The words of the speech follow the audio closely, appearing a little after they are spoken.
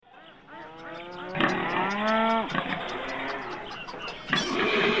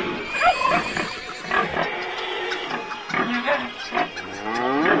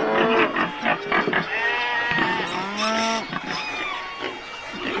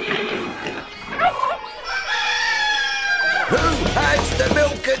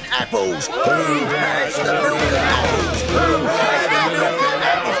apples? Who has the milk and apples? Who has the milk and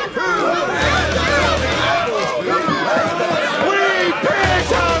apples? Who has the milk and apples? Who has the milk? We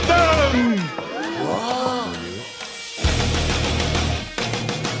picked on them!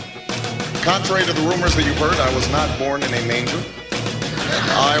 Contrary to the rumors that you've heard, I was not born in a manger.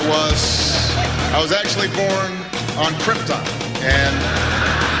 I was actually born on Krypton and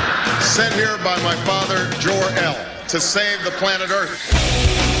sent here by my father, Jor-El, to save the planet Earth.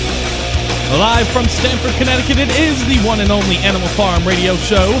 Live from Stamford, Connecticut, it is the one and only Animal Farm radio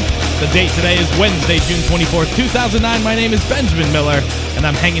show. The date today is Wednesday, June 24th, 2009. My name is Benjamin Miller, and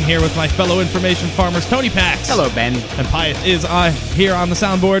I'm hanging here with my fellow information farmers, Tony Pax. Hello, Ben. And Pieth is here on the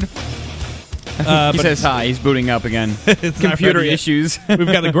soundboard. He says hi. He's booting up again. Computer issues. We've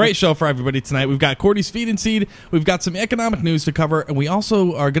got a great show for everybody tonight. We've got Cordi's Feed and Seed. We've got some economic news to cover, and we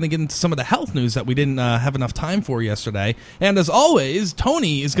also are going to get into some of the health news that we didn't have enough time for yesterday. And as always,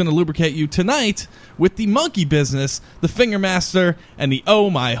 Tony is going to lubricate you tonight with the monkey business, the Finger Master, and the Oh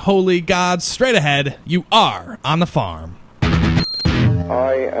My Holy God. Straight ahead, you are on the farm.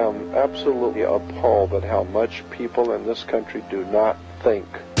 I am absolutely appalled at how much people in this country do not think.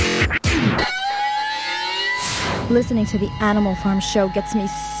 Listening to the Animal Farm show gets me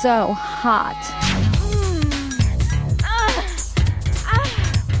so hot.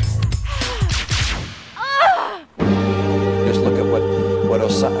 Just look at what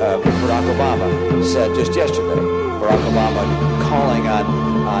Barack Obama said just yesterday. Barack Obama calling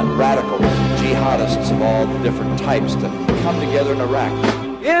on radicals, jihadists of all the different types to come together in Iraq.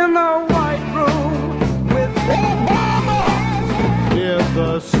 In the White Room with Obama! Near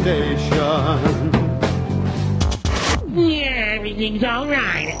the station. Yeah, everything's all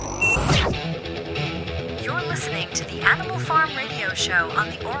right. You're listening to the Animal Farm Radio Show on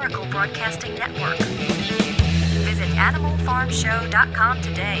the Oracle Broadcasting Network. Visit animalfarmshow.com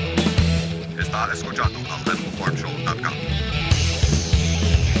today. Está escuchando al animalfarmshow.com.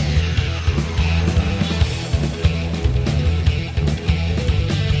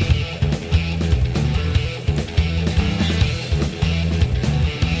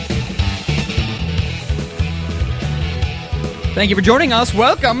 Thank you for joining us.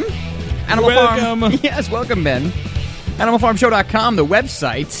 Welcome. Welcome. Farm. Yes, welcome, Ben. AnimalFarmShow.com, the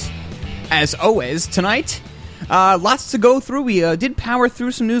website. As always, tonight, lots to go through. We did power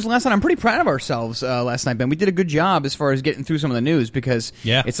through some news last night. I'm pretty proud of ourselves last night, Ben. We did a good job as far as getting through some of the news because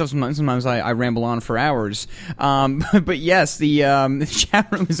it's sometimes I ramble on for hours. But yes, the chat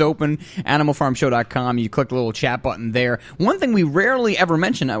room is open, AnimalFarmShow.com. You click the little chat button there. One thing we rarely ever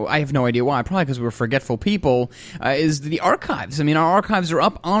mention, I have no idea why, probably because we're forgetful people, is the archives. I mean, our archives are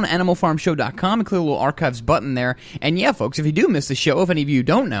up on AnimalFarmShow.com. You click the little archives button there. And yeah, folks, if you do miss the show, if any of you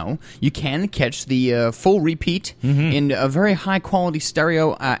don't know, you can catch the full repeat in a very high-quality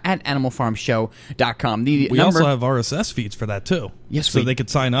stereo at AnimalFarmShow.com. We also have RSS feeds for that, too. Yes, so they could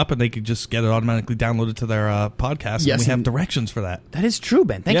sign up and they could just get it automatically downloaded to their podcast. Yes, and we have directions for that. That is true,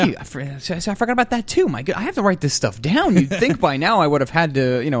 Ben. Thank you. I forgot about that, too. My God, I have to write this stuff down. You'd think by now I would have had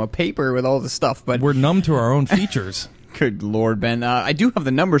to, a paper with all this stuff. But we're numb to our own features. Good Lord, Ben. I do have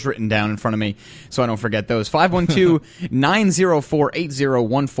the numbers written down in front of me, so I don't forget those.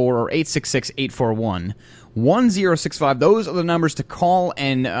 512-904-8014 or 866-841. 1065. Those are the numbers to call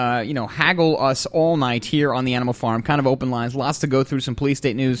and, haggle us all night here on the Animal Farm. Kind of open lines. Lots to go through. Some police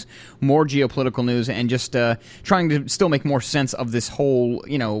state news, more geopolitical news, and just trying to still make more sense of this whole,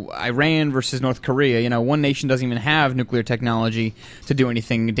 Iran versus North Korea. One nation doesn't even have nuclear technology to do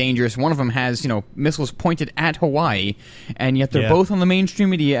anything dangerous. One of them has, missiles pointed at Hawaii, and yet they're both on the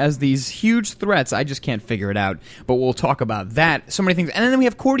mainstream media as these huge threats. I just can't figure it out. But we'll talk about that. So many things. And then we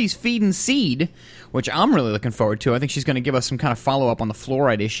have Cordi's Feed and Seed, which I'm really looking forward to. I think she's going to give us some kind of follow-up on the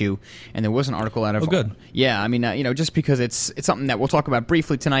fluoride issue, and there was an article out of... Oh, good. Yeah, I mean, just because it's something that we'll talk about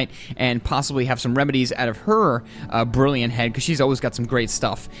briefly tonight and possibly have some remedies out of her brilliant head, because she's always got some great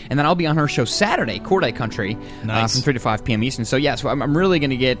stuff. And then I'll be on her show Saturday, Cordi Country, from 3 to 5 p.m. Eastern. So, yeah, I'm really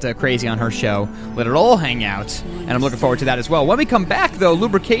going to get crazy on her show, let it all hang out, and I'm looking forward to that as well. When we come back, though,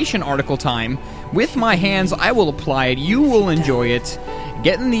 lubrication article time. With my hands, I will apply it. You will enjoy it.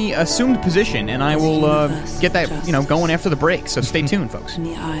 Get in the assumed position, and I will get that, going after the break. So stay tuned, folks. And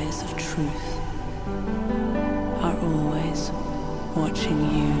the eyes of truth are always watching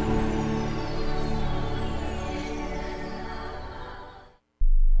you.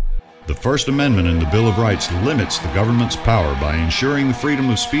 The First Amendment in the Bill of Rights limits the government's power by ensuring the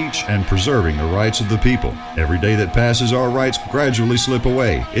freedom of speech and preserving the rights of the people. Every day that passes, our rights gradually slip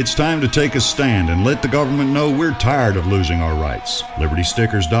away. It's time to take a stand and let the government know we're tired of losing our rights.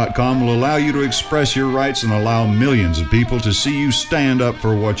 LibertyStickers.com will allow you to express your rights and allow millions of people to see you stand up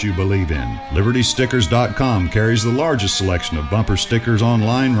for what you believe in. LibertyStickers.com carries the largest selection of bumper stickers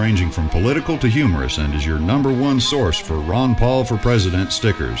online, ranging from political to humorous, and is your #1 source for Ron Paul for President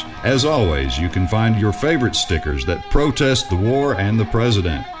stickers. As always, you can find your favorite stickers that protest the war and the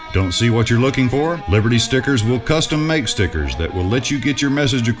president. Don't see what you're looking for? Liberty Stickers will custom make stickers that will let you get your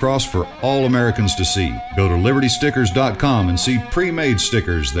message across for all Americans to see. Go to LibertyStickers.com and see pre-made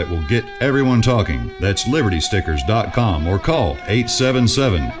stickers that will get everyone talking. That's LibertyStickers.com or call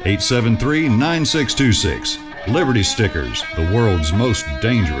 877-873-9626. Liberty Stickers, the world's most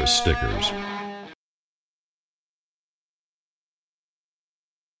dangerous stickers.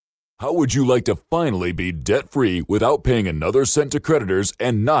 How would you like to finally be debt-free without paying another cent to creditors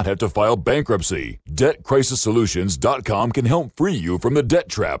and not have to file bankruptcy? DebtCrisisSolutions.com can help free you from the debt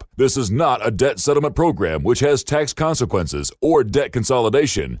trap. This is not a debt settlement program which has tax consequences or debt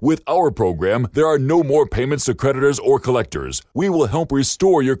consolidation. With our program, there are no more payments to creditors or collectors. We will help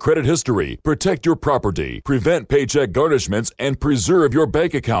restore your credit history, protect your property, prevent paycheck garnishments, and preserve your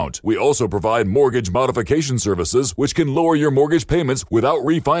bank account. We also provide mortgage modification services which can lower your mortgage payments without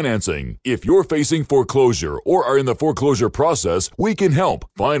refinancing. If you're facing foreclosure or are in the foreclosure process, we can help.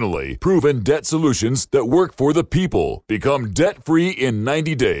 Finally, proven debt solutions that work for the people. Become debt-free in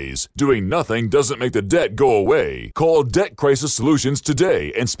 90 days. Doing nothing doesn't make the debt go away. Call Debt Crisis Solutions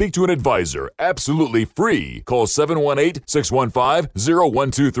today and speak to an advisor absolutely free. Call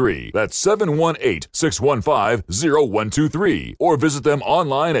 718-615-0123. That's 718-615-0123. Or visit them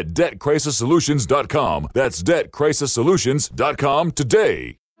online at DebtCrisisSolutions.com. That's DebtCrisisSolutions.com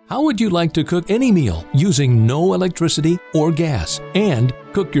today. How would you like to cook any meal using no electricity or gas and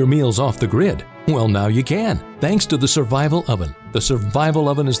cook your meals off the grid? Well, now you can, thanks to the Survival Oven. The Survival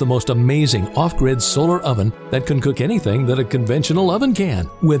Oven is the most amazing off-grid solar oven that can cook anything that a conventional oven can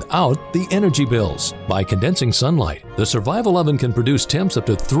without the energy bills. By condensing sunlight, the Survival Oven can produce temps up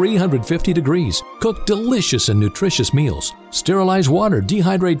to 350 degrees, cook delicious and nutritious meals, sterilize water,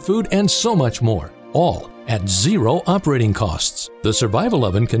 dehydrate food, and so much more. All at zero operating costs. The Survival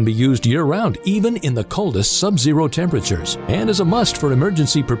Oven can be used year-round, even in the coldest sub-zero temperatures, and is a must for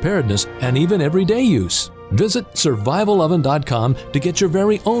emergency preparedness and even everyday use. Visit survivaloven.com to get your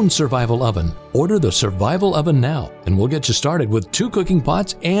very own Survival Oven. Order the Survival Oven now, and we'll get you started with 2 cooking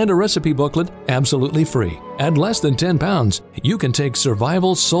pots and a recipe booklet absolutely free. At less than 10 pounds, you can take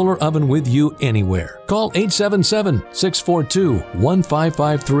Survival Solar Oven with you anywhere. Call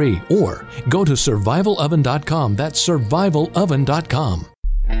 877-642-1553 or go to survivaloven.com. That's survivaloven.com.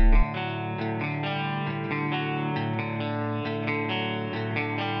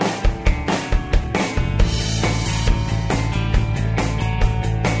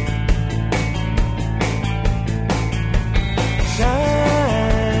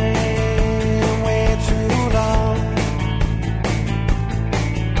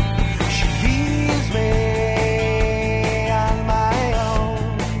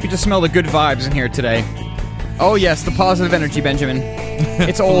 Smell the good vibes in here today. Oh yes, the positive energy, Benjamin.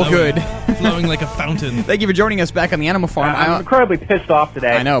 It's all good. Flowing like a fountain. Thank you for joining us back on the Animal Farm. I'm incredibly pissed off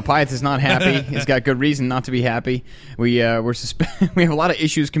today. I know, Pieth is not happy. He's got good reason not to be happy. We have a lot of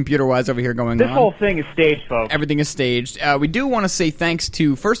issues computer-wise over here going on. This whole thing is staged, folks. Everything is staged. We do want to say thanks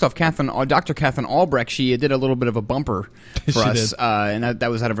to, first off, Dr. Catherine Albrecht. She did a little bit of a bumper for us, and that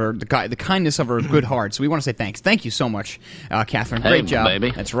was out of her the kindness of her good heart. So we want to say thanks. Thank you so much, Catherine. Great job.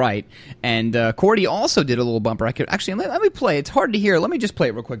 Baby. That's right. And Cordi also did a little bumper. I could actually let me play. It's hard to hear. Let me just play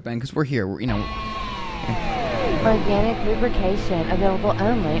it real quick, Ben, because we're here. Organic lubrication available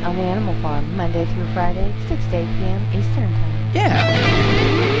only on the Animal Farm, Monday through Friday, 6 to 8 p.m. Eastern Time.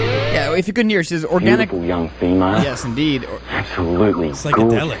 Yeah, if you couldn't hear, she says organic... Beautiful young female. Yes, indeed. Absolutely.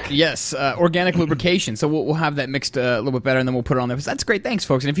 Psychedelic. Yes, organic lubrication. So we'll have that mixed a little bit better, and then we'll put it on there. That's great. Thanks,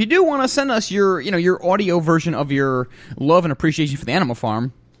 folks. And if you do want to send us your audio version of your love and appreciation for the Animal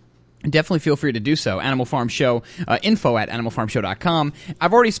Farm, definitely feel free to do so. Animal Farm Show, info at animalfarmshow.com.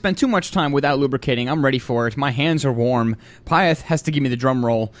 I've already spent too much time without lubricating. I'm ready for it. My hands are warm. Pieth has to give me the drum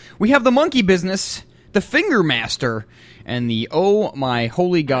roll. We have the monkey business, the Finger Master, and the Oh My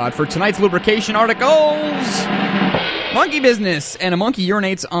Holy God for tonight's lubrication articles. Monkey business, and a monkey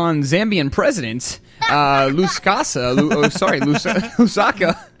urinates on Zambian president Lusaka.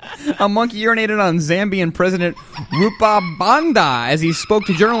 A monkey urinated on Zambian President Rupabanda as he spoke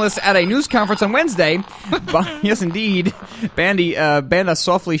to journalists at a news conference on Wednesday. Yes, indeed. Banda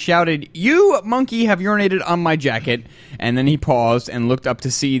softly shouted, "You, monkey, have urinated on my jacket." And then he paused and looked up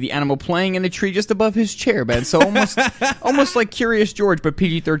to see the animal playing in a tree just above his chair bed. So almost like Curious George, but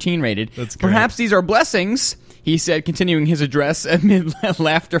PG-13 rated. That's great. Perhaps these are blessings, he said, continuing his address amid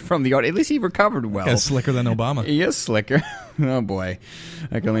laughter from the audience. At least he recovered well. Guy's slicker than Obama. He is slicker. Oh, boy.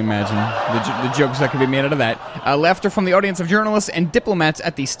 I can only imagine the jokes that could be made out of that. Laughter from the audience of journalists and diplomats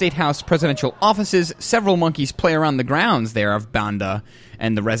at the State House presidential offices. Several monkeys play around the grounds there of Banda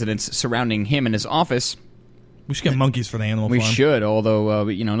and the residents surrounding him in his office. We should get monkeys for the animal farm. We should, although,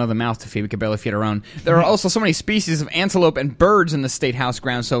 another mouth to feed. We could barely feed our own. There are also so many species of antelope and birds in the State House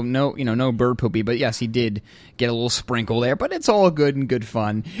grounds, so no bird poopy. But yes, he did get a little sprinkle there, but it's all good and good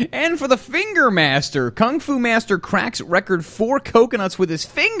fun. And for the Finger Master, Kung Fu Master cracks record 4 coconuts with his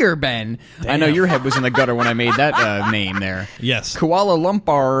finger, Ben. Damn. I know your head was in the gutter when I made that name there. Yes. Kuala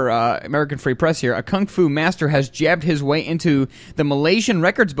Lumpur, American Free Press here. A Kung Fu Master has jabbed his way into the Malaysian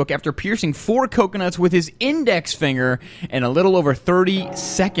records book after piercing 4 coconuts with his index finger in a little over 30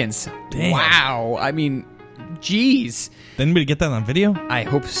 seconds. Damn. Wow. I mean, geez. Did anybody get that on video? I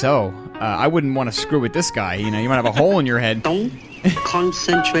hope so. I wouldn't want to screw with this guy. You might have a hole in your head. Don't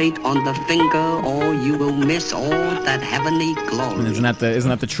concentrate on the finger or you will miss all that heavenly glory. Isn't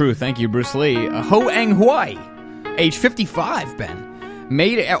that the truth? Thank you, Bruce Lee. Ho Ang Huai, age 55, Ben.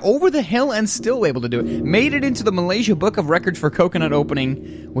 Made it over the hill and still able to do it. Made it into the Malaysia Book of Records for coconut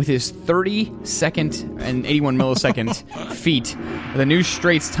opening with his 30-second and 81 millisecond feet. The New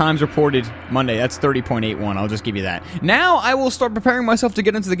Straits Times reported Monday. That's 30.81. I'll just give you that. Now I will start preparing myself to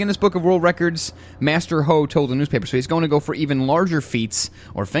get into the Guinness Book of World Records, Master Ho told the newspaper. So he's going to go for even larger feats,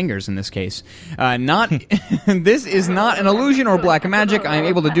 or fingers in this case. This is not an illusion or black magic. I am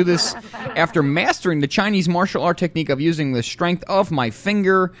able to do this after mastering the Chinese martial art technique of using the strength of my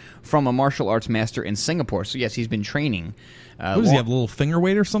finger from a martial arts master in Singapore. So yes, he's been training. Does he have a little finger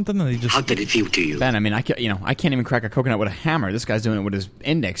weight or something? How did it feel to you? Ben, I mean, I can't even crack a coconut with a hammer. This guy's doing it with his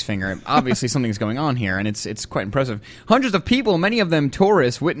index finger. Obviously, something's going on here, and it's quite impressive. Hundreds of people, many of them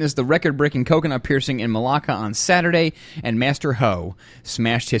tourists, witnessed the record-breaking coconut piercing in Malacca on Saturday, and Master Ho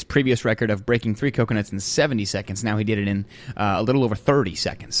smashed his previous record of breaking 3 coconuts in 70 seconds. Now he did it in a little over 30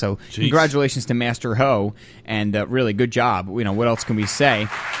 seconds. So congratulations to Master Ho, and really good job. What else can we say?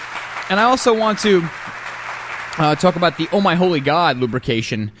 And I also want to talk about the Oh My Holy God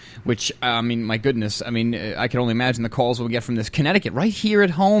lubrication, which, my goodness, I can only imagine the calls we'll get from this. Connecticut, right here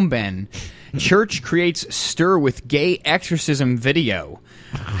at home, Ben. Church creates stir with gay exorcism video.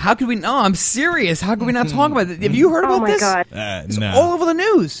 How could we... No, I'm serious. How could we not talk about it? Have you heard about this? Oh, my God. It's no. all over the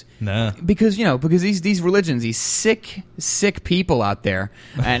news. No. Because these religions, these sick people out there,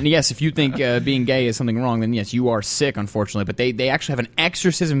 and yes, if you think being gay is something wrong, then yes, you are sick, unfortunately, but they actually have an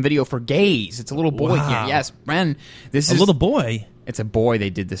exorcism video for gays. It's a little boy here. Yes, Bren, this is... A little boy? It's a boy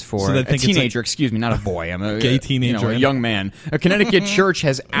they did this for. So a teenager, excuse me, not a boy. I'm a gay teenager. A young man. A Connecticut church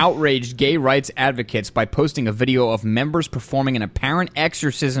has outraged gay rights advocates by posting a video of members performing an apparent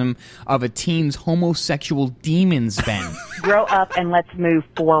exorcism of a teen's homosexual demons, Ben. Grow up and let's move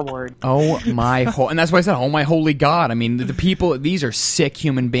forward. Oh my and that's why I said, oh my holy God. I mean, the people, these are sick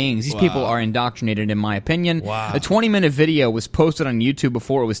human beings. These people are indoctrinated, in my opinion. Wow. A 20-minute video was posted on YouTube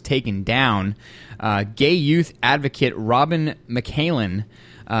before it was taken down. Gay youth advocate Robin McCallan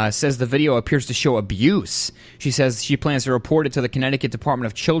says the video appears to show abuse. She says she plans to report it to the Connecticut Department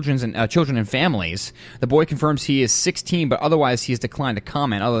of Children and Families. The boy confirms he is 16, but otherwise he has declined to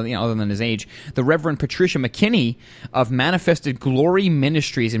comment, other than his age. The Reverend Patricia McKinney of Manifested Glory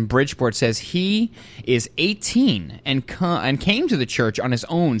Ministries in Bridgeport says he is 18 and came to the church on his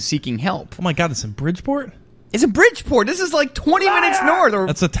own seeking help. Oh my God, it's in Bridgeport? It's in Bridgeport. This is like 20 minutes north.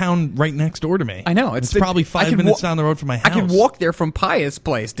 That's a town right next door to me. I know. It's probably 5 minutes down the road from my house. I could walk there from Pieth's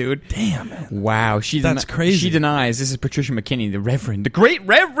place, dude. Damn, man. Wow. That's crazy. She denies. This is Patricia McKinney, the Reverend. The Great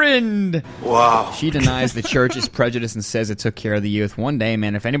Reverend! Wow. She denies the church is prejudiced and says it took care of the youth. One day,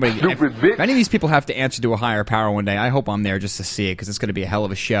 man, if any of these people have to answer to a higher power one day, I hope I'm there just to see it, because it's going to be a hell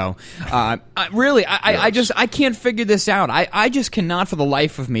of a show. I can't figure this out. I just cannot for the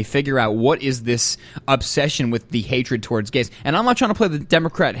life of me figure out what is this obsession obsession with the hatred towards gays. And I'm not trying to play the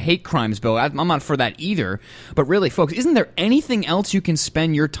Democrat hate crimes bill. I'm not for that either. But really, folks, isn't there anything else you can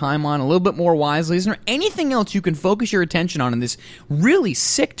spend your time on a little bit more wisely? Isn't there anything else you can focus your attention on in this really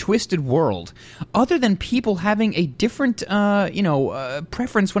sick, twisted world other than people having a different,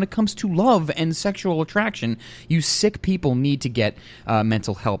 preference when it comes to love and sexual attraction? You sick people need to get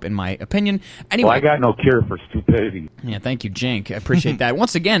mental help, in my opinion. Anyway, well, I got no cure for stupidity. Yeah, thank you, Jink. I appreciate that.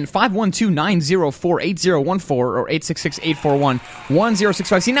 Once again, 512-904-8014 or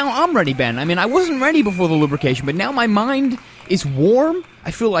 866-841-1065. See, now I'm ready, Ben. I mean, I wasn't ready before the lubrication, but now my mind is warm.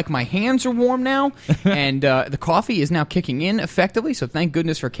 I feel like my hands are warm now, and the coffee is now kicking in effectively, so thank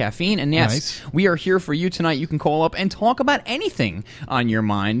goodness for caffeine. And yes, we are here for you tonight. You can call up and talk about anything on your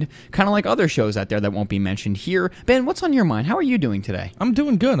mind, kind of like other shows out there that won't be mentioned here. Ben, what's on your mind? How are you doing today? I'm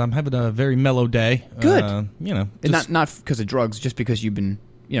doing good. I'm having a very mellow day. Good. Just, not because of drugs, just because you've been,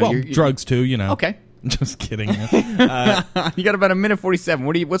 drugs too, Okay. Just kidding. You got about a minute 47.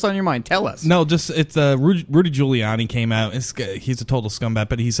 What's on your mind? Tell us. No, just it's Rudy Giuliani came out. He's a total scumbag,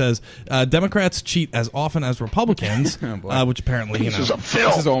 but he says Democrats cheat as often as Republicans, which apparently this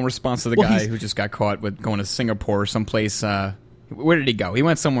is all in response to the guy who just got caught with going to Singapore or someplace. Where did he go? He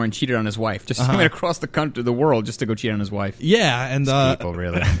went somewhere and cheated on his wife. He went across the world just to go cheat on his wife. Yeah, and people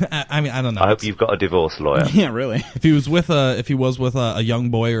really. I mean, I don't know. I hope you've got a divorce lawyer. Yeah, really. If he was with a young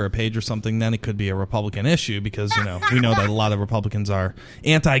boy or a page or something, then it could be a Republican issue because we know that a lot of Republicans are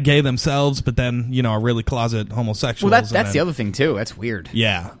anti-gay themselves, but then are really closet homosexuals. Well, that's the other thing too. That's weird.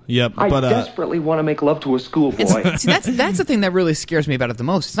 Yeah. Yep. I desperately want to make love to a schoolboy. See, that's the thing that really scares me about it the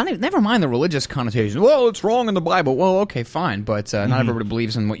most. It's not even, never mind the religious connotations. Well, it's wrong in the Bible. Well, okay, fine, but not everybody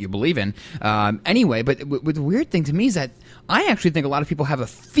believes in what you believe in. Anyway, but the weird thing to me is that I actually think a lot of people have a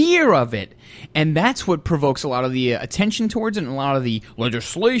fear of it, and that's what provokes a lot of the attention towards it and a lot of the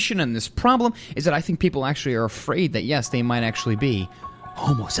legislation and this problem is that I think people actually are afraid that, yes, they might actually be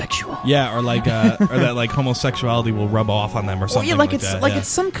homosexual. Yeah, or that homosexuality will rub off on them or something. Well, it's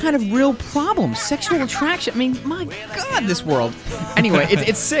some kind of real problem. Sexual attraction. I mean, my God, this world. Anyway,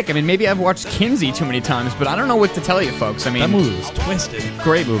 it's sick. I mean, maybe I've watched Kinsey too many times, but I don't know what to tell you, folks. I mean, that movie was twisted.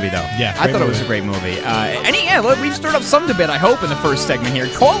 Great movie, though. Yeah, I thought it was a great movie. We've stirred up some debate, I hope, in the first segment here.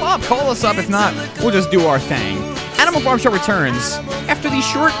 Call us up. If not, we'll just do our thing. Animal Farm Show returns after these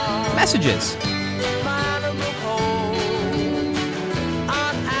short messages.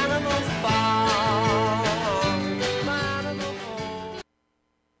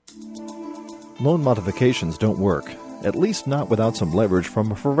 Loan modifications don't work, at least not without some leverage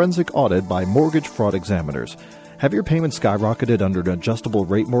from a forensic audit by mortgage fraud examiners. Have your payments skyrocketed under an adjustable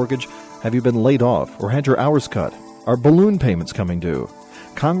rate mortgage? Have you been laid off or had your hours cut? Are balloon payments coming due?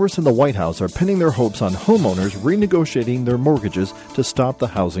 Congress and the White House are pinning their hopes on homeowners renegotiating their mortgages to stop the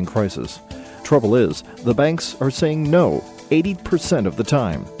housing crisis. Trouble is, the banks are saying no 80% of the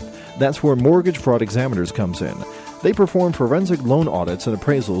time. That's where mortgage fraud examiners comes in. They perform forensic loan audits and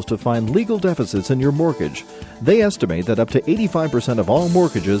appraisals to find legal deficits in your mortgage. They estimate that up to 85% of all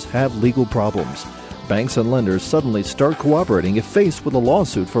mortgages have legal problems. Banks and lenders suddenly start cooperating if faced with a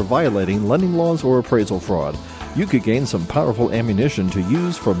lawsuit for violating lending laws or appraisal fraud. You could gain some powerful ammunition to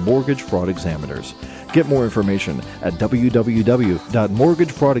use for mortgage fraud examiners. Get more information at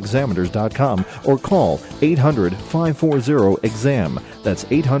www.mortgagefraudexaminers.com or call 800-540-EXAM. That's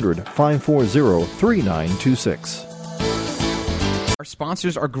 800-540-3926. Our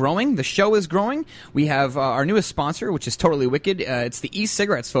sponsors are growing. The show is growing. We have our newest sponsor, which is totally wicked. It's the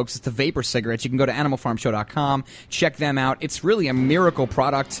e-cigarettes, folks. It's the vapor cigarettes. You can go to animalfarmshow.com. Check them out. It's really a miracle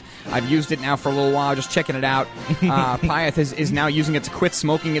product. I've used it now for a little while, just checking it out. Pieth is now using it to quit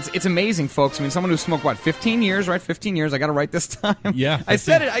smoking. It's amazing, folks. I mean, someone who smoked, 15 years, right? 15 years. I got it right this time. Yeah. 15. I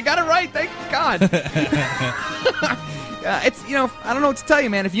said it. I got it right. Thank God. It's, I don't know what to tell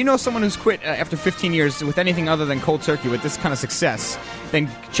you, man. If you know someone who's quit after 15 years with anything other than cold turkey with this kind of success, then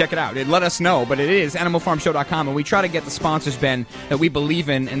check it out. Let us know. But it is animalfarmshow.com, and we try to get the sponsors, Ben, that we believe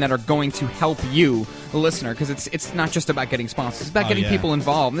in and that are going to help you, the listener, because it's not just about getting sponsors. It's about getting people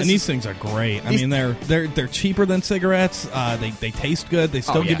involved. And these things are great. I mean, they're cheaper than cigarettes. They taste good. They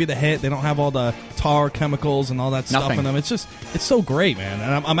still give you the hit. They don't have all the tar chemicals and all that stuff in them. It's so great, man.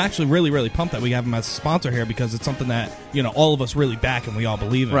 And I'm actually really, really pumped that we have them as a sponsor here because it's something that all of us really back and we all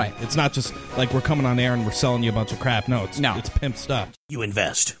believe in. Right. It's not just like we're coming on air and we're selling you a bunch of crap. No, it's pimp stuff. You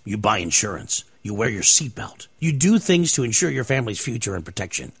invest. You buy insurance. You wear your seatbelt. You do things to ensure your family's future and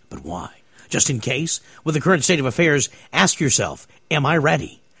protection. But why? Just in case? With the current state of affairs, ask yourself, am I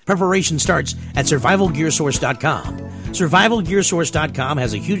ready? Preparation starts at survivalgearsource.com. Survivalgearsource.com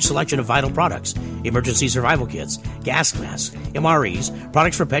has a huge selection of vital products, emergency survival kits, gas masks, MREs,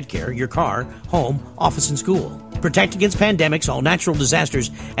 products for pet care, your car, home, office, and school. Protect against pandemics, all natural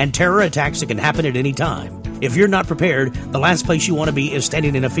disasters, and terror attacks that can happen at any time. If you're not prepared, the last place you want to be is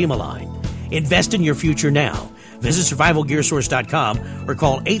standing in a FEMA line. Invest in your future now. Visit survivalgearsource.com or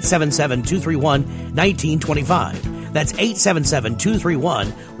call 877-231-1925. That's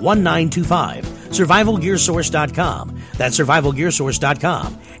 877-231-1925. Survivalgearsource.com. That's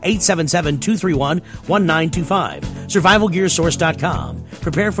survivalgearsource.com. 877-231-1925. Survivalgearsource.com.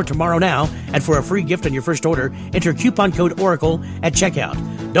 Prepare for tomorrow now, and for a free gift on your first order, enter coupon code ORACLE at checkout.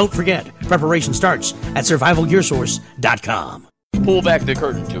 Don't forget, preparation starts at survivalgearsource.com. Pull back the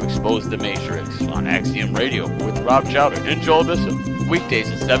curtain to expose the Matrix on Axiom Radio with Rob Chowder and Joel Bissell. Weekdays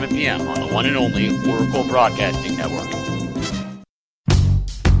at 7 p.m. on the one and only Oracle Broadcasting Network.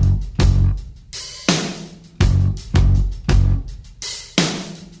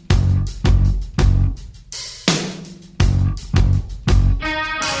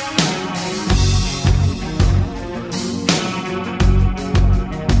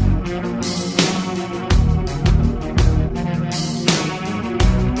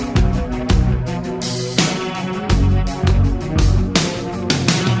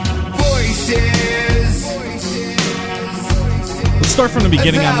 Start from the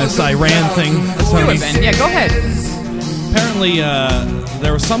beginning on this Iran thing. Yeah, go ahead. Apparently,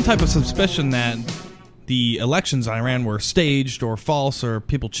 there was some type of suspicion that the elections in Iran were staged or false or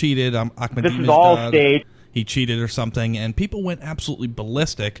people cheated. This is all staged. He cheated or something, and people went absolutely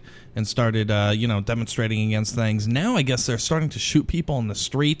ballistic and started, demonstrating against things. Now, I guess they're starting to shoot people in the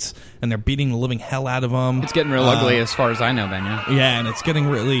streets, and they're beating the living hell out of them. It's getting real ugly, as far as I know, Ben. Yeah, and it's getting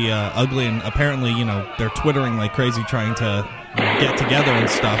really ugly. And apparently, they're twittering like crazy, trying to get together and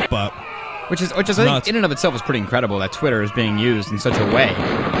stuff. But which is I think, in and of itself is pretty incredible that Twitter is being used in such a way.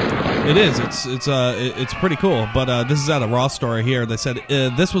 It is. It's pretty cool. But this is at a Raw story here. They said,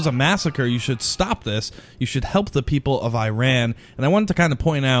 this was a massacre. You should stop this. You should help the people of Iran. And I wanted to kind of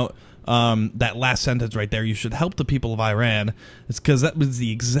point out that last sentence right there. You should help the people of Iran. It's because that was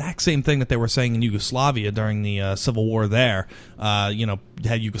the exact same thing that they were saying in Yugoslavia during the civil war there.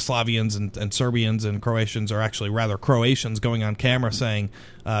 Had Yugoslavians and Serbians and Croatians, or actually rather Croatians, going on camera saying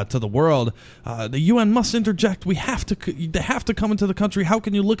to the world, the UN must interject. They have to come into the country. How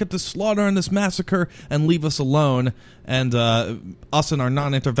can you look at this slaughter and this massacre and leave us alone? And us in our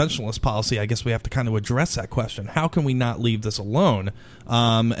non-interventionist policy, I guess we have to kind of address that question. How can we not leave this alone?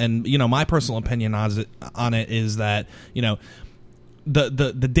 And my personal opinion on it is that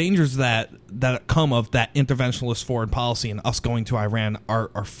the dangers that come of that interventionist foreign policy and us going to Iran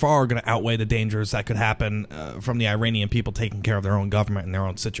are far going to outweigh the dangers that could happen from the Iranian people taking care of their own government and their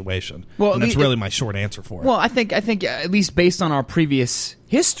own situation. Well, and that's really my short answer for it. Well, I think at least based on our previous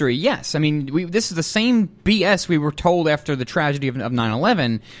history, yes. I mean, this is the same BS we were told after the tragedy of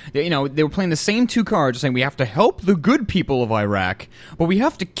 9/11. They were playing the same two cards, saying we have to help the good people of Iraq, but we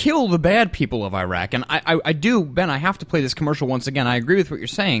have to kill the bad people of Iraq. And I do, Ben, I have to play this commercial once again. I agree with what you're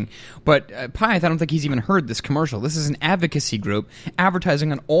saying, but Pieth, I don't think he's even heard this commercial. This is an advocacy group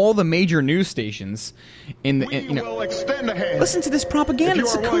advertising on all the major news stations. Listen to this propaganda.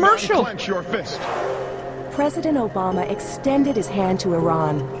 It's a commercial. President Obama extended his hand to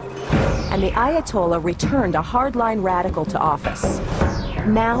Iran, and the Ayatollah returned a hardline radical to office.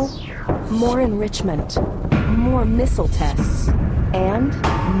 Now, more enrichment, more missile tests, and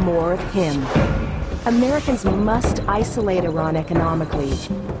more of him. Americans must isolate Iran economically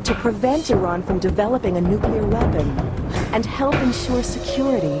to prevent Iran from developing a nuclear weapon and help ensure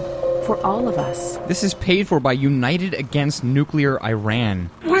security for all of us. This is paid for by United Against Nuclear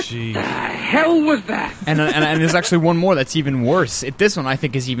Iran. What the hell was that? And there's actually one more that's even worse. This one I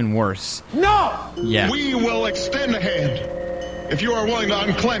think is even worse. No! Yeah. We will extend a hand if you are willing to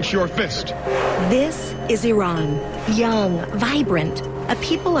unclench your fist. This is Iran. Young, vibrant, a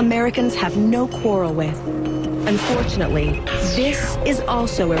people Americans have no quarrel with. Unfortunately, this is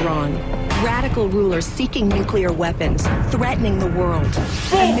also Iran. Radical rulers seeking nuclear weapons, threatening the world.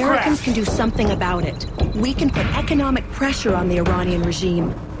 Americans can do something about it. We can put economic pressure on the Iranian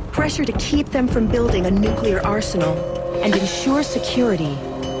regime. Pressure to keep them from building a nuclear arsenal and ensure security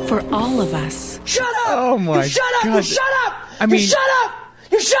for all of us. Shut up! Oh my Shut up! God. Shut up! I mean, shut up!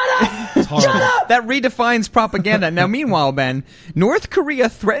 You shut up! Shut up! That redefines propaganda. Now, meanwhile, Ben, North Korea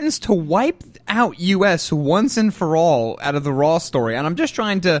threatens to wipe out U.S. once and for all out of the Raw story. And I'm just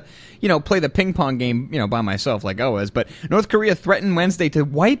trying to, play the ping pong game, by myself like always. But North Korea threatened Wednesday to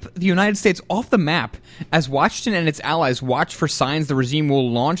wipe the United States off the map as Washington and its allies watch for signs the regime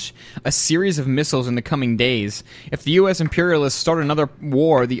will launch a series of missiles in the coming days. If the U.S. imperialists start another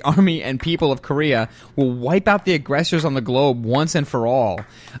war, the army and people of Korea will wipe out the aggressors on the globe once and for all.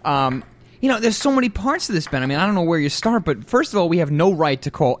 There's so many parts to this, Ben. I mean, I don't know where you start, but first of all, we have no right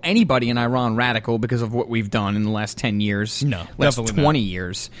to call anybody in Iran radical because of what we've done in the last 10 years. No, last definitely 20 not.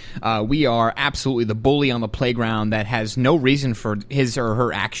 years. We are absolutely the bully on the playground that has no reason for his or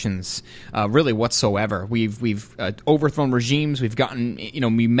her actions, really whatsoever. We've overthrown regimes. We've gotten,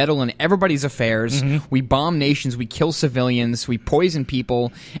 we meddle in everybody's affairs. Mm-hmm. We bomb nations. We kill civilians. We poison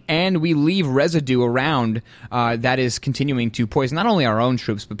people, and we leave residue around that is continuing to poison not only our own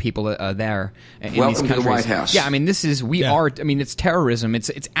troops but people there. In Welcome these to the countries. White House. Yeah, I mean, it's terrorism.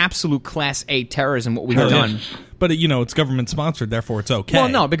 It's absolute Class A terrorism what we've done. But, it's government sponsored, therefore it's okay. Well,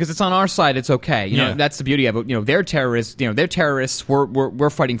 no, because it's on our side, it's okay. That's the beauty of it. They're terrorists. They're terrorists. We're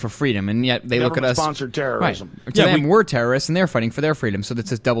fighting for freedom, and yet they look at us. Government-sponsored terrorism. Right. To them, we're terrorists, and they're fighting for their freedom. So that's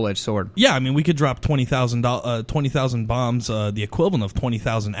this double-edged sword. Yeah, I mean, we could drop 20,000 bombs, the equivalent of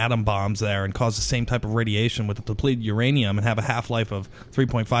 20,000 atom bombs there, and cause the same type of radiation with the depleted uranium, and have a half-life of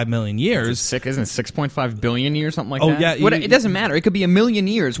 3.5 million years. Isn't it 6.5 billion years, something like Oh, that? yeah, It doesn't matter. It could be a million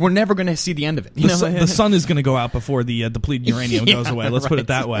years. We're never going to see the end of it. The sun is going to go out before the depleted uranium goes away. Let's put it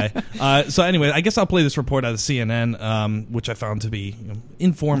that way. So anyway, I guess I'll play this report out of CNN, which I found to be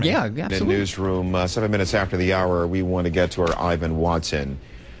informative. Yeah, absolutely. In newsroom, 7 minutes after the hour, we want to get to our Ivan Watson.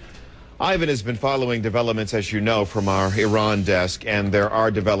 Ivan has been following developments, as you know, from our Iran desk, and there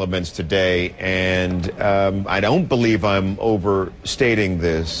are developments today. And I don't believe I'm overstating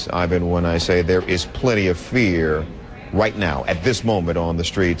this, Ivan, when I say there is plenty of fear right now, at this moment, on the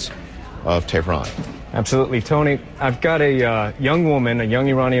streets of Tehran. Absolutely, Tony. I've got a young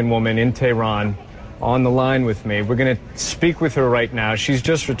Iranian woman in Tehran on the line with me. We're going to speak with her right now. She's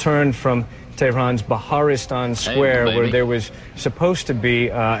just returned from Tehran's Baharistan Square, where there was supposed to be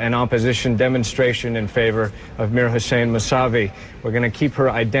an opposition demonstration in favor of Mir Hossein Mousavi. We're going to keep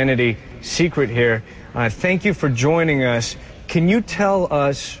her identity secret here. Thank you for joining us. Can you tell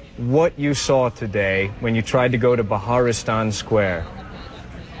us what you saw today when you tried to go to Baharistan Square?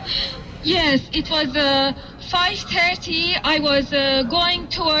 Yes, it was 5:30. I was going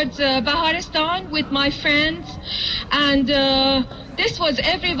towards Baharistan with my friends, and this was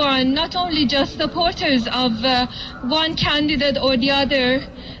everyone, not only just supporters of one candidate or the other.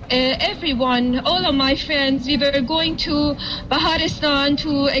 Everyone, all of my friends, we were going to Baharistan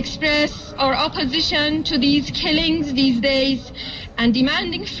to express our opposition to these killings these days and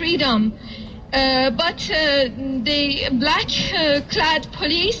demanding freedom. But the black-clad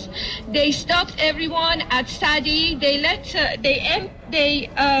police, they stopped everyone at Sadi. They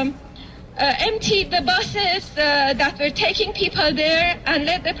emptied the buses that were taking people there and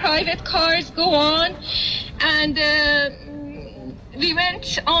let the private cars go on. And we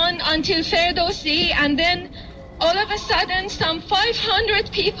went on until Ferdowsi, and then all of a sudden some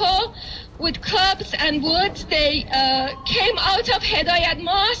 500 people with clubs and wood, they came out of Hedayat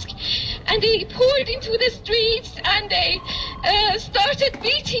Mosque and they poured into the streets and they started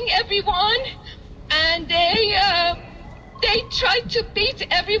beating everyone, and they tried to beat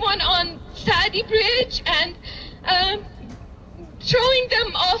everyone on Sadi Bridge and throwing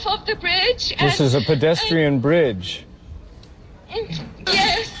them off of the bridge. This is a pedestrian bridge.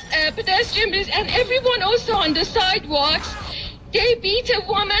 Yes, pedestrian bridge, and everyone also on the sidewalks. They beat a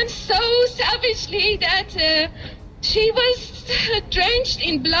woman so savagely that she was drenched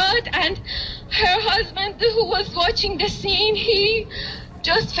in blood, and her husband, who was watching the scene, he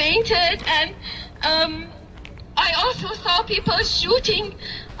just fainted. And I also saw people shooting.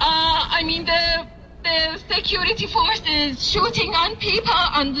 The security forces shooting on people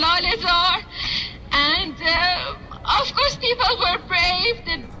on Lalezar, and of course people were brave.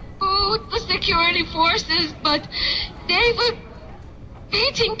 They booed the security forces, but they were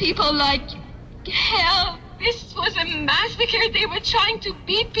beating people like hell. This was a massacre. They were trying to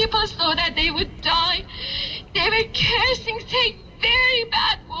beat people so that they would die. They were cursing, saying very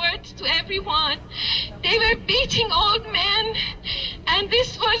bad words to everyone. They were beating old men, and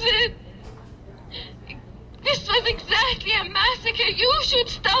this was exactly a massacre. You should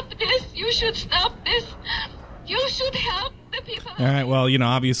stop this. You should stop this. You should help the All right. Well,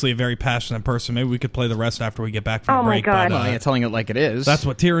 obviously a very passionate person. Maybe we could play the rest after we get back from the break. Oh my God! Well, telling it like it is. That's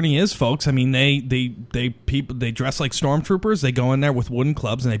what tyranny is, folks. I mean, they dress like stormtroopers. They go in there with wooden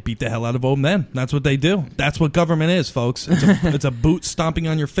clubs and they beat the hell out of old men. That's what they do. That's what government is, folks. It's a boot stomping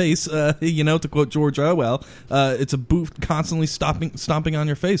on your face. To quote George Orwell, it's a boot constantly stomping on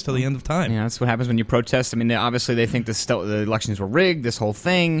your face till the end of time. Yeah, that's what happens when you protest. I mean, obviously they think the elections were rigged, this whole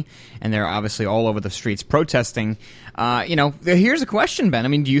thing, and they're obviously all over the streets protesting. Here's a question, Ben. I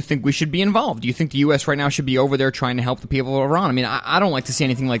mean, do you think we should be involved? Do you think the U.S. right now should be over there trying to help the people of Iran? I mean, I don't like to see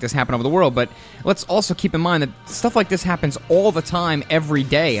anything like this happen over the world, but let's also keep in mind that stuff like this happens all the time, every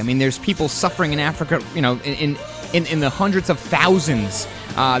day. I mean, there's people suffering in Africa, in the hundreds of thousands.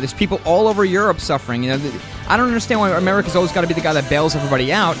 There's people all over Europe suffering. I don't understand why America's always got to be the guy that bails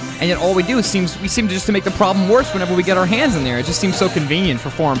everybody out, and yet all we do is we seem to just to make the problem worse whenever we get our hands in there. It just seems so convenient for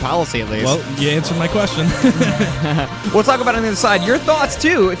foreign policy, at least. Well, you answered my question. We'll talk about it on the other side. Your thoughts,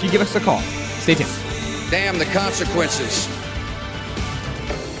 too, if you give us a call. Stay tuned. Damn the consequences.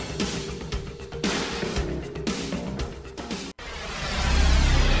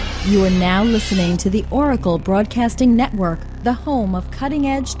 You are now listening to the Oracle Broadcasting Network, the home of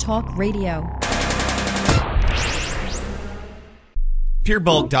cutting-edge talk radio.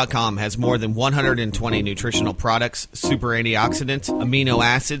 PureBulk.com has more than 120 nutritional products, super antioxidants, amino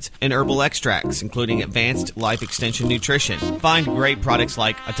acids, and herbal extracts, including advanced life extension nutrition. Find great products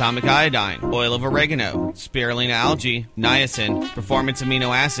like atomic iodine, oil of oregano, spirulina algae, niacin, performance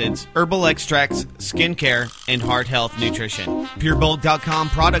amino acids, herbal extracts, skincare, and heart health nutrition. PureBulk.com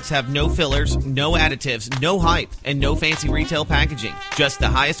products have no fillers, no additives, no hype, and no fancy retail packaging. Just the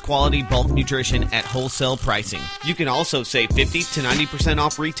highest quality bulk nutrition at wholesale pricing. You can also save 50 to 90%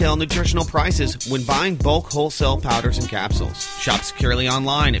 off retail nutritional prices when buying bulk wholesale powders and capsules. Shop securely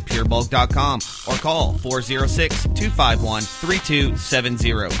online at purebulk.com or call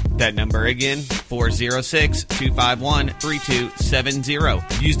 406-251-3270. That number again,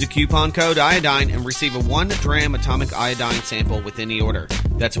 406-251-3270. Use the coupon code iodine and receive a 1-gram atomic iodine sample with any order.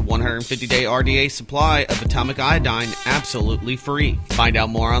 That's a 150-day RDA supply of atomic iodine absolutely free. Find out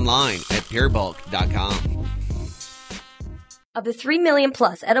more online at purebulk.com. Of the 3 million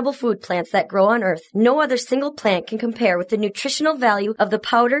plus edible food plants that grow on Earth, no other single plant can compare with the nutritional value of the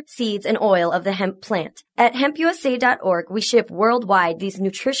powder, seeds, and oil of the hemp plant. At hempusa.org, we ship worldwide these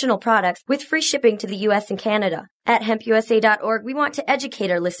nutritional products with free shipping to the U.S. and Canada. At hempusa.org, we want to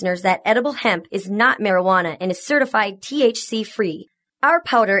educate our listeners that edible hemp is not marijuana and is certified THC-free. Our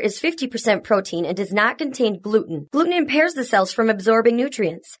powder is 50% protein and does not contain gluten. Gluten impairs the cells from absorbing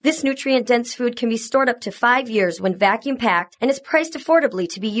nutrients. This nutrient-dense food can be stored up to 5 years when vacuum-packed and is priced affordably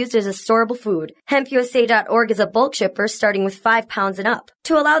to be used as a storable food. HempUSA.org is a bulk shipper starting with 5 pounds and up.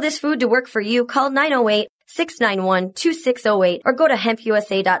 To allow this food to work for you, call 908-691-2608 or go to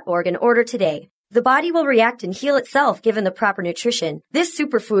hempusa.org and order today. The body will react and heal itself given the proper nutrition. This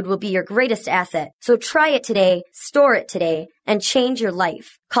superfood will be your greatest asset. So try it today, store it today, and change your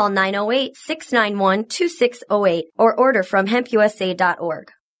life. Call 908-691-2608 or order from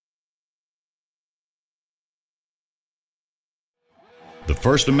hempusa.org. The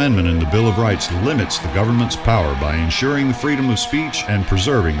First Amendment in the Bill of Rights limits the government's power by ensuring the freedom of speech and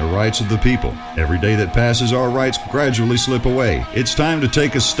preserving the rights of the people. Every day that passes, our rights gradually slip away. It's time to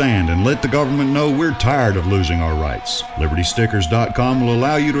take a stand and let the government know we're tired of losing our rights. LibertyStickers.com will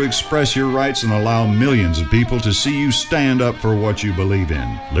allow you to express your rights and allow millions of people to see you stand up for what you believe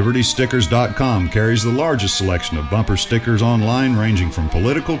in. LibertyStickers.com carries the largest selection of bumper stickers online, ranging from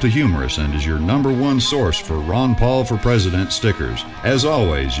political to humorous, and is your #1 source for Ron Paul for President stickers. As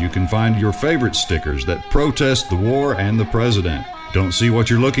always, you can find your favorite stickers that protest the war and the president. Don't see what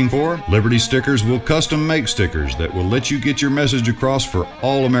you're looking for? Liberty Stickers will custom make stickers that will let you get your message across for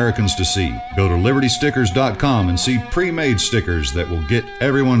all Americans to see. Go to libertystickers.com and see pre-made stickers that will get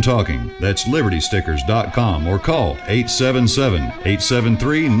everyone talking. That's libertystickers.com or call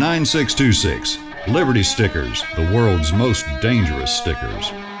 877-873-9626. Liberty Stickers, the world's most dangerous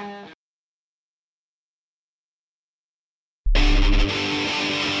stickers.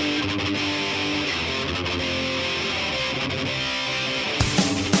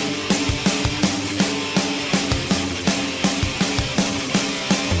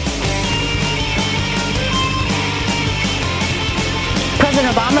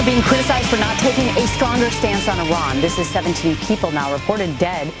 President Obama being criticized for not taking a stronger stance on Iran. This is 17 people now reported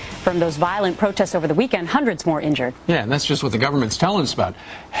dead from those violent protests over the weekend, hundreds more injured. Yeah, and that's just what the government's telling us about.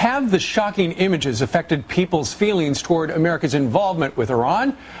 Have the shocking images affected people's feelings toward America's involvement with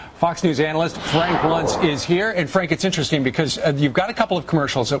Iran? Fox News analyst Frank Luntz is here. And Frank, it's interesting because you've got a couple of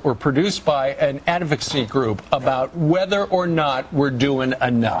commercials that were produced by an advocacy group about whether or not we're doing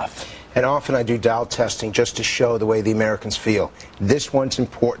enough. And often I do dial testing just to show the way the Americans feel. This one's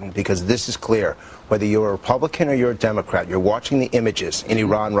important because this is clear. Whether you're a Republican or you're a Democrat, you're watching the images in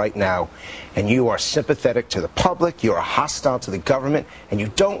Iran right now, and you are sympathetic to the public, you're hostile to the government, and you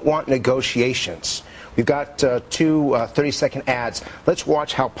don't want negotiations. We've got two 30-second ads. Let's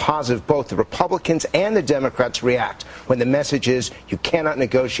watch how positive both the Republicans and the Democrats react when the message is you cannot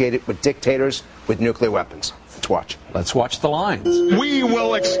negotiate it with dictators with nuclear weapons. Let's watch. Let's watch the lines. We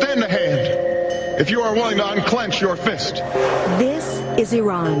will extend a hand if you are willing to unclench your fist. This is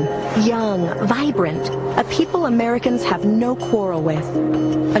Iran. Young, vibrant, a people Americans have no quarrel with.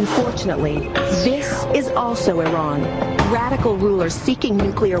 Unfortunately, this is also Iran. Radical rulers seeking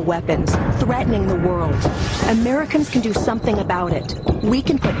nuclear weapons, threatening the world. Americans can do something about it. We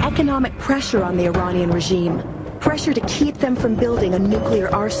can put economic pressure on the Iranian regime. Pressure to keep them from building a nuclear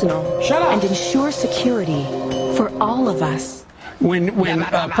arsenal. And ensure security for all of us. When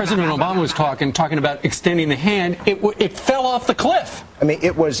President Obama was talking about extending the hand, it fell off the cliff. I mean,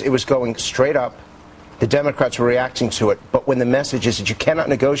 it was going straight up. The Democrats were reacting to it. But when the message is that you cannot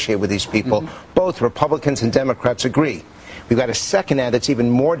negotiate with these people, both Republicans and Democrats agree. We've got a second ad that's even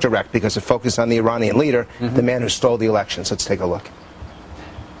more direct because it focused on the Iranian leader, the man who stole the elections. Let's take a look.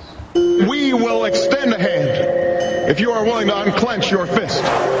 We will extend a hand if you are willing to unclench your fist.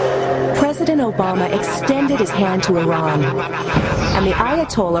 President Obama extended his hand to Iran, and the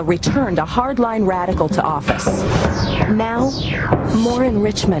Ayatollah returned a hardline radical to office. Now, more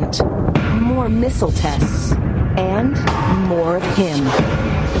enrichment, more missile tests, and more of him.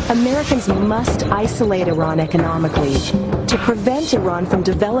 Americans must isolate Iran economically to prevent Iran from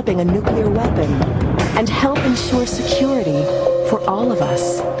developing a nuclear weapon and help ensure security for all of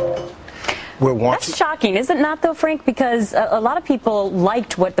us. That's shocking, is it not, though, Frank? Because a lot of people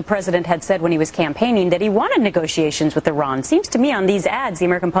liked what the president had said when he was campaigning, that he wanted negotiations with Iran. Seems to me on these ads, the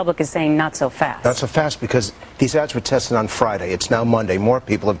American public is saying not so fast. Not so fast because these ads were tested on Friday. It's now Monday. More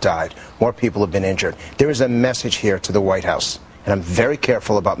people have died. More people have been injured. There is a message here to the White House, and I'm very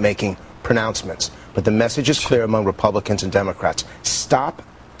careful about making pronouncements. But the message is clear among Republicans and Democrats. Stop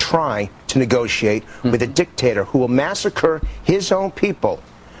trying to negotiate with a dictator who will massacre his own people.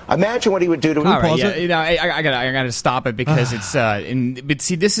 Imagine what he would do to All right, I gotta stop it because it's. But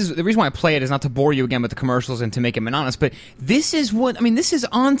see, this is the reason why I play it is not to bore you again with the commercials and to make it monotonous. But this is what I mean. This is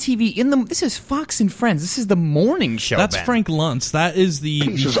on TV This is Fox and Friends. This is the morning show. That's Ben. Frank Luntz. That is the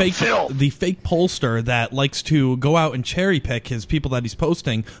fake pollster that likes to go out and cherry pick his people that he's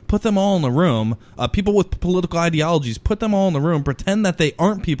posting, put them all in the room. People with political ideologies, put them all in the room, pretend that they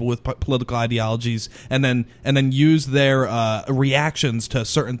aren't people with political ideologies, and then use their reactions to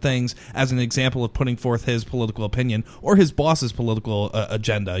certain things as an example of putting forth his political opinion or his boss's political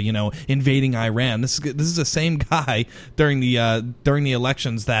agenda. You know, invading Iran. This is the same guy during the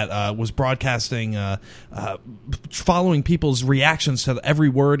elections that was broadcasting, following people's reactions to every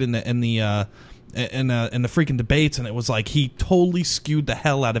word in the freaking debates, and it was like he totally skewed the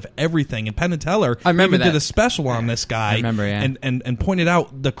hell out of everything. And Penn and Teller did a special on this guy, and pointed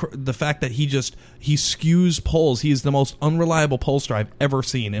out the fact that he skews polls. He is the most unreliable pollster I've ever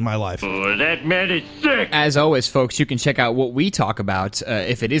seen in my life. Oh, that man is sick. As always, folks, you can check out what we talk about.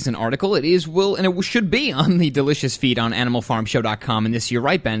 If it is an article, it should be on the delicious feed on AnimalFarmShow.com. And you're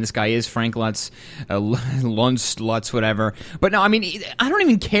right, Ben. This guy is Frank Lutz, Lutz, whatever. But no, I mean, I don't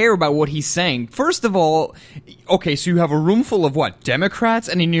even care about what he's saying. First of all, okay, so you have a room full of what? Democrats,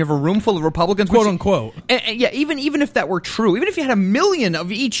 and then you have a room full of Republicans, quote unquote. And yeah, even if that were true, even if you had 1 million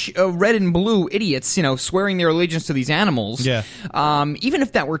of each red and blue idiots, swearing their allegiance to these animals. Yeah. Even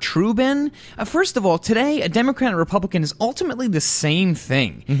if that were true, Ben, first of all, today a Democrat and a Republican is ultimately the same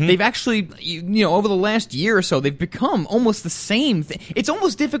thing. Mm-hmm. They've actually, over the last year or so, they've become almost the same thing. It's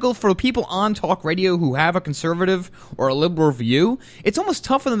almost difficult for people on talk radio who have a conservative or a liberal view. It's almost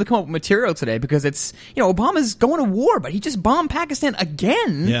tough for them to come up with material today because because it's, Obama's going to war, but he just bombed Pakistan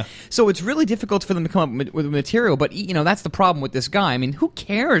again. Yeah. So it's really difficult for them to come up with material. But, that's the problem with this guy. I mean, who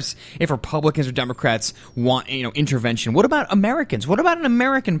cares if Republicans or Democrats want, intervention? What about Americans? What about an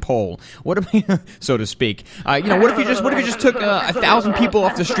American poll? What about, so to speak? What if you just took 1,000 people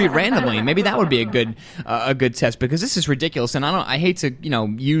off the street randomly? Maybe that would be a good test, because this is ridiculous. And I hate to,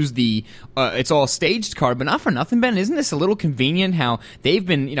 use the it's all staged card, but not for nothing, Ben. Isn't this a little convenient how they've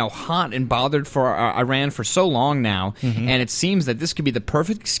been, hot and bothered for Iran for so long now, and it seems that this could be the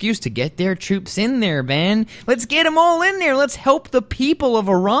perfect excuse to get their troops in there, Ben. Let's get them all in there. Let's help the people of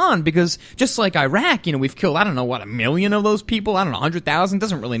Iran, because just like Iraq, we've killed, I don't know, 1 million of those people? I don't know, 100,000?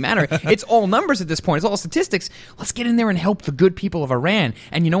 Doesn't really matter. It's all numbers at this point. It's all statistics. Let's get in there and help the good people of Iran.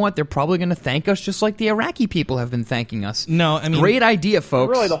 And you know what? They're probably going to thank us just like the Iraqi people have been thanking us. No, I mean... Great idea,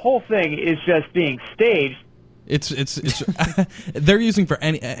 folks. Really, the whole thing is just being staged. It's they're using for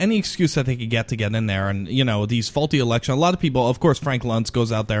any excuse that they could get to get in there, and these faulty elections. A lot of people, of course, Frank Luntz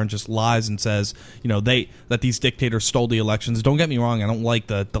goes out there and just lies and says that these dictators stole the elections. Don't get me wrong, I don't like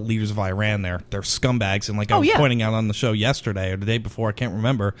the leaders of Iran. They're scumbags, and I was pointing out on the show yesterday or the day before, I can't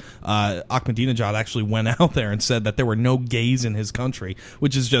remember. Ahmadinejad actually went out there and said that there were no gays in his country,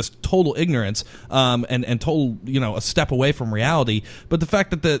 which is just total ignorance and total a step away from reality. But the fact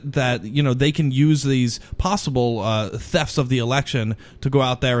that they can use these possible thefts of the election to go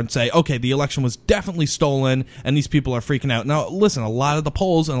out there and say, okay, the election was definitely stolen and these people are freaking out. Now, listen, a lot of the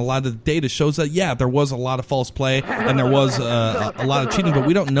polls and a lot of the data shows that, there was a lot of false play and there was a lot of cheating, but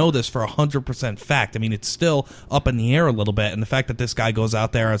we don't know this for 100% fact. I mean, it's still up in the air a little bit, and the fact that this guy goes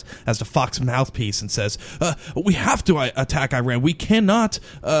out there as the Fox mouthpiece and says, we have to attack Iran. We cannot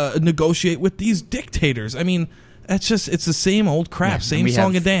negotiate with these dictators. I mean... it's the same old crap, same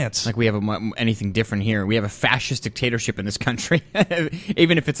song and dance. Like we have anything different here. We have a fascist dictatorship in this country.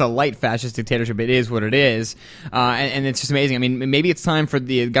 Even if it's a light fascist dictatorship, it is what it is. And it's just amazing. I mean, maybe it's time for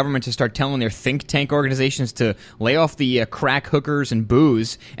the government to start telling their think tank organizations to lay off the crack hookers and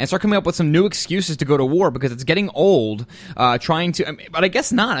booze and start coming up with some new excuses to go to war, because it's getting old but I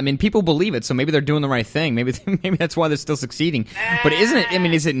guess not. I mean, people believe it, so maybe they're doing the right thing. Maybe that's why they're still succeeding. But isn't it? I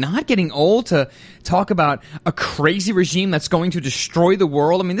mean, is it not getting old to talk about a crazy regime that's going to destroy the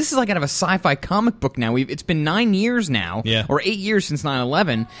world? I mean, this is like out of a sci-fi comic book now. It's been 9 years now, or 8 years since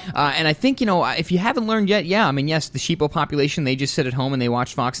 9/11, and I think if you haven't learned yet, I mean, yes, the sheeple population, they just sit at home and they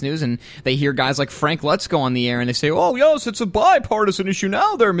watch Fox News and they hear guys like Frank Luntz go on the air and they say, "Oh yes, it's a bipartisan issue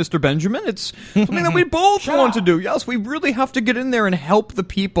now, there, Mr. Benjamin. It's something that we both want to do. Yes, we really have to get in there and help the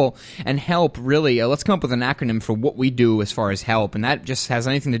people and help. Really, let's come up with an acronym for what we do as far as help, and that just has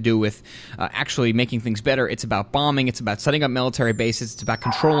anything to do with actually making things better. It's about bombing. It's about setting up military bases. It's about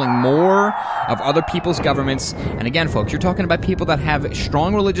controlling more of other people's governments. And again, folks, you're talking about people that have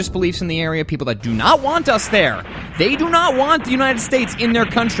strong religious beliefs in the area, people that do not want us there. They do not want the United States in their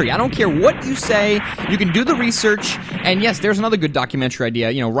country. I don't care what you say. You can do the research. And yes, there's another good documentary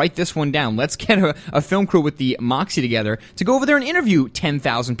idea. Write this one down. Let's get a film crew with the Moxie together to go over there and interview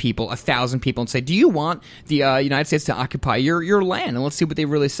 10,000 people, 1,000 people, and say, do you want the United States to occupy your land? And let's see what they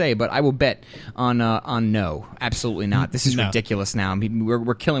really say. But I will bet on no. Absolutely not. This is ridiculous now. I mean,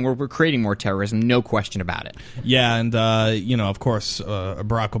 we're creating more terrorism, no question about it. Yeah, and of course,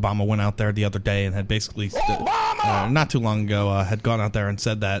 Barack Obama went out there the other day and had basically, not too long ago, had gone out there and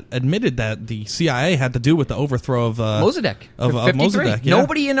admitted that the CIA had to do with the overthrow of Mossadegh. Of Mossadegh. Yeah.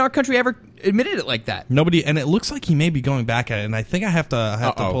 Nobody in our country ever admitted it like that. Nobody, and it looks like he may be going back at it. And I think I have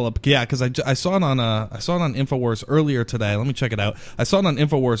to pull up, because I saw it on InfoWars earlier today. Let me check it out. I saw it on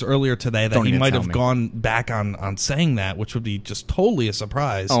InfoWars earlier today that he might have gone back on saying that, which would be just totally a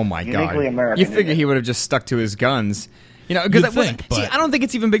surprise. Oh my God! You figure he would have just stuck to his guns. Because I don't think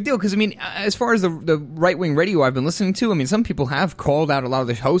it's even a big deal. Because I mean, as far as the right wing radio I've been listening to, I mean, some people have called out a lot of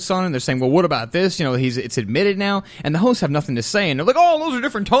the hosts on it. They're saying, "Well, what about this? It's admitted now," and the hosts have nothing to say, and they're like, "Oh, those are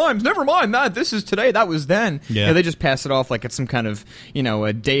different times. Never mind that. This is today. That was then." Yeah, they just pass it off like it's some kind of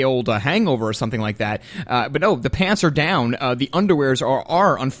a day old hangover or something like that. But no, the pants are down. The underwears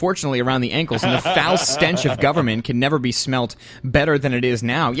are unfortunately around the ankles, and the foul stench of government can never be smelt better than it is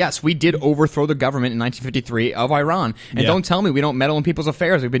now. Yes, we did overthrow the government in 1953 of Iran. And don't tell me we don't meddle in people's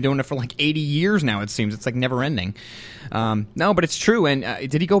affairs. We've been doing it for like 80 years now, it seems. It's like never ending. No, but it's true. And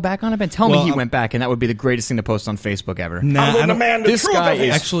did he go back on it? And tell me he went back, and that would be the greatest thing to post on Facebook ever. This guy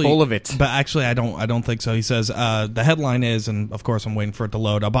is full of it. But actually, I don't think so. He says, the headline is, and of course I'm waiting for it to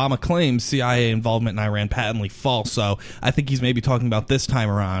load, Obama claims CIA involvement in Iran patently false. So I think he's maybe talking about this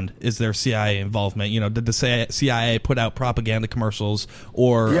time around, is there CIA involvement? Did the CIA put out propaganda commercials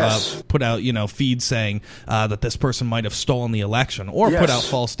or put out, feeds saying that this person might have have stolen the election or put out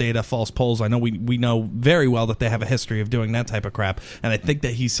false data, false polls. I know we know very well that they have a history of doing that type of crap, and I think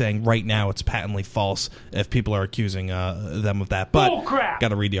that he's saying right now it's patently false if people are accusing them of that. But got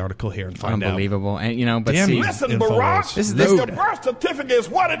to read the article here and find out. Unbelievable. And but damn, see, listen, Barack, if the birth certificate is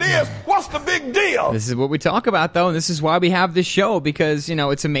what it is, what's the big deal? This is what we talk about, though, and this is why we have this show, because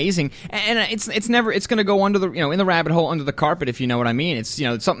it's amazing, and it's going to go under the in the rabbit hole, under the carpet, if you know what I mean. It's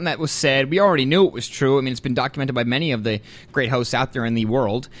it's something that was said. We already knew it was true. I mean, it's been documented by many of the great hosts out there in the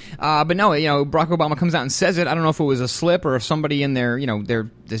world. But no, Barack Obama comes out and says it. I don't know if it was a slip or if somebody in there,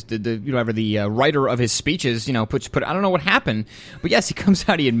 the writer of his speeches, put. I don't know what happened, but yes, he comes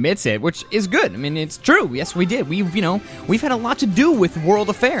out, he admits it, which is good. I mean, it's true. Yes, we did. We've had a lot to do with world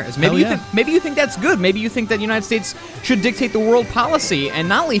affairs. Maybe you think that's good. Maybe you think that the United States should dictate the world policy and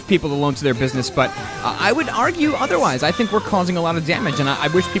not leave people alone to their business. But I would argue otherwise. I think we're causing a lot of damage, and I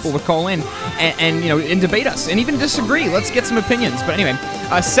wish people would call in and debate us and even disagree. Let's get some opinions. But anyway,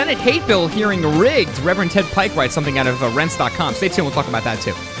 Senate hate bill hearing rigged. Reverend Ted Pike writes something out of Rents.com. Stay tuned. We'll talk about that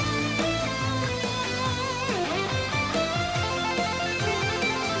too.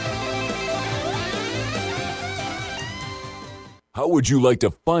 How would you like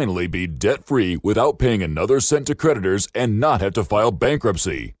to finally be debt-free without paying another cent to creditors and not have to file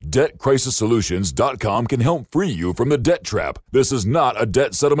bankruptcy? DebtCrisisSolutions.com can help free you from the debt trap. This is not a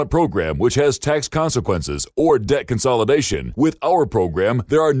debt settlement program which has tax consequences or debt consolidation. With our program,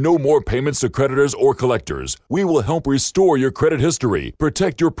 there are no more payments to creditors or collectors. We will help restore your credit history,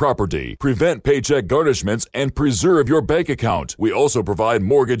 protect your property, prevent paycheck garnishments, and preserve your bank account. We also provide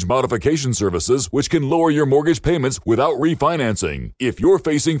mortgage modification services which can lower your mortgage payments without refinancing. If you're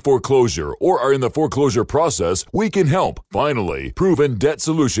facing foreclosure or are in the foreclosure process, we can help. Finally, proven debt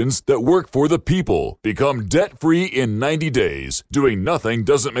solutions that work for the people. Become debt-free in 90 days. Doing nothing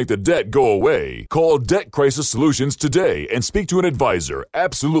doesn't make the debt go away. Call Debt Crisis Solutions today and speak to an advisor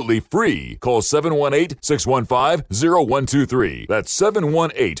absolutely free. Call 718-615-0123. That's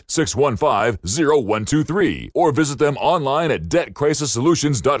 718-615-0123. Or visit them online at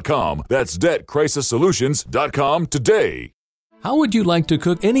DebtCrisisSolutions.com. That's DebtCrisisSolutions.com today. How would you like to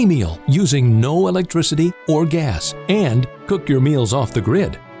cook any meal using no electricity or gas and cook your meals off the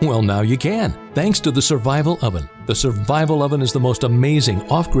grid? Well, now you can, thanks to the Survival Oven. The Survival Oven is the most amazing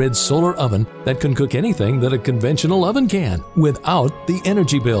off-grid solar oven that can cook anything that a conventional oven can without the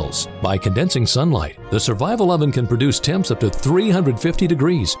energy bills. By condensing sunlight, the Survival Oven can produce temps up to 350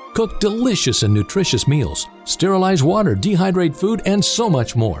 degrees, cook delicious and nutritious meals, sterilize water, dehydrate food, and so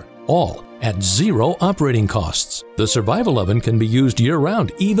much more. All at zero operating costs. The Survival Oven can be used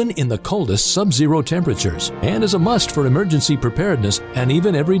year-round, even in the coldest sub-zero temperatures, and is a must for emergency preparedness and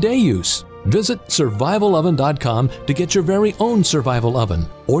even everyday use. Visit survivaloven.com to get your very own Survival Oven.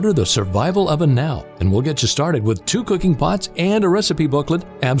 Order the Survival Oven now, and we'll get you started with 2 cooking pots and a recipe booklet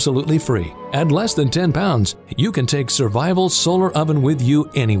absolutely free. At less than 10 pounds, you can take Survival Solar Oven with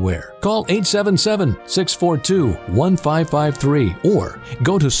you anywhere. Call 877-642-1553 or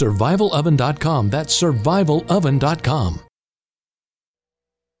go to survivaloven.com. That's survivaloven.com.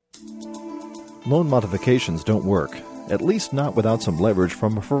 Loan modifications don't work. At least not without some leverage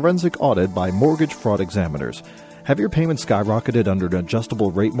from a forensic audit by mortgage fraud examiners. Have your payments skyrocketed under an adjustable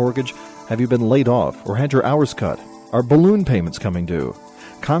rate mortgage? Have you been laid off or had your hours cut? Are balloon payments coming due?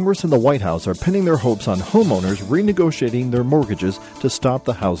 Congress and the White House are pinning their hopes on homeowners renegotiating their mortgages to stop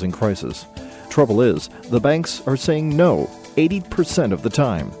the housing crisis. Trouble is, the banks are saying no 80% of the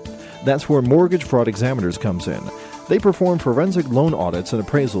time. That's where mortgage fraud examiners comes in. They perform forensic loan audits and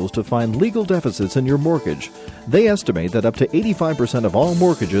appraisals to find legal deficits in your mortgage. They estimate that up to 85% of all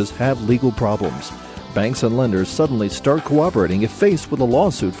mortgages have legal problems. Banks and lenders suddenly start cooperating if faced with a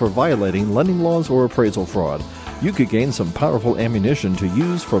lawsuit for violating lending laws or appraisal fraud. You could gain some powerful ammunition to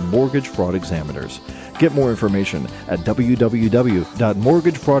use for mortgage fraud examiners. Get more information at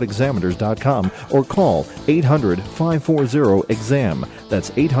www.mortgagefraudexaminers.com or call 800-540-EXAM. That's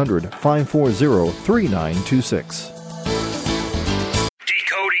 800-540-3926.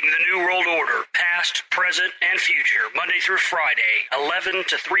 Decoding the New World Order, past, present, and future, Monday through Friday, 11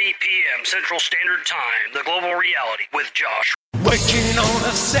 to 3 p.m. Central Standard Time, The Global Reality with Josh. Working on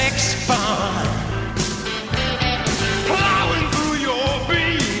a sex farm, plowing through your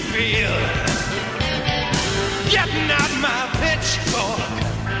bean field, getting out my pitchfork,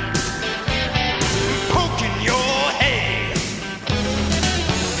 poking your head.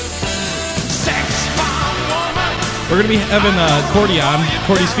 Sex farm woman, We're going to be having Cordi on,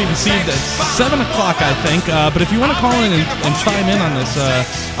 Cordi's Feed and Seed at 7 o'clock, I think. But if you want to call in and chime in on this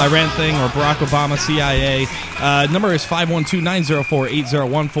Iran thing or Barack Obama, CIA, number is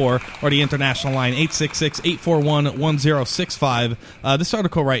 512-904-8014 or the international line 866-841-1065. This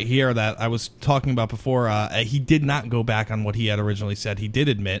article right here that I was talking about before, he did not go back on what he had originally said. He did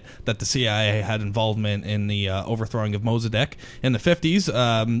admit that the CIA had involvement in the overthrowing of Mossadegh in the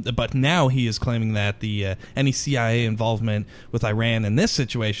 50s, but now he is claiming that any CIA involvement with Iran in this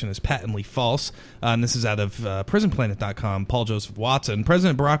situation is patently false. And this is out of prisonplanet.com. Paul Joseph Watson.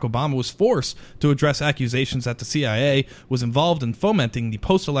 President Barack Obama was forced to address accusations that the CIA was involved in fomenting the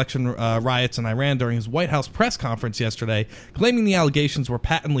post-election riots in Iran during his White House press conference yesterday, claiming the allegations were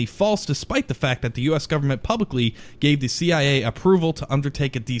patently false despite the fact that the U.S. government publicly gave the CIA approval to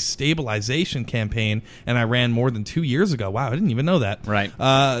undertake a destabilization campaign in Iran more than 2 years ago. Wow, I didn't even know that. Right.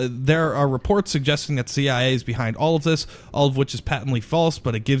 There are reports suggesting that the CIA is behind all of this, all of which is patently false,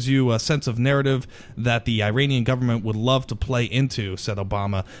 but it gives you a sense of narrative that the Iranian government would love to play into, said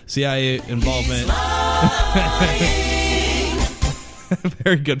Obama. CIA involvement...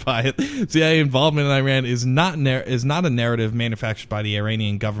 Very good, Pieth. CIA involvement in Iran is not a narrative manufactured by the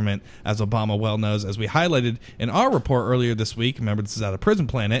Iranian government, as Obama well knows. As we highlighted in our report earlier this week, remember this is out of Prison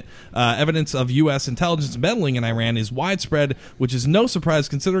Planet, evidence of U.S. intelligence meddling in Iran is widespread, which is no surprise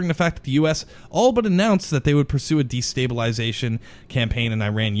considering the fact that the U.S. all but announced that they would pursue a destabilization campaign in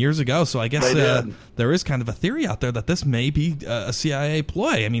Iran years ago. So I guess there is kind of a theory out there that this may be a CIA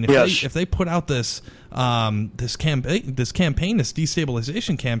ploy. I mean, if they put out this campaign, this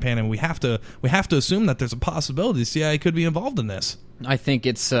destabilization campaign, and we have to assume that there's a possibility the CIA could be involved in this. I think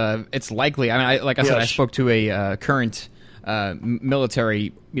it's likely. I mean, like I said, I spoke to a current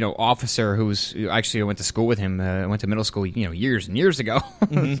military officer who actually went to school with him. Went to middle school, years and years ago,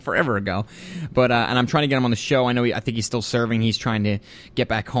 forever ago. But and I'm trying to get him on the show. I think he's still serving. He's trying to get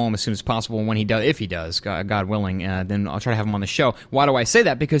back home as soon as possible. And when he does, if he does, God willing, then I'll try to have him on the show. Why do I say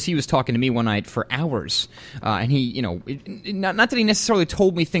that? Because he was talking to me one night for hours, and he, not that he necessarily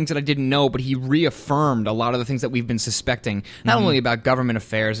told me things that I didn't know, but he reaffirmed a lot of the things that we've been suspecting, not only about government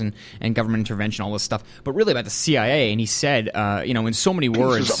affairs and government intervention, all this stuff, but really about the CIA. And he said, in so many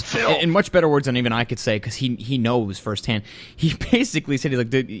words. In much better words than even I could say, because he knows firsthand. He basically said,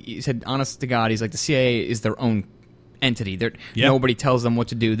 he said, honest to God, he's like, the CIA is their own entity. Nobody tells them what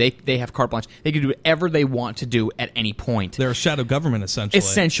to do. They have carte blanche. They can do whatever they want to do at any point. They're a shadow government, essentially.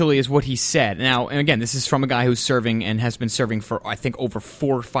 Essentially is what he said. Now, and again, this is from a guy who's serving and has been serving for, I think, over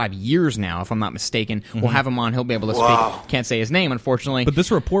 4 or 5 years now, if I'm not mistaken. We'll have him on. He'll be able to speak. Can't say his name, unfortunately. But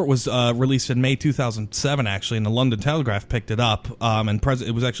this report was released in May 2007, actually, and the London Telegraph picked it up. And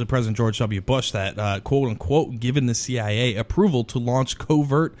it was actually President George W. Bush that, quote-unquote, given the CIA approval to launch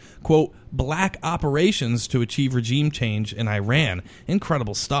covert, quote, black operations to achieve regime change in Iran.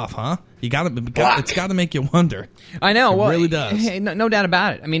 Incredible stuff, huh? It's got to make you wonder. I know. It really does. No doubt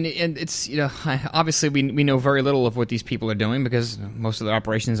about it. I mean, it's obviously we know very little of what these people are doing because most of their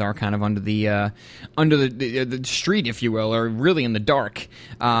operations are kind of under the street, if you will, or really in the dark.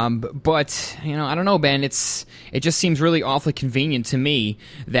 But I don't know, Ben. It just seems really awfully convenient to me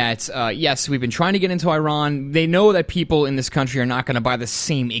that yes, we've been trying to get into Iran. They know that people in this country are not going to buy the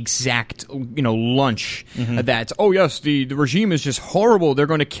same exact lunch that yes, the regime is just horrible. They're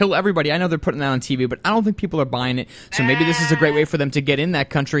going to kill everybody. I know they're putting that on TV, but I don't think people are buying it. So maybe this is a great way for them to get in that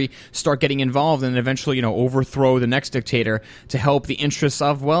country, start getting involved, and eventually, overthrow the next dictator to help the interests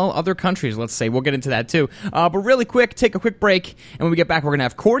of, other countries, let's say. We'll get into that, too. But really quick, take a quick break, and when we get back, we're going to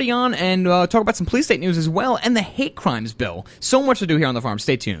have Cordi on and talk about some police state news as well, and the hate crimes bill. So much to do here on The Farm.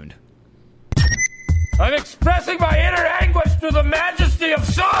 Stay tuned. I'm expressing my inner anguish through the majesty of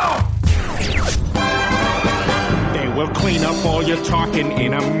song! They will clean up all your talking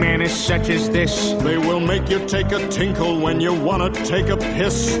in a manner such as this. They will make you take a tinkle when you want to take a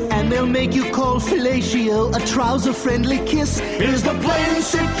piss. And they'll make you call fellatio a trouser-friendly kiss. Here's the plain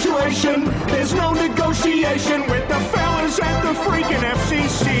situation. There's no negotiation with the fellas at the freaking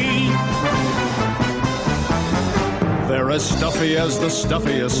FCC. They're as stuffy as the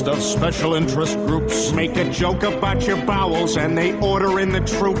stuffiest of special interest groups. Make a joke about your bowels and they order in the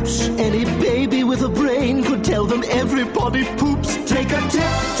troops. Any baby with a brain could tell them everybody poops. Take a tip,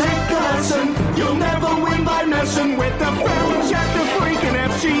 take a lesson. You'll never win by messing with the fellas at the freaking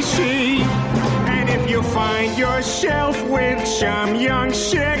FCC. And if you find yourself with some young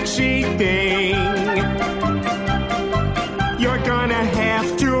sexy thing, you're gonna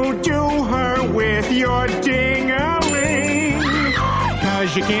have to do her with your ding-a-ling. 'Cause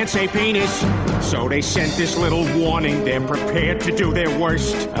 'cause you can't say penis. So they sent this little warning, they're prepared to do their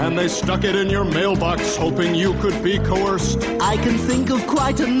worst. And they stuck it in your mailbox, hoping you could be coerced. I can think of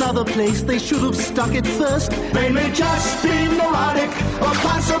quite another place they should have stuck it first. They may just be neurotic or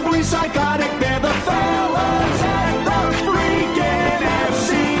possibly psychotic. They're the fellas at the freaking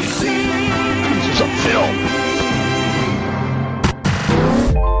FCC. This is a film.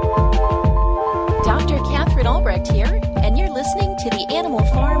 Dr. Catherine Albrecht here, and you're listening to the Animal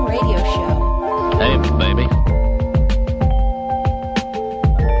Farm Radio Show. Hey, baby.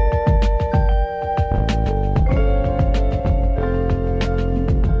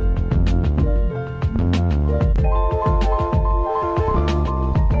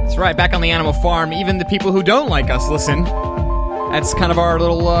 That's right, back on the Animal Farm, even the people who don't like us listen. That's kind of our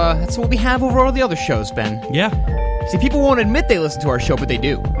little, that's what we have over all the other shows, Ben. Yeah. See, people won't admit they listen to our show, but they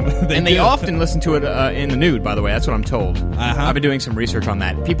do. They often listen to it in the nude, by the way. That's what I'm told. I've been doing some research on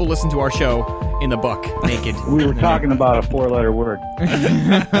that. People listen to our show in the buck, naked. We were talking about a four-letter word.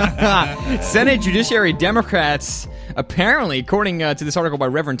 Senate Judiciary Democrats, apparently, according to this article by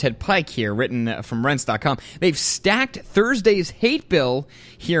Reverend Ted Pike here, written from Rents.com, they've stacked Thursday's hate bill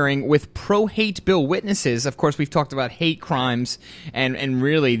hearing with pro-hate bill witnesses. Of course, we've talked about hate crimes and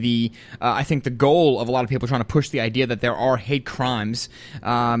really I think the goal of a lot of people trying to push the idea that there are hate crimes.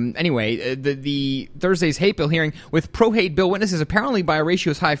 Anyway, the Thursday's hate bill hearing with pro-hate bill witnesses apparently by a ratio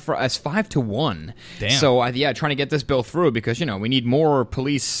as high as 5-1. Damn. So, trying to get this bill through because, we need more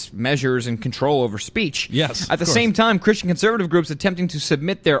police measures and control over speech. Yes. At the same time, Christian conservative groups attempting to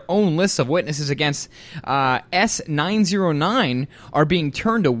submit their own lists of witnesses against S909 are being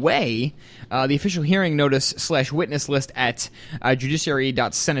turned away. The official hearing notice / witness list at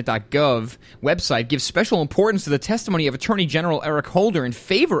judiciary.senate.gov website gives special importance to the testimony of Attorney General Eric Holder in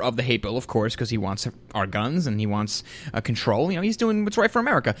favor of the hate bill, of course, because he wants our guns and he wants control. He's doing what's right for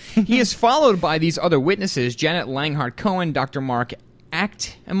America. He is followed by these other witnesses, Janet Langhart-Cohen, Dr. Mark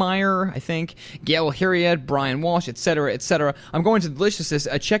Actmeyer, I think, Gail Hiriad, Brian Walsh, etc., etc. I'm going to Deliciousness.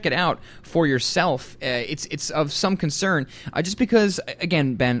 Check it out for yourself. It's of some concern, just because,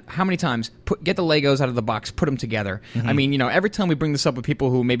 again, Ben, how many times get the Legos out of the box, put them together. Mm-hmm. I mean, every time we bring this up with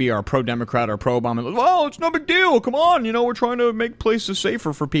people who maybe are pro-Democrat or pro-Obama, well, it's no big deal. Come on, we're trying to make places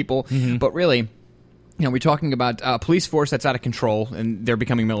safer for people. Mm-hmm. But really, we're talking about a police force that's out of control, and they're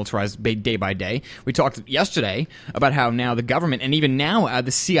becoming militarized day by day. We talked yesterday about how now the government, and even now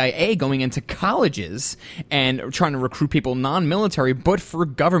the CIA, going into colleges and trying to recruit people non-military, but for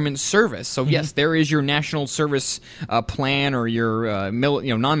government service. So yes, there is your national service plan or your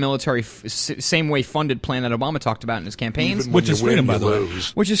non-military, same way funded plan that Obama talked about in his campaigns, which is freedom, by the way.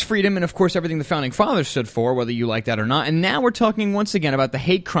 Which is freedom, and of course everything the founding fathers stood for, whether you like that or not. And now we're talking once again about the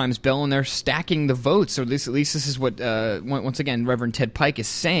hate crimes bill, and they're stacking the votes. Or at least this is what, once again, Reverend Ted Pike is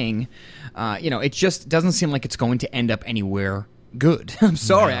saying. It just doesn't seem like it's going to end up anywhere good. I'm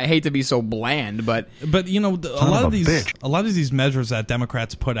sorry, I hate to be so bland, but a lot of these measures that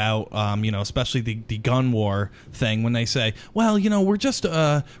Democrats put out, especially the gun war thing, when they say, well, we're just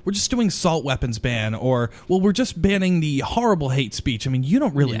doing assault weapons ban, or we're just banning the horrible hate speech. I mean, you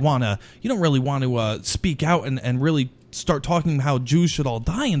don't really want to speak out and really start talking how Jews should all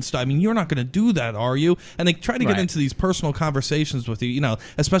die and stuff. I mean, you're not going to do that, are you? And they try to get into these personal conversations with you,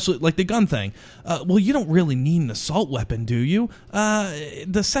 especially like the gun thing. Well, you don't really need an assault weapon, do you?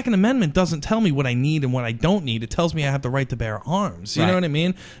 The Second Amendment doesn't tell me what I need and what I don't need. It tells me I have the right to bear arms. You know what I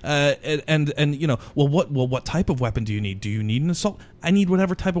mean? What type of weapon do you need? Do you need an assault? I need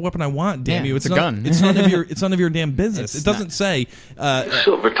whatever type of weapon I want. Damn you! It's a gun. It's none of your damn business. It doesn't say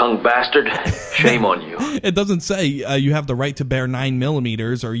silver-tongued bastard. Shame on you. It doesn't say you have the right to bear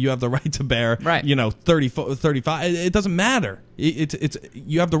 9mm or you have the right to bear 35. It doesn't matter. It's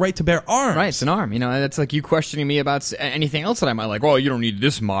you have the right to bear arms. Right, it's an arm. That's like you questioning me about anything else that I might like. Oh, you don't need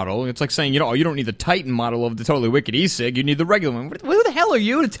this model. It's like saying, you don't need the Titan model of the Totally Wicked e-cig. You need the regular one. Who the hell are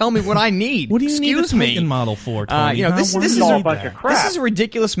you to tell me what I need? What do you Excuse need a me. Titan model for, Tony? This is all a bunch of crap. This is a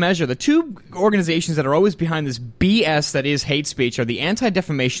ridiculous measure. The two organizations that are always behind this BS that is hate speech are the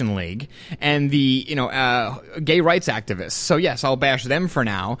Anti-Defamation League and the gay rights activists. So yes, I'll bash them for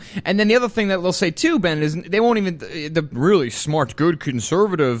now. And then the other thing that they'll say too, Ben, is they won't even the really smart, good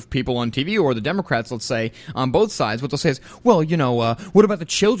conservative people on TV or the Democrats, let's say, on both sides. What they'll say is, well, what about the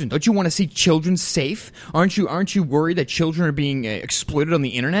children? Don't you want to see children safe? Aren't you worried that children are being exploited on the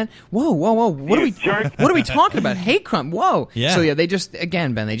internet? Whoa! What are we talking about? Hate crime? Whoa! Yeah. So they just,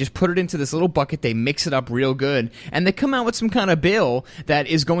 again, Ben, they just put it into this little bucket. They mix it up real good, and they come out with some kind of bill that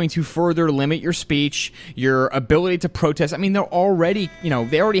is going to further limit your speech, your ability to protest. I mean, they're already,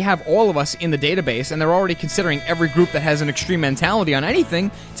 they already have all of us in the database, and they're already considering every group that has an extreme extreme mentality on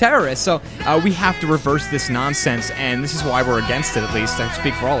anything terrorist. So we have to reverse this nonsense, and this is why we're against it, at least. I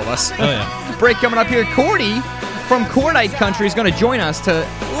speak for all of us. Oh, yeah. Break coming up here. Cordi from Cordite Country is going to join us to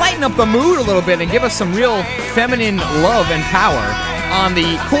lighten up the mood a little bit and give us some real feminine love and power on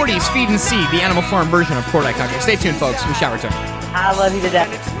the Cordi's Feed and Seed, the Animal Farm version of Cordite Country. Stay tuned, folks. We shall return. I love you to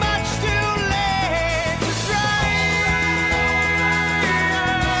death.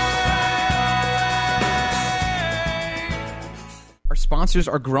 Our sponsors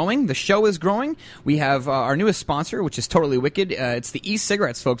are growing. The show is growing. We have our newest sponsor, which is totally wicked. It's the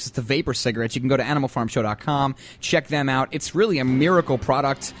e-cigarettes, folks. It's the vapor cigarettes. You can go to animalfarmshow.com, check them out. It's really a miracle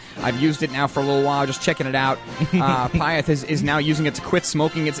product. I've used it now for a little while, just checking it out. Pieth is now using it to quit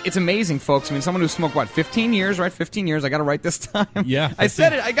smoking. It's amazing, folks. I mean, someone who smoked, 15 years, right? 15 years. I got it right this time. Yeah. 15. I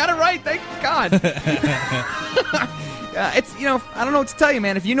said it. I got it right. Thank God. It's, I don't know what to tell you,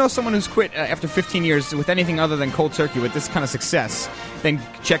 man. If you know someone who's quit after 15 years with anything other than cold turkey with this kind of success, then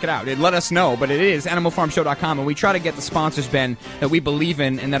check it out. Let us know. But it is animalfarmshow.com, and we try to get the sponsors, Ben, that we believe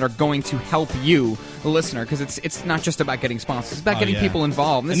in and that are going to help you, the listener, because it's not just about getting sponsors. It's about getting people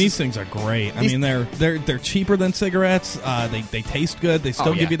involved. And these things are great. I mean, they're cheaper than cigarettes. They taste good. They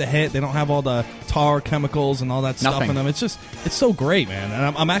still give you the hit. They don't have all the tar chemicals and all that stuff in them. It's so great, man.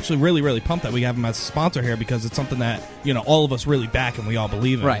 And I'm actually really, really pumped that we have them as a sponsor here, because it's something that all of us really back and we all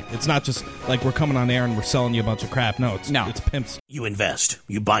believe in. Right. It's not just like we're coming on air and we're selling you a bunch of crap. No, it's pimps. You invest.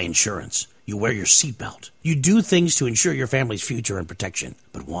 You buy insurance. You wear your seatbelt. You do things to ensure your family's future and protection.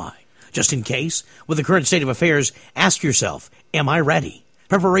 But why? Just in case? With the current state of affairs, ask yourself, am I ready?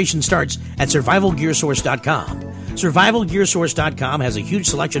 Preparation starts at survivalgearsource.com. Survivalgearsource.com has a huge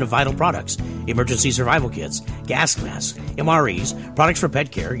selection of vital products: emergency survival kits, gas masks, MREs, products for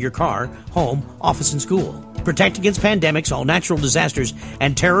pet care, your car, home, office, and school. Protect against pandemics, all natural disasters,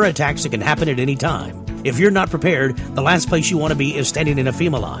 and terror attacks that can happen at any time. If you're not prepared, the last place you want to be is standing in a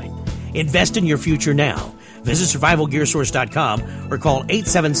FEMA line. Invest in your future now. Visit survivalgearsource.com or call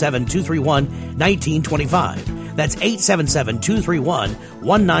 877-231-1925. That's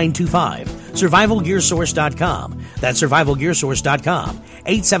 877-231-1925. Survivalgearsource.com. That's survivalgearsource.com.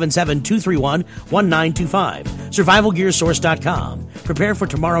 877-231-1925. Survivalgearsource.com. Prepare for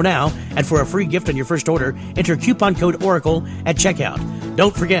tomorrow now, and for a free gift on your first order, enter coupon code ORACLE at checkout.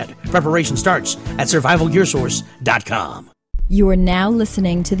 Don't forget, preparation starts at survivalgearsource.com. You are now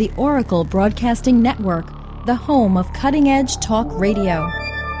listening to the Oracle Broadcasting Network, the home of cutting-edge talk radio.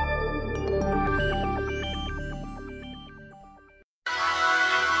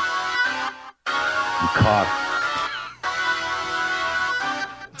 You cock.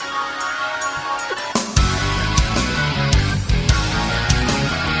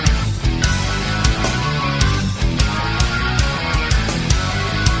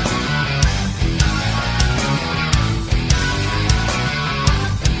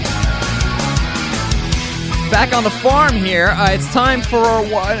 Back on the farm here. It's time for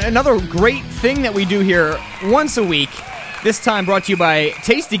another great thing that we do here once a week. This time brought to you by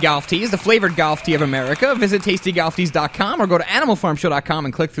Tasty Golf Teas, the flavored golf tea of America. Visit tastygolfteas.com or go to animalfarmshow.com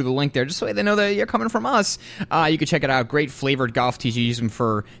and click through the link there, just so they know that you're coming from us. You can check it out. Great flavored golf teas. You use them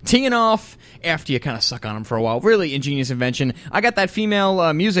for teeing off after you kind of suck on them for a while. Really ingenious invention. I got that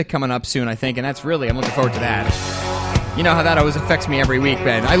female music coming up soon, I think, and I'm looking forward to that. You know how that always affects me every week,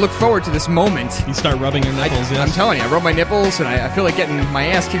 Ben. I look forward to this moment. You start rubbing your nipples, yes? I'm telling you, I rub my nipples, and I feel like getting my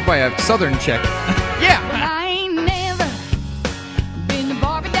ass kicked by a southern chick. Yeah! I ain't never been to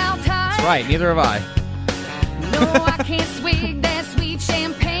Barbie doll time. That's right, neither have I. No, I can't swig that sweet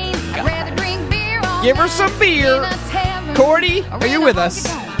champagne. I'd rather drink beer all Give her some beer. Cordi, are you with us?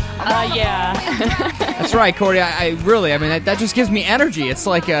 Yeah. That's right, Cordi. I mean, that just gives me energy. It's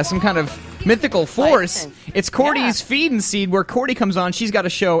like some kind of mythical force. It's Cordi's Feed and Seed, where Cordi comes on. She's got a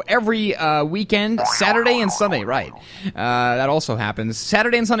show every weekend, Saturday and Sunday, right? That also happens.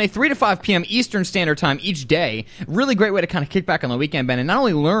 Saturday and Sunday, 3 to 5 p.m. Eastern Standard Time each day. Really great way to kind of kick back on the weekend, Ben, and not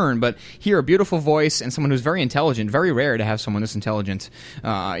only learn, but hear a beautiful voice and someone who's very intelligent. Very rare to have someone this intelligent,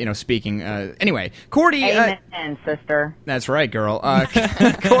 speaking. Anyway, Cordi. Amen, sister. That's right, girl.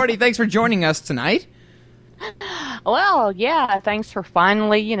 Cordi, thanks for joining us tonight. Well, yeah, thanks for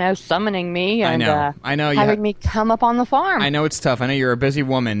finally, summoning me and I know having me come up on the farm. I know it's tough. I know you're a busy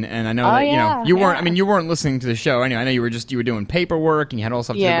woman, and I know that you weren't. I mean, you weren't listening to the show anyway. I know you were doing paperwork and you had all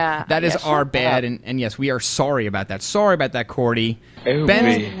stuff to do. That is our bad, and yes, we are sorry about that. Sorry about that, Cordi.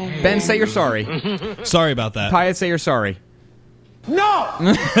 Ben, say you're sorry. Sorry about that. Pieth, say you're sorry. No!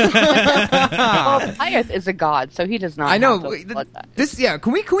 Well, Pieth is a god, so he does not. I know. Have to blood that. This, yeah.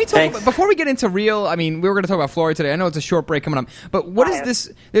 Can we talk about, before we get into real? I mean, we were going to talk about fluoride today. I know it's a short break coming up, but what is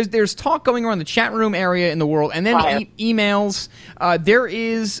this? There's talk going around the chat room area in the world, and then emails. There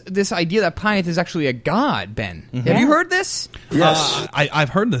is this idea that Pieth is actually a god. Ben, have you heard this? Yes, I've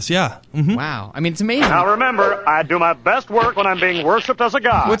heard this. Yeah. Mm-hmm. Wow. I mean, it's amazing. Now remember, I do my best work when I'm being worshipped as a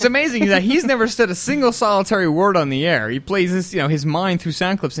god. What's amazing is that he's never said a single solitary word on the air. He plays this, his mind through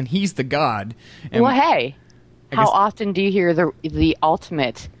sound clips, and he's the god. And well, hey, how often do you hear the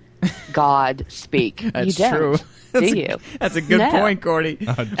ultimate god speak? That's you don't, true. Do you? That's a good point, Cordy.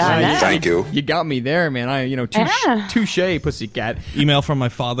 Thank you. You got me there, man. Touche, pussycat. Email from my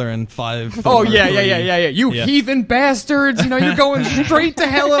father in 5. Oh yeah. You heathen bastards! You're going straight to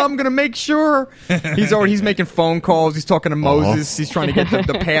hell, and I'm gonna make sure. He's making phone calls. He's talking to Moses. He's trying to get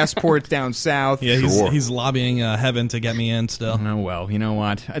the passports down south. Yeah, he's lobbying heaven to get me in still. Oh well, you know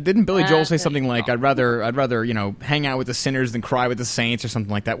what? Didn't Billy Joel say something like, "I'd rather hang out with the sinners than cry with the saints" or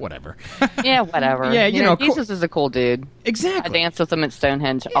something like that? Whatever. Yeah, whatever. Yeah, Jesus is a cool dude. Exactly. I dance with him at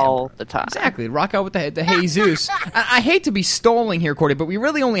Stonehenge all the time. Exactly. Rock out with the Jesus. I hate to be stalling here, Cordy, but we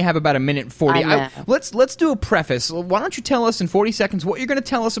really only have about a minute and 40. Let's do a preface. Why don't you tell us in 40 seconds what you're going to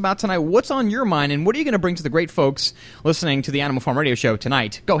tell us about tonight, what's on your mind, and what are you going to bring to the great folks listening to the Animal Farm Radio Show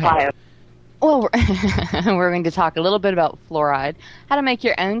tonight? Go ahead. Well, we're going to talk a little bit about fluoride, how to make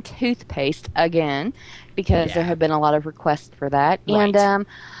your own toothpaste again, because there have been a lot of requests for that. Right. And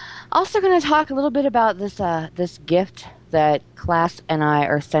also going to talk a little bit about this gift that Class and I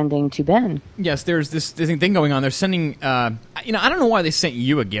are sending to Ben. Yes, there's this thing going on. They're sending, I don't know why they sent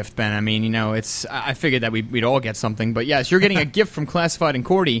you a gift, Ben. I mean, I figured that we'd all get something. But yes, you're getting a gift from Classified and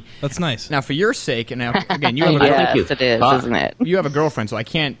Cordy. That's nice. Now, for your sake, and now, again, you have a yes, it is, isn't it? You have a girlfriend, so I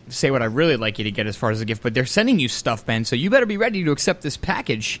can't say what I really like you to get as far as a gift. But they're sending you stuff, Ben, so you better be ready to accept this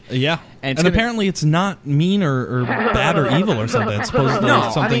package. Yeah. And apparently it's not mean or bad or evil or something. It's supposed to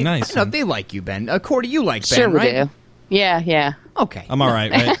be something nice. No, they like you, Ben. Cordy, you like Ben, sure right? We do. Yeah. Okay. I'm all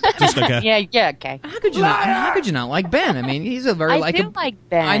right? Just okay. Yeah, okay. How could you not like Ben? I mean, he's a very I do like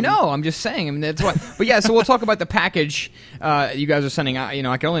Ben. I know. I'm just saying. I mean, that's why. But yeah, so we'll talk about the package you guys are sending.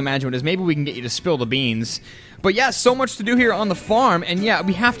 I can only imagine what it is. Maybe we can get you to spill the beans. But yeah, so much to do here on the farm, and yeah,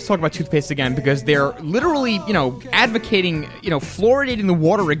 we have to talk about toothpaste again because they're literally, advocating, fluoridating the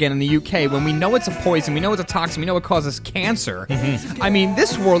water again in the UK when we know it's a poison, we know it's a toxin, we know it causes cancer. Mm-hmm. I mean,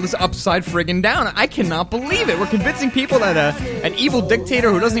 this world is upside friggin' down. I cannot believe it. We're convincing people that an evil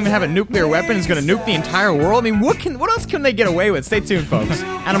dictator who doesn't even have a nuclear weapon is going to nuke the entire world. I mean, what else can they get away with? Stay tuned, folks.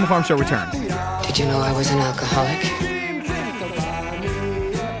 Animal Farm Show returns. Did you know I was an alcoholic?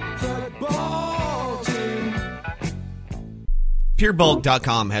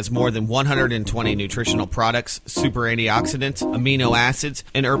 PureBulk.com has more than 120 nutritional products, super antioxidants, amino acids,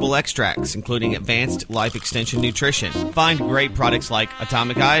 and herbal extracts, including advanced life extension nutrition. Find great products like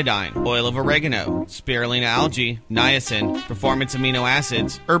atomic iodine, oil of oregano, spirulina algae, niacin, performance amino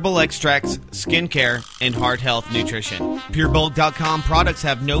acids, herbal extracts, skincare, and heart health nutrition. PureBulk.com products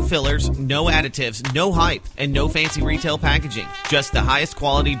have no fillers, no additives, no hype, and no fancy retail packaging. Just the highest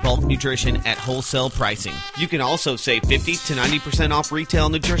quality bulk nutrition at wholesale pricing. You can also save 50 to 90% off retail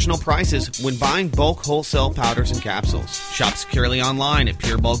nutritional prices when buying bulk wholesale powders and capsules. Shop securely online at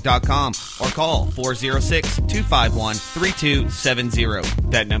purebulk.com or call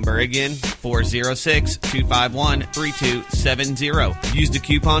 406-251-3270. That number again, 406-251-3270. Use the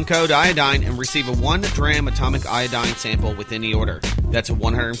coupon code iodine and receive a 1 gram atomic iodine sample with any order. That's a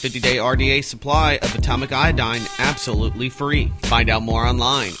 150-day RDA supply of atomic iodine absolutely free. Find out more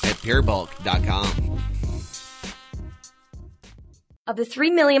online at purebulk.com. Of the 3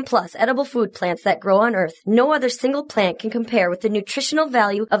 million plus edible food plants that grow on Earth, no other single plant can compare with the nutritional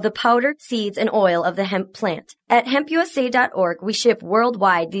value of the powder, seeds, and oil of the hemp plant. At hempusa.org, we ship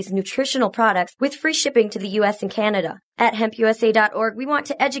worldwide these nutritional products with free shipping to the U.S. and Canada. At hempusa.org, we want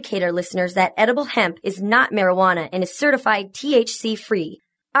to educate our listeners that edible hemp is not marijuana and is certified THC-free.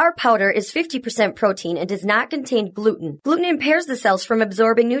 Our powder is 50% protein and does not contain gluten. Gluten impairs the cells from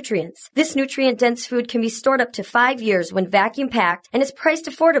absorbing nutrients. This nutrient-dense food can be stored up to 5 years when vacuum-packed and is priced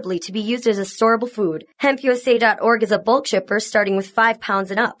affordably to be used as a storable food. HempUSA.org is a bulk shipper starting with 5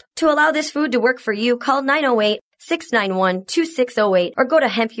 pounds and up. To allow this food to work for you, call 908-691-2608 or go to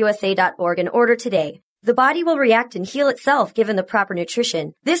hempusa.org and order today. The body will react and heal itself given the proper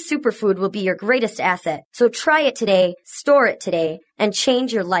nutrition. This superfood will be your greatest asset. So try it today, store it today, and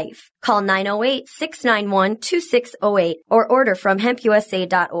change your life. Call 908-691-2608 or order from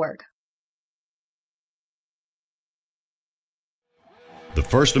hempusa.org. The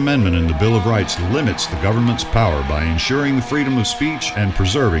First Amendment in the Bill of Rights limits the government's power by ensuring the freedom of speech and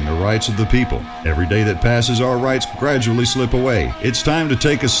preserving the rights of the people. Every day that passes, our rights gradually slip away. It's time to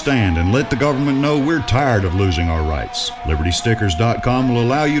take a stand and let the government know we're tired of losing our rights. LibertyStickers.com will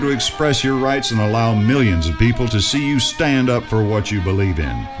allow you to express your rights and allow millions of people to see you stand up for what you believe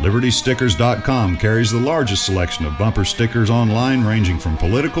in. LibertyStickers.com carries the largest selection of bumper stickers online, ranging from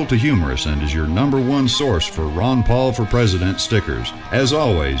political to humorous, and is your #1 source for Ron Paul for President stickers. As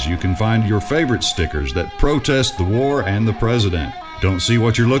always, you can find your favorite stickers that protest the war and the president. Don't see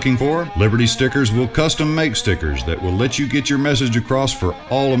what you're looking for? Liberty Stickers will custom make stickers that will let you get your message across for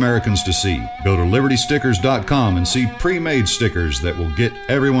all Americans to see. Go to LibertyStickers.com and see pre-made stickers that will get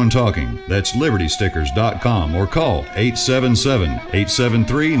everyone talking. That's LibertyStickers.com or call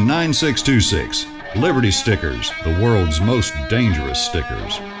 877-873-9626. Liberty Stickers, the world's most dangerous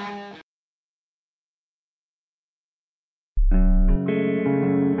stickers.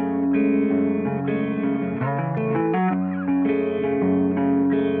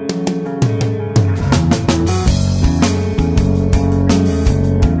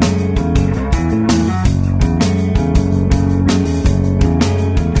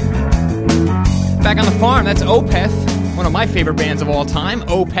 Back on the farm, that's Opeth, one of my favorite bands of all time.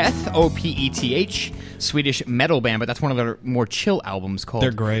 Opeth, O-P-E-T-H, Swedish metal band, but that's one of their more chill albums called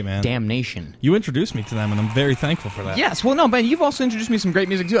They're great, man. Damnation. You introduced me to them, and I'm very thankful for that. Yes, well, no, Ben, you've also introduced me to some great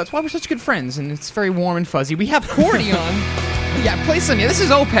music, too. That's why we're such good friends, and it's very warm and fuzzy. We have Cordi on. Yeah, play some. Yeah, this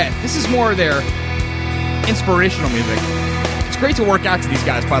is Opeth. This is more their inspirational music. It's great to work out to these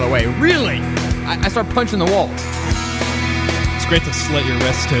guys, by the way. Really. I start punching the walls. It's great to slit your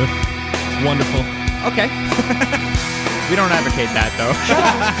wrists, too. Wonderful. Okay. We don't advocate that, though.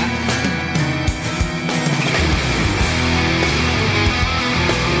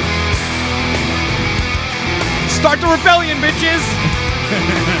 Start the rebellion, bitches!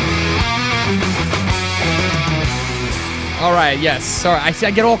 All right, yes. Sorry, I see.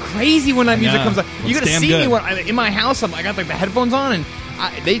 I get all crazy when that music comes on. You gotta see me when in my house. I got like the headphones on, and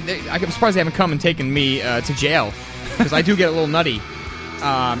I'm surprised they haven't come and taken me to jail because I do get a little nutty.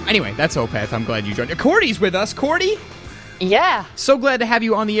 Anyway, that's Opeth. I'm glad you joined. Cordi's with us. Cordi? Yeah. So glad to have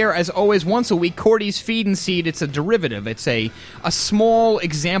you on the air, as always, once a week. Cordi's Feed and Seed. It's a derivative. It's a small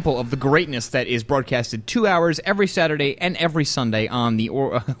example of the greatness that is broadcasted 2 hours every Saturday and every Sunday on the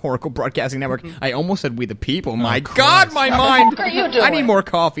Oracle Broadcasting Network. I almost said We the People. My God, my mind. What are you doing? I need more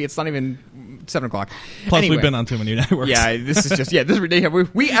coffee. It's not even 7 o'clock. Plus, anyway. we've been on too many networks. Yeah, this is just, this is ridiculous.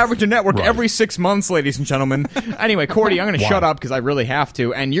 We average a network every 6 months, ladies and gentlemen. Anyway, Cordi, I'm going to shut up because I really have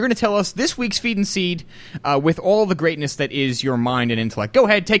to. And you're going to tell us this week's Feed and Seed with all the greatness that is your mind and intellect. Go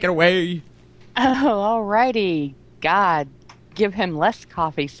ahead, take it away. Oh, alrighty. God, give him less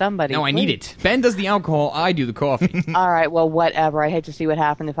coffee, somebody. No, I need it. Ben does the alcohol, I do the coffee. All right, well, whatever. I hate to see what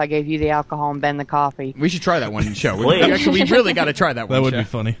happened if I gave you the alcohol and Ben the coffee. We should try that one show. We really got to try that one. That would be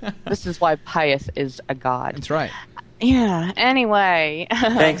funny. This is why Pieth is a god. That's right. Yeah, anyway.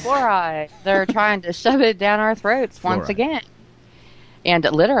 Thanks. Fluoride. They're trying to shove it down our throats once again. And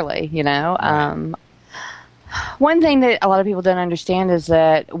literally, Right. One thing that a lot of people don't understand is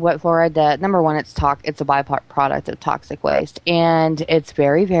that what fluoride does, number one, it's a byproduct of toxic waste, and it's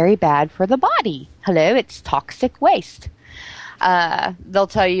very, very bad for the body. Hello, it's toxic waste. They'll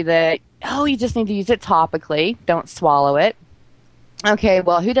tell you that, you just need to use it topically. Don't swallow it. Okay,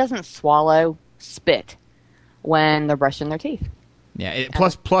 well, who doesn't swallow spit when they're brushing their teeth? Yeah.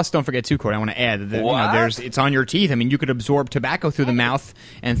 Plus, don't forget too, Corey. I want to add that it's on your teeth. I mean, you could absorb tobacco through the mouth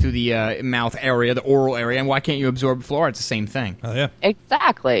and through the mouth area, the oral area. And why can't you absorb fluoride? It's the same thing. Oh yeah.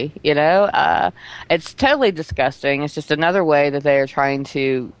 Exactly. It's totally disgusting. It's just another way that they are trying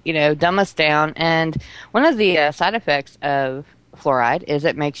to dumb us down. And one of the side effects of fluoride is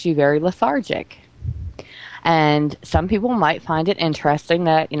it makes you very lethargic. And some people might find it interesting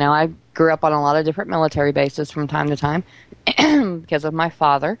that I grew up on a lot of different military bases from time to time because of my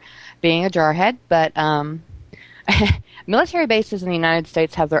father being a jarhead. But military bases in the United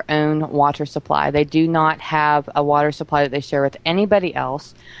States have their own water supply. They do not have a water supply that they share with anybody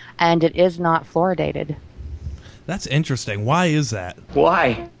else, and it is not fluoridated. That's interesting. Why is that?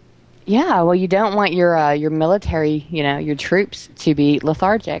 Why? Yeah, well, you don't want your military, your troops to be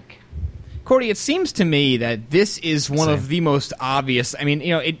lethargic. Cordi, it seems to me that this is one of the most obvious. I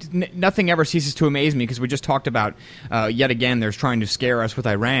mean, nothing ever ceases to amaze me because we just talked about, yet again, they're trying to scare us with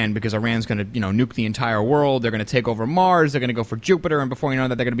Iran because Iran's going to, nuke the entire world. They're going to take over Mars. They're going to go for Jupiter, and before you know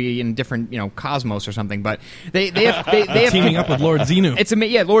that, they're going to be in different, cosmos or something. But they have teaming up with Lord Xenu. It's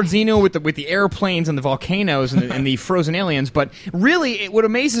Lord Xenu with the airplanes and the volcanoes and the frozen aliens. But really, what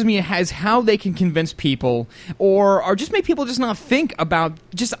amazes me is how they can convince people or just make people just not think about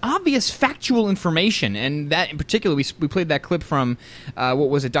just obvious factual information. And that in particular, we played that clip from what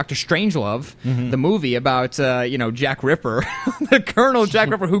was it, Dr. Strangelove, the movie about Jack Ripper, the Colonel Jack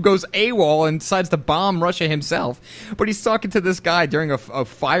Ripper, who goes AWOL and decides to bomb Russia himself. But he's talking to this guy during a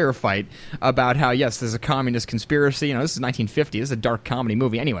firefight about how there's a communist conspiracy. This is 1950. This is a dark comedy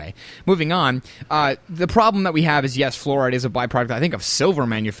movie. Anyway, moving on. The problem that we have is fluoride is a byproduct, I think, of silver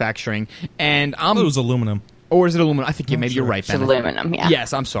manufacturing, and it was aluminum. Or is it aluminum? I think maybe you're right, Ben. It's aluminum, yeah.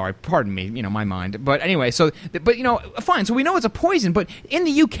 Yes, I'm sorry. Pardon me, my mind. But anyway, fine. So we know it's a poison, but in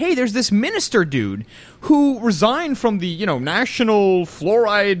the UK, there's this minister dude who resigned from the, National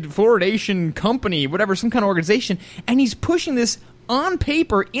Fluoridation Company, whatever, some kind of organization, and he's pushing this on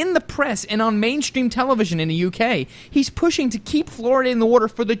paper, in the press, and on mainstream television in the UK. He's pushing to keep fluoride in the water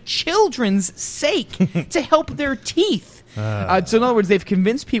for the children's sake, to help their teeth. So in other words, they've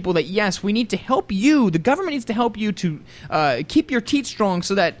convinced people that yes, we need to help you. The government needs to help you to keep your teeth strong,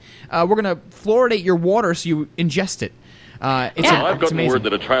 so that we're going to fluoridate your water so you ingest it. I've gotten word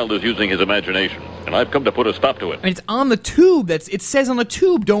that a child is using his imagination, and I've come to put a stop to it. And it's on the tube. It says on the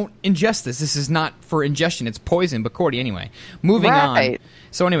tube, don't ingest this. This is not for ingestion. It's poison. But Cordi, anyway, moving on.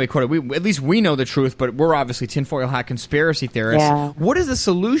 So anyway, Cordi, at least we know the truth, but we're obviously tinfoil hat conspiracy theorists. Yeah. What is the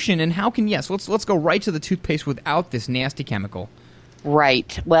solution, and how can let's go right to the toothpaste without this nasty chemical?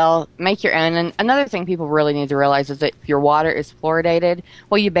 Right. Well, make your own. And another thing people really need to realize is that if your water is fluoridated,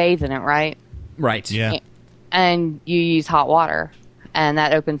 well, you bathe in it, right? Right. Yeah. And you use hot water, and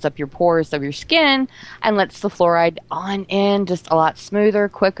that opens up your pores of your skin and lets the fluoride on in just a lot smoother,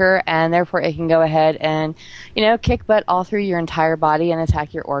 quicker, and therefore it can go ahead and, kick butt all through your entire body and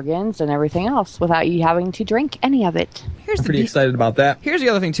attack your organs and everything else without you having to drink any of it. I'm pretty excited about that. Here's the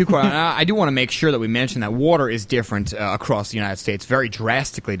other thing, too, Cordi. I do want to make sure that we mention that water is different across the United States, very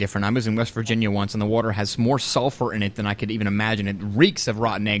drastically different. I was in West Virginia once, and the water has more sulfur in it than I could even imagine. It reeks of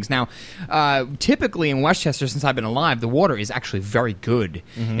rotten eggs. Now, typically in Westchester, since I've been alive, the water is actually very good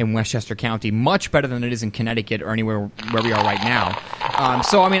in Westchester County, much better than it is in Connecticut or anywhere where we are right now.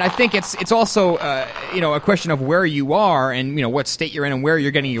 I think it's also a question of where you are and what state you're in and where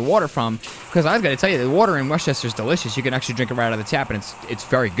you're getting your water from. Because I've got to tell you, the water in Westchester is delicious. You can actually drink it right out of the tap, and it's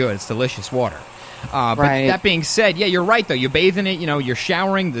very good. It's delicious water. But that being said, you're right, though. You bathe in it, you're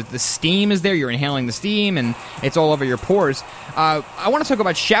showering, the steam is there, you're inhaling the steam, and it's all over your pores. I want to talk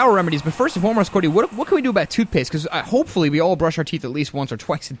about shower remedies, but first and foremost, Cordi, what can we do about toothpaste? Because hopefully we all brush our teeth at least once or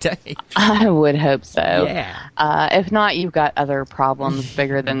twice a day. I would hope so. Yeah. If not, you've got other problems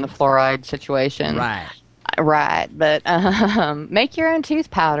bigger than the fluoride situation. Right, but make your own tooth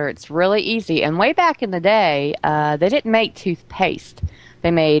powder. It's really easy. And way back in the day, they didn't make toothpaste.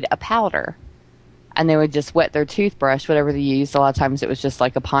 They made a powder. And they would just wet their toothbrush, whatever they used. A lot of times it was just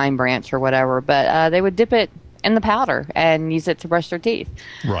like a pine branch or whatever. But they would dip it in the powder and use it to brush their teeth.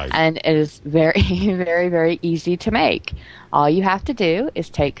 Right. And it is very, very, very easy to make. All you have to do is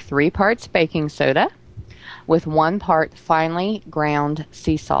take 3 parts baking soda with 1 part finely ground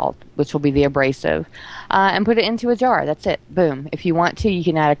sea salt, which will be the abrasive, and put it into a jar. That's it. Boom. If you want to, you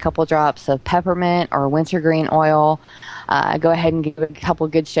can add a couple drops of peppermint or wintergreen oil. Go ahead and give it a couple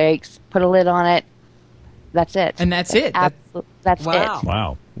good shakes. Put a lid on it. That's it. And that's it. That's it.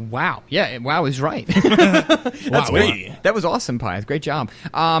 Wow. Yeah, wow is right. That's great. That was awesome, Pieth. Great job.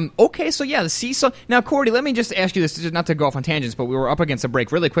 Okay, so the sea salt. Now, Cordi, let me just ask you this, not to go off on tangents, but we were up against a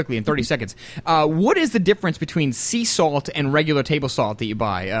break really quickly in 30 seconds. What is the difference between sea salt and regular table salt that you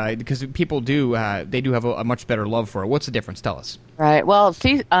buy? Because people do have a much better love for it. What's the difference? Tell us. Right. Well,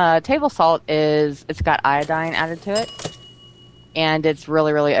 table salt it's got iodine added to it, and it's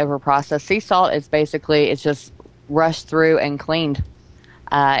really, really overprocessed. Sea salt is it's just rushed through and cleaned.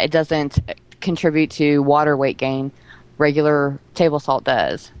 It doesn't contribute to water weight gain. Regular table salt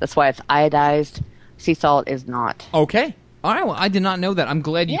does. That's why it's iodized. Sea salt is not. Okay. All right, well, I did not know that. I'm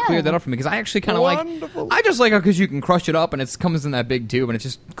glad you cleared that up for me, because I actually kind of I just like it because you can crush it up and it comes in that big tube and it's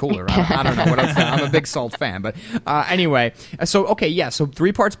just cooler. I don't know what else. I'm a big salt fan, but anyway. So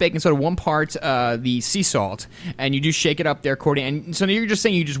 3 parts baking soda, 1 part the sea salt, and you just shake it up there, Cordi. And so you're just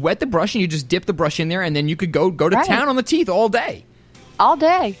saying you just wet the brush and you just dip the brush in there, and then you could go to town on the teeth all day. All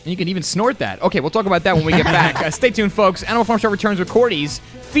day. And you can even snort that. Okay, we'll talk about that when we get back. Stay tuned, folks. Animal Farm Show returns with Cordi's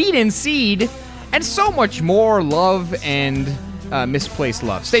Feed and Seed, and so much more love and misplaced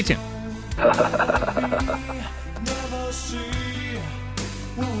love. Stay tuned.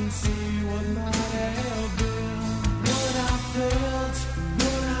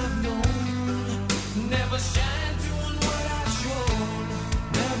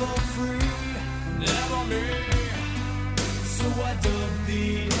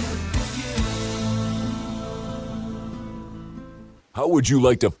 How would you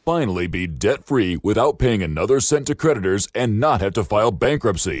like to finally be debt-free without paying another cent to creditors and not have to file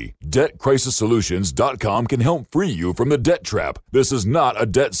bankruptcy? DebtCrisisSolutions.com can help free you from the debt trap. This is not a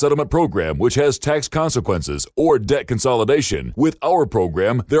debt settlement program which has tax consequences or debt consolidation. With our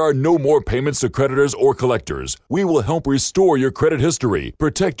program, there are no more payments to creditors or collectors. We will help restore your credit history,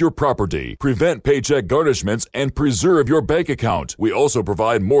 protect your property, prevent paycheck garnishments, and preserve your bank account. We also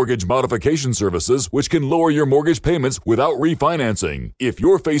provide mortgage modification services which can lower your mortgage payments without refinancing. If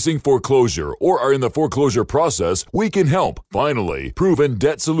you're facing foreclosure or are in the foreclosure process, we can help. Finally, proven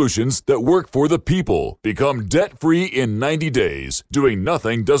debt solutions that work for the people. Become debt-free in 90 days. Doing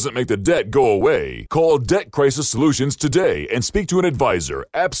nothing doesn't make the debt go away. Call Debt Crisis Solutions today and speak to an advisor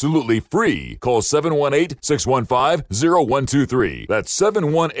absolutely free. Call 718-615-0123. That's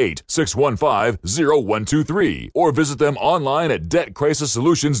 718-615-0123. Or visit them online at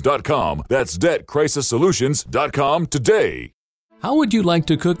debtcrisissolutions.com. That's debtcrisissolutions.com today. How would you like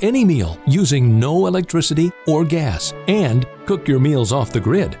to cook any meal using no electricity or gas and cook your meals off the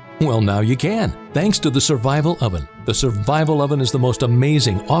grid? Well, now you can, thanks to the Survival Oven. The Survival Oven is the most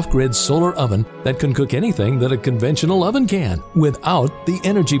amazing off-grid solar oven that can cook anything that a conventional oven can without the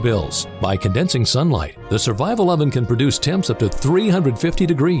energy bills. By condensing sunlight, the Survival Oven can produce temps up to 350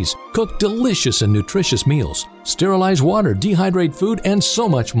 degrees, cook delicious and nutritious meals, sterilize water, dehydrate food, and so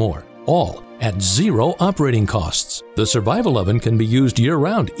much more. All at zero operating costs. The Survival Oven can be used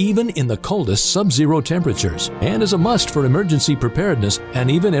year-round, even in the coldest sub-zero temperatures, and is a must for emergency preparedness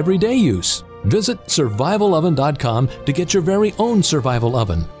and even everyday use. Visit survivaloven.com to get your very own Survival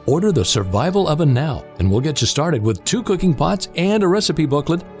Oven. Order the Survival Oven now, and we'll get you started with 2 cooking pots and a recipe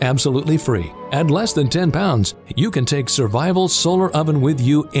booklet absolutely free. At less than 10 pounds, you can take Survival Solar Oven with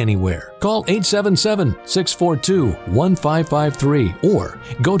you anywhere. Call 877-642-1553 or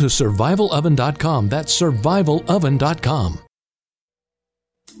go to survivaloven.com. That's survivaloven.com.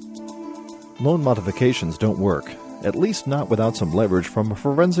 Loan modifications don't work. At least not without some leverage from a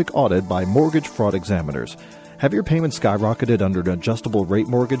forensic audit by mortgage fraud examiners. Have your payments skyrocketed under an adjustable rate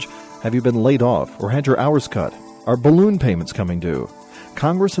mortgage? Have you been laid off or had your hours cut? Are balloon payments coming due?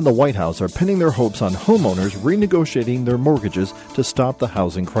 Congress and the White House are pinning their hopes on homeowners renegotiating their mortgages to stop the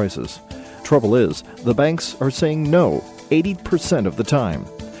housing crisis. Trouble is, the banks are saying no 80% of the time.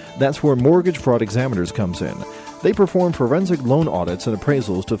 That's where mortgage fraud examiners comes in. They perform forensic loan audits and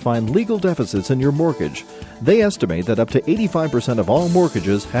appraisals to find legal deficits in your mortgage. They estimate that up to 85% of all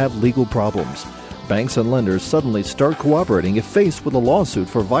mortgages have legal problems. Banks and lenders suddenly start cooperating if faced with a lawsuit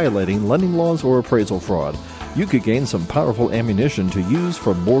for violating lending laws or appraisal fraud. You could gain some powerful ammunition to use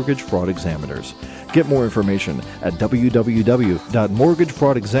from mortgage fraud examiners. Get more information at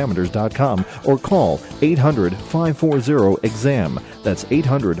www.mortgagefraudexaminers.com or call 800-540-EXAM. That's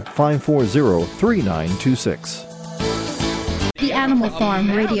 800-540-3926. The Animal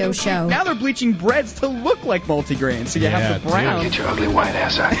Farm Radio Show. Now they're bleaching breads to look like multigrain, so you have the brown. Get your ugly white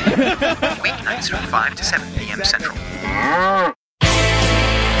ass out. Weeknights from 5 to 7 p.m. Central.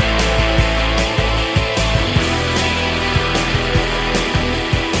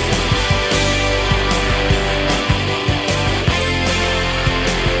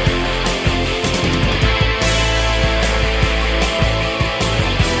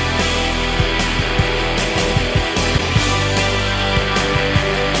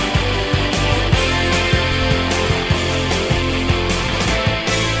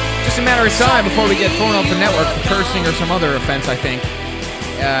 Matter of time before we get thrown off the network for cursing or some other offense, I think.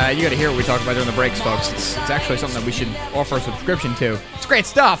 You got to hear what we talk about during the breaks, folks. It's actually something that we should offer a subscription to. It's great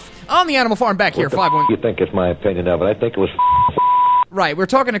stuff. On the Animal Farm back here, 5-1. You think it's my opinion of it? I think it was. Right, we're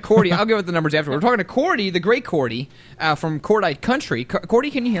talking to Cordi. I'll give it the numbers after. We're talking to Cordi, the great Cordi, from Cordi Country.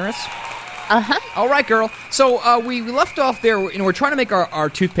 Cordi, can you hear us? Uh-huh. All right, girl. So we left off there. We're trying to make our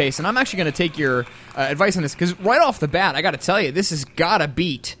toothpaste, and I'm actually going to take your advice on this, because right off the bat, I got to tell you, this has got to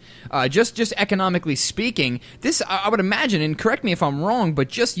beat just economically speaking, this I would imagine, and correct me if I'm wrong, but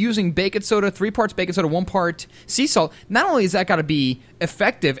just using baking soda, 3 parts baking soda, 1 part sea salt, not only is that got to be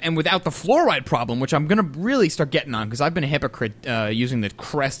effective and without the fluoride problem, which I'm going to really start getting on because I've been a hypocrite using the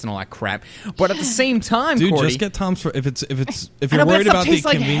Crest and all that crap. But at the same time, dude, Cordy, just get Tom's if you're worried about the tastes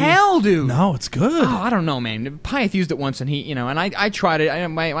like convenience. hell, dude. No, it's good. Oh, I don't know, man. Pieth used it once, and he, and I tried it.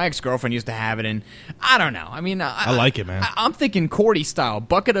 My ex-girlfriend used to have it, and I don't know. I mean, I like it, man. I'm thinking Cordy style,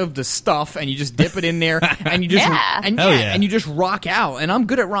 bucket of the stuff, and you just dip it in there, and you just and you just rock out. And I'm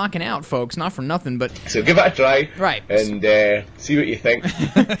good at rocking out, folks. Not for nothing, but so give it a try, right? And see what you think.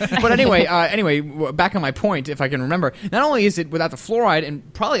 But anyway, back on my point, if I can remember, not only is it without the fluoride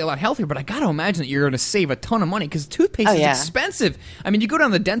and probably a lot healthier, but I got to imagine that you're going to save a ton of money because toothpaste is expensive. I mean, you go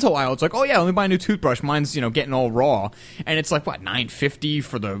down the dental aisle, it's like, oh yeah, let me buy a new toothbrush. Mine's getting all raw, and it's like what, $9.50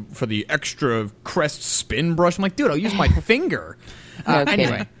 for the extra Crest spin brush. I'm like, dude, I'll use my finger.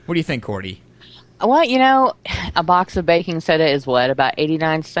 Anyway, what do you think, Cordy? Well, a box of baking soda is what, about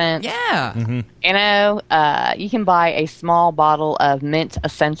 89 cents? Yeah. Mm-hmm. You can buy a small bottle of mint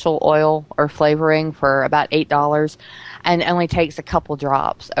essential oil or flavoring for about $8, and it only takes a couple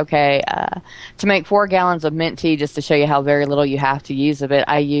drops, okay? To make 4 gallons of mint tea, just to show you how very little you have to use of it,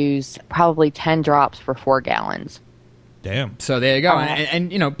 I use probably 10 drops for 4 gallons. Damn. So there you go,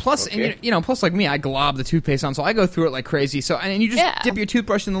 and plus, okay. and plus like me, I glob the toothpaste on, so I go through it like crazy. So and you just dip your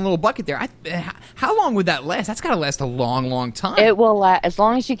toothbrush in the little bucket there. How long would that last? That's got to last a long, long time. It will last as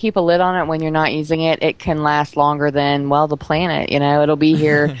long as you keep a lid on it when you're not using it. It can last longer than the planet. It'll be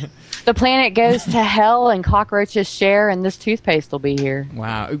here. The planet goes to hell and cockroaches share, and this toothpaste will be here.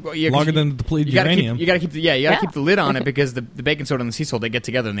 Wow, longer than depleted uranium. You got to keep keep the lid on it because the baking soda and the sea salt, they get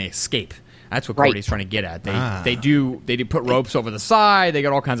together and they escape. That's what Cordy's trying to get at. They do put ropes over the side. They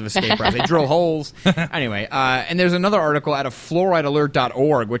got all kinds of escape routes. They drill holes. Anyway, and there's another article out of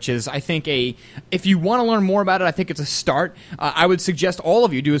fluoridealert.org, which is, I think, if you want to learn more about it, I think it's a start. I would suggest all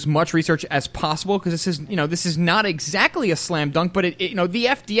of you do as much research as possible because this is not exactly a slam dunk, but the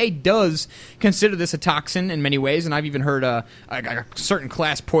FDA does consider this a toxin in many ways, and I've even heard a certain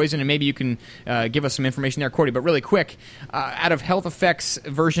class poison, and maybe you can give us some information there, Cordy. But really quick, out of Health Effects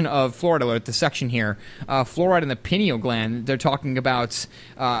version of Fluoride Alert, the section here, fluoride in the pineal gland, they're talking about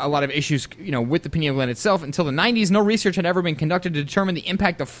a lot of issues with the pineal gland itself. Until the 90s, no research had ever been conducted to determine the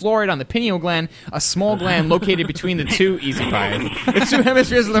impact of fluoride on the pineal gland, a small gland located between the two the two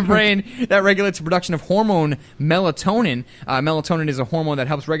hemispheres of the brain that regulates the production of hormone melatonin. Melatonin is a hormone that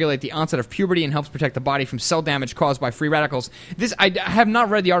helps regulate the onset of puberty and helps protect the body from cell damage caused by free radicals. I have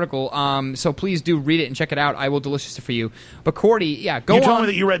not read the article, so please do read it and check it out. I will delicious it for you. But Cordy, go on. You told me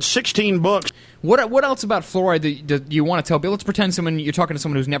that you read 16 books. What else about fluoride do you want to tell people? Let's pretend you're talking to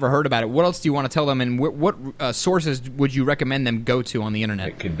someone who's never heard about it. What else do you want to tell them, and what sources would you recommend them go to on the internet?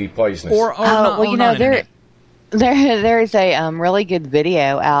 It could be poisonous. There is a really good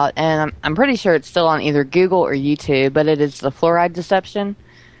video out, and I'm pretty sure it's still on either Google or YouTube, but it is The Fluoride Deception.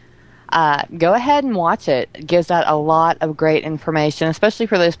 Go ahead and watch it. It gives out a lot of great information, especially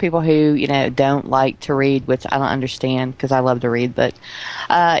for those people who, don't like to read, which I don't understand because I love to read. But,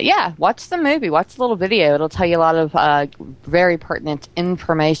 watch the movie. Watch the little video. It'll tell you a lot of very pertinent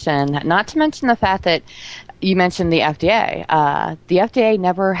information, not to mention the fact that you mentioned the FDA. The FDA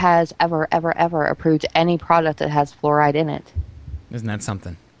never has ever approved any product that has fluoride in it. Isn't that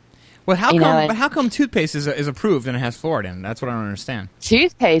something? Well, how come toothpaste is approved and it has fluoride in it? That's what I don't understand.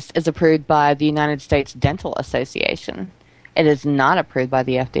 Toothpaste is approved by the United States Dental Association. It is not approved by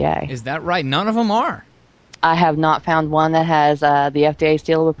the FDA. Is that right? None of them are. I have not found one that has the FDA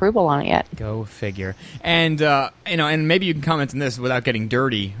seal of approval on it yet. Go figure. And and maybe you can comment on this without getting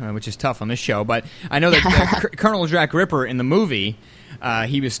dirty, which is tough on this show. But I know that Colonel Jack Ripper in the movie,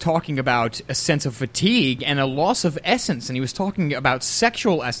 he was talking about a sense of fatigue and a loss of essence, and he was talking about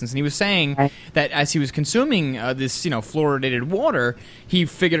sexual essence, and he was saying that as he was consuming this fluoridated water, he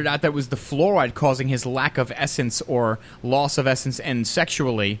figured out that was the fluoride causing his lack of essence or loss of essence, and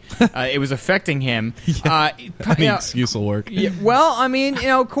sexually it was affecting him. Excuse will work. Yeah, well, I mean,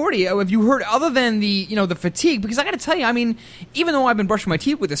 Cordy, have you heard other than the fatigue? Because I got to tell you, I mean, even though I've been brushing my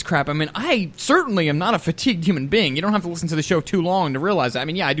teeth with this crap, I mean, I certainly am not a fatigued human being. You don't have to listen to the show too long to realize that. I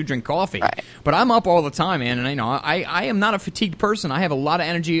mean, yeah, I do drink coffee, but I'm up all the time, man, and I am not a fatigued person. I have a lot of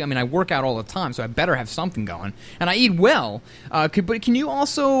energy. I mean, I work out all the time, so I better have something going, and I eat well. But can you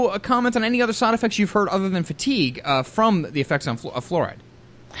also comment on any other side effects you've heard other than fatigue from the effects of fluoride?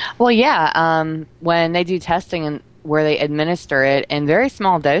 Well, yeah. When they do testing and where they administer it in very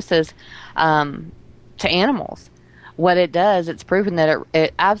small doses to animals, what it does, it's proven that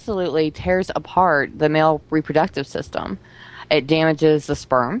it absolutely tears apart the male reproductive system. It damages the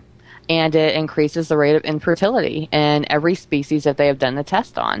sperm. and it increases the rate of infertility in every species that they have done the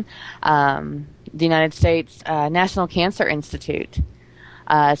test on. The United States National Cancer Institute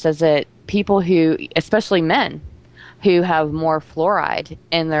says that people who, especially men, who have more fluoride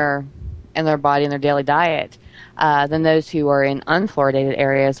in their body, in their daily diet, than those who are in unfluoridated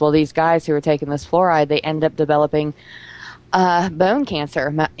areas. Well, these guys who are taking this fluoride, they end up developing bone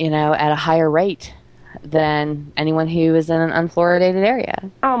cancer, at a higher rate than anyone who is in an unfluoridated area.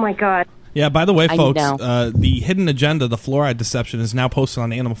 Oh, my God. Yeah, by the way, I folks, know. the hidden agenda, the fluoride deception, is now posted on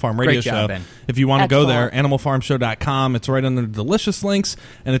the Animal Farm Radio Great job, Show. Ben. If you want to go there, Excellent. animalfarmshow.com. It's right under the delicious links,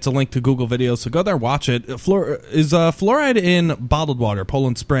 and it's a link to Google videos. So go there, watch it. Is fluoride in bottled water,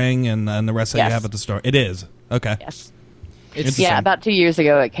 Poland Spring, and the rest that Yes. you have at the store? It is. Okay. Yes. Interesting. Yeah, about 2 years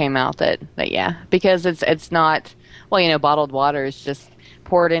ago it came out that yeah, because it's not, bottled water is just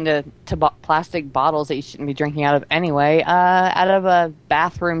poured into plastic bottles that you shouldn't be drinking out of anyway, out of a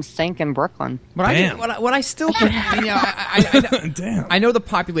bathroom sink in Brooklyn. What I still think, I know the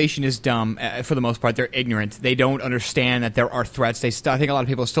population is dumb for the most part. They're ignorant. They don't understand that there are threats. I think a lot of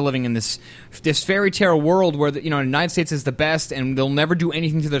people are still living in this fairy tale world where the United States is the best, and they'll never do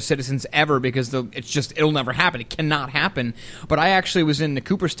anything to their citizens ever because it'll never happen. It cannot happen. But I actually was in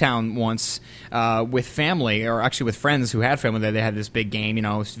Cooperstown once with family, or actually with friends who had family there. They had this big game.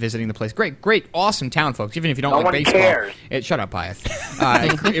 I was visiting the place. Great, awesome town, folks. Even if you don't like baseball, cares. Shut up, Pieth.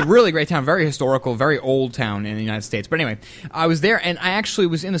 A really great town, very historical, very old town in the United States. But anyway, I was there, and I actually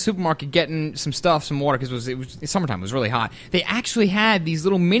was in the supermarket getting some water, because it was summertime. It was really hot. They actually had these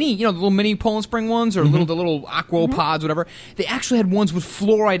little mini, the little mini Poland Spring ones, or the little Aqua pods, whatever. They actually had ones with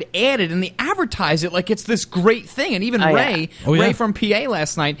fluoride added, and they advertise it like it's this great thing. And even Ray from PA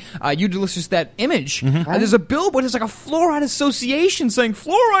last night, you delicious that image. There's a billboard. There's like a fluoride association saying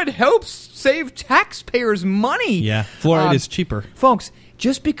fluoride helps save taxpayers money. Yeah, fluoride is cheaper. Folks,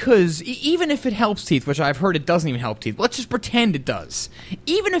 just because, even if it helps teeth, which I've heard it doesn't even help teeth, let's just pretend it does.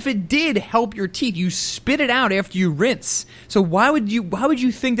 Even if it did help your teeth, you spit it out after you rinse. So why would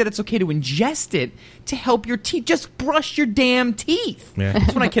you think that it's okay to ingest it to help your teeth? Just brush your damn teeth. Yeah.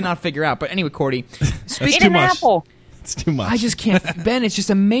 That's what I cannot figure out. But anyway, Cordy, It's too much. Apple. It's too much. I just can't, Ben. It's just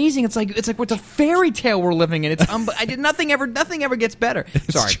amazing. It's like what's a fairy tale we're living in. It's nothing ever gets better.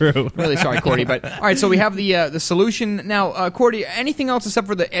 It's true. Really sorry, Cordy. But all right, so we have the solution now. Cordy, anything else except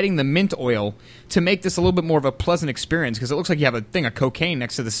for adding the mint oil to make this a little bit more of a pleasant experience? Because it looks like you have a thing of cocaine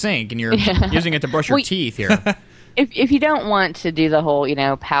next to the sink, and you're using it to brush your teeth here. If you don't want to do the whole,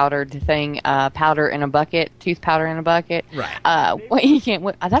 powdered thing, powder in a bucket, tooth powder in a bucket, right? You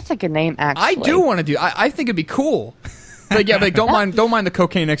can't. That's a good name, actually. I do want to do. I think it'd be cool. But don't mind the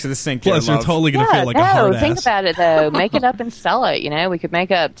cocaine next to the sink. Plus, you're totally gonna feel like a hard ass. Think about it though. Make it up and sell it. We could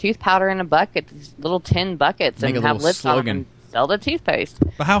make up tooth powder in a bucket, these little tin buckets, and have lids on them and sell the toothpaste.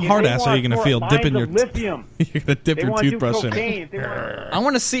 But how hard ass are you going to feel dipping your lithium? You're going to dip your toothbrush in it. I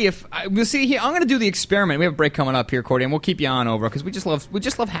want to see if we'll see here. I'm going to do the experiment. We have a break coming up here, Cordy, and we'll keep you on over because we just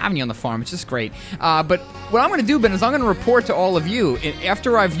love having you on the farm. It's just great. But what I'm going to do, Ben, is I'm going to report to all of you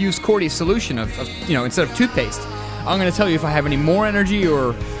after I've used Cordy's solution of instead of toothpaste. I'm going to tell you if I have any more energy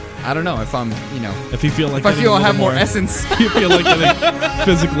or I don't know if I'm if you feel like I have more essence. You feel like getting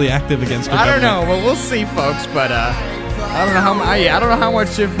physically active against your I don't government. know. Well, we'll see, folks. But I don't know how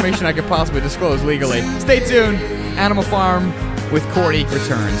much information I could possibly disclose legally. Stay tuned. Animal Farm with Cordy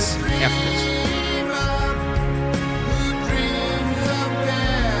returns after this.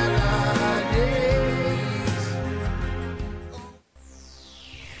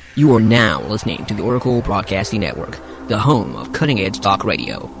 You are now listening to the Oracle Broadcasting Network, the home of cutting-edge talk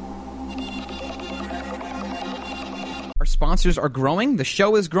radio. Our sponsors are growing. The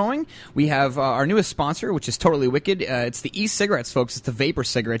show is growing. We have our newest sponsor, which is totally wicked. It's the e-cigarettes, folks. It's the vapor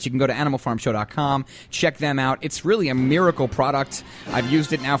cigarettes. You can go to animalfarmshow.com. Check them out. It's really a miracle product. I've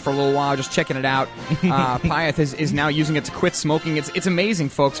used it now for a little while, just checking it out. Pieth is now using it to quit smoking. It's amazing,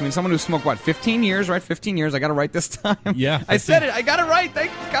 folks. I mean, someone who smoked, 15 years, right? 15 years. I got it right this time. Yeah. 15. I said it. I got it right.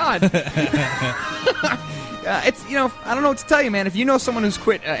 Thank God. It's I don't know what to tell you, man. If you know someone who's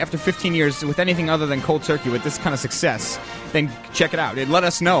quit after 15 years with anything other than cold turkey with this kind of success, then check it out. Let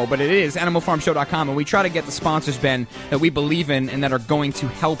us know. But it is animalfarmshow.com, and we try to get the sponsors, Ben, that we believe in and that are going to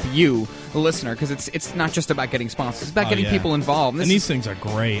help you, the listener, because it's not just about getting sponsors. It's about getting people involved. And these things are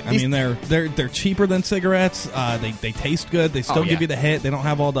great. I mean, they're cheaper than cigarettes. They taste good. They still give you the hit. They don't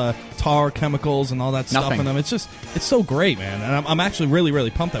have all the tar chemicals and all that stuff in them. It's so great, man. And I'm actually really,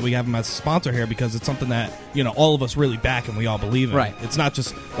 really pumped that we have them as a sponsor here because it's something that all of us really back and we all believe in. Right. It's not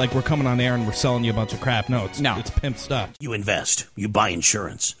just like we're coming on air and we're selling you a bunch of crap. No, it's pimp stuff. You invest. You buy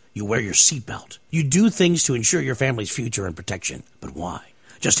insurance. You wear your seatbelt. You do things to ensure your family's future and protection. But why?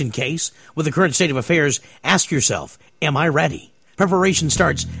 Just in case, with the current state of affairs, ask yourself, am I ready? Preparation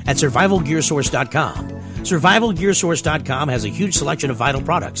starts at survivalgearsource.com. Survivalgearsource.com has a huge selection of vital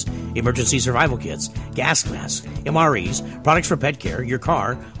products, emergency survival kits, gas masks, MREs, products for pet care, your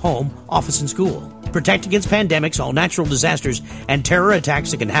car, home, office, and school. Protect against pandemics, all natural disasters, and terror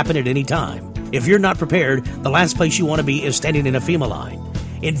attacks that can happen at any time. If you're not prepared, the last place you want to be is standing in a FEMA line.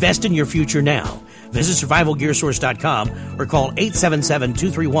 Invest in your future now. Visit survivalgearsource.com or call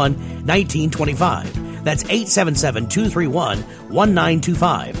 877-231-1925. That's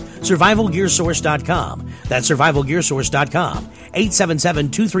 877-231-1925. Survivalgearsource.com. That's survivalgearsource.com.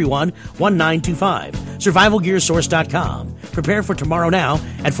 877-231-1925. Survivalgearsource.com. Prepare for tomorrow now,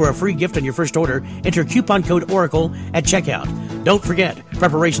 and for a free gift on your first order, enter coupon code ORACLE at checkout. Don't forget,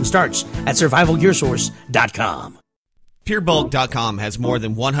 preparation starts at survivalgearsource.com. PureBulk.com has more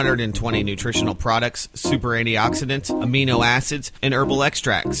than 120 nutritional products, super antioxidants, amino acids, and herbal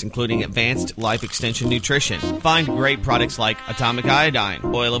extracts, including advanced life extension nutrition. Find great products like atomic iodine,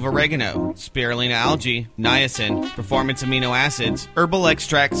 oil of oregano, spirulina algae, niacin, performance amino acids, herbal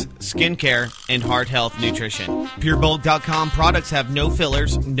extracts, skincare, and heart health nutrition. PureBulk.com products have no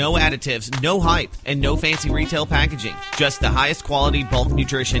fillers, no additives, no hype, and no fancy retail packaging. Just the highest quality bulk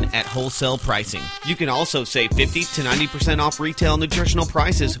nutrition at wholesale pricing. You can also save 50 to 90% off retail nutritional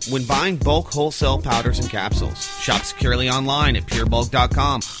prices when buying bulk wholesale powders and capsules. Shop securely online at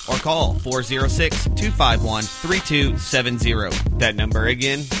purebulk.com or call 406-251-3270. That number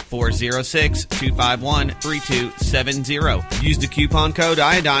again, 406-251-3270. Use the coupon code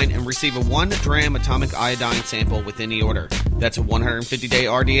iodine and receive a 1 gram atomic iodine sample with any order. That's a 150-day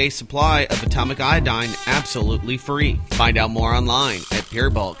RDA supply of atomic iodine absolutely free. Find out more online at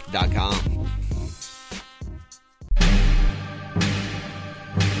purebulk.com.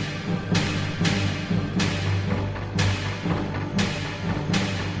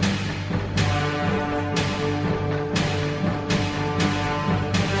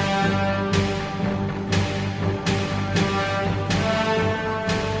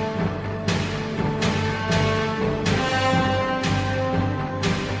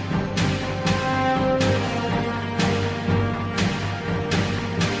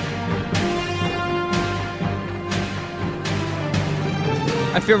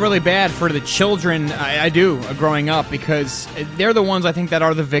 I feel really bad for the children, I do, growing up, because they're the ones, I think, that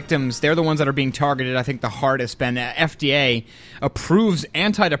are the victims. They're the ones that are being targeted, I think, the hardest. And FDA approves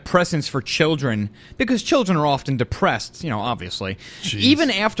antidepressants for children because children are often depressed, obviously. Jeez.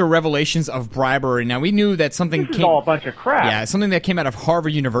 Even after revelations of bribery. Now, we knew that something This is all a bunch of crap. Yeah, something that came out of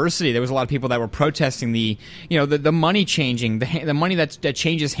Harvard University. There was a lot of people that were protesting the money changing, the money that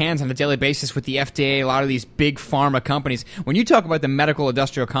changes hands on a daily basis with the FDA, a lot of these big pharma companies. When you talk about the medical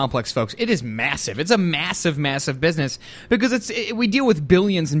industrial complex, folks, it is massive. It's a massive, massive business because we deal with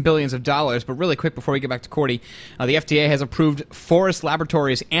billions and billions of dollars. But really quick, before we get back to Cordi, the FDA has approved Forest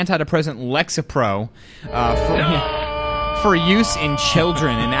Laboratories antidepressant Lexapro for use in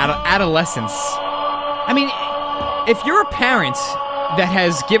children and adolescents. I mean, if you're a parent that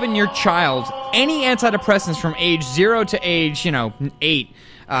has given your child any antidepressants from age 0 to age 8,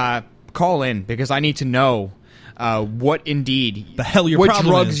 call in, because I need to know what indeed the hell your what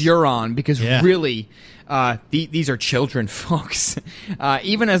problem drugs is. You're on, because really these are children, folks.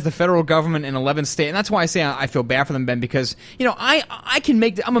 Even as the federal government in 11 states, and that's why I say I feel bad for them, Ben, because I can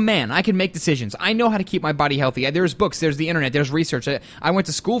make. I'm a man. I can make decisions. I know how to keep my body healthy. There's books. There's the internet. There's research. I went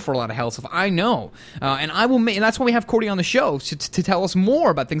to school for a lot of health stuff. I know, and I will. And that's why we have Cordi on the show to tell us more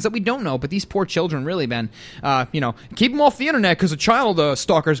about things that we don't know. But these poor children, really, Ben. Keep them off the internet because of child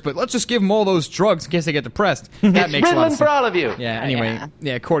stalkers. But let's just give them all those drugs in case they get depressed. That makes a lot of sense. For all of you. Yeah. Anyway,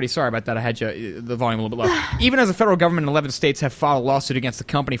 Cordi. Sorry about that. I had the volume a little bit low. Even as the federal government in 11 states have filed a lawsuit against the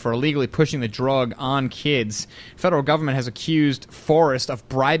company for illegally pushing the drug on kids, federal government has accused Forest of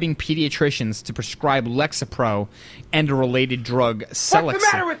bribing pediatricians to prescribe Lexapro and a related drug, Celexa. What's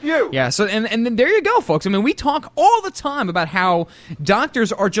the matter with you? Yeah, so and then there you go, folks. I mean, we talk all the time about how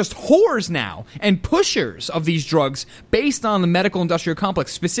doctors are just whores now and pushers of these drugs based on the medical industrial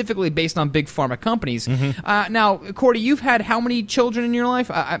complex, specifically based on big pharma companies. Mm-hmm. Now, Cordi, you've had how many children in your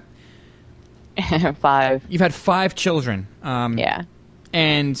life? 5. You've had 5 children. Yeah.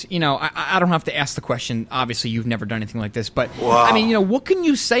 And, I don't have to ask the question. Obviously, you've never done anything like this. But, I mean, what can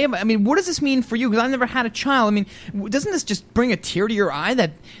you say about... I mean, what does this mean for you? Because I've never had a child. I mean, doesn't this just bring a tear to your eye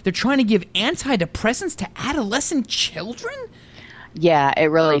that they're trying to give antidepressants to adolescent children? Yeah, it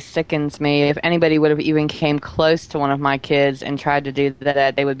really sickens me. If anybody would have even came close to one of my kids and tried to do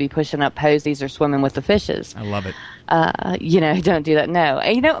that, they would be pushing up posies or swimming with the fishes. I love it. Don't do that. No.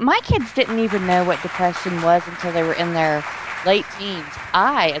 And, my kids didn't even know what depression was until they were in their late teens.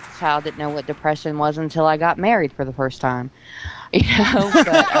 I, as a child, didn't know what depression was until I got married for the first time. You know,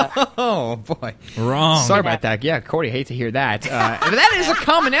 but, oh boy, wrong. Sorry about that. Yeah, Cordy, hate to hear that. But that is a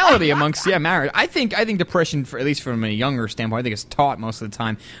commonality amongst marriage. I think depression, at least from a younger standpoint, I think it's taught most of the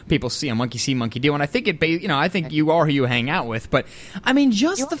time. People see monkey do, and I think I think you are who you hang out with. But I mean,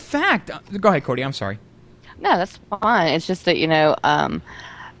 just the fact. Go ahead, Cordy. I'm sorry. No, that's fine. It's just that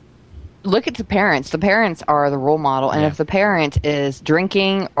look at the parents. The parents are the role model, and if the parent is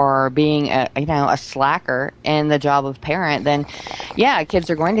drinking or being a slacker in the job of parent, then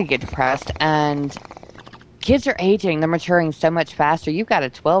kids are going to get depressed. And kids are aging; they're maturing so much faster. You've got a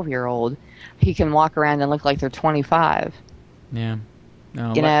 12-year-old; he can walk around and look like they're 25. Yeah,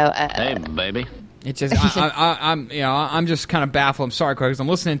 no, hey, baby. It's just I'm just kind of baffled. I'm sorry, because I'm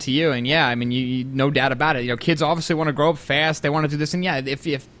listening to you, and I mean, you no doubt about it. Kids obviously want to grow up fast. They want to do this, and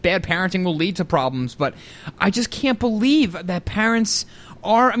if bad parenting will lead to problems, but I just can't believe that parents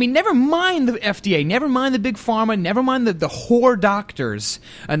are. I mean, never mind the FDA, never mind the big pharma, never mind the whore doctors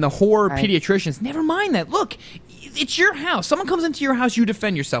and the whore pediatricians. Never mind that. Look. It's your house. Someone comes into your house, you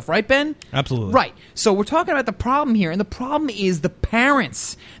defend yourself, right, Ben? Absolutely. Right. So we're talking about the problem here, and the problem is the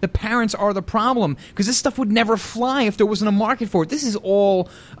parents. The parents are the problem, because this stuff would never fly if there wasn't a market for it. This is all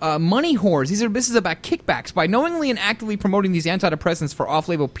money whores. This is about kickbacks. By knowingly and actively promoting these antidepressants for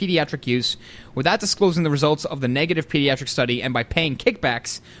off-label pediatric use, without disclosing the results of the negative pediatric study, and by paying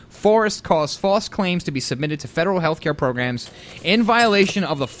kickbacks, Forrest caused false claims to be submitted to federal healthcare programs in violation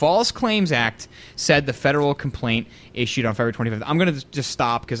of the False Claims Act, said the federal complaint issued on February 25th. I'm going to just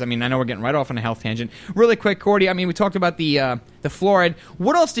stop because, I mean, I know we're getting right off on a health tangent. Really quick, Cordy, I mean, we talked about the fluoride.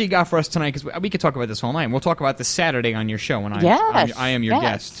 What else do you got for us tonight? Because we could talk about this all night. We'll talk about this Saturday on your show when I am your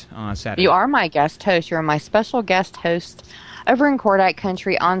guest on Saturday. You are my guest host. You're my special guest host over in Cordi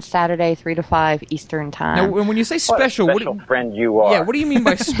Country on Saturday, 3 to 5 Eastern Time. Now, when you say special, what a special friend you are. Yeah, what do you mean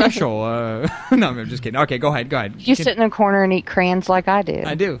by special? No, I'm just kidding. Okay, go ahead. You sit in a corner and eat crayons like I do.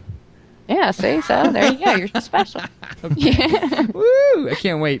 I do. Yeah, see? So, there you go. You're special. Yeah. Woo! I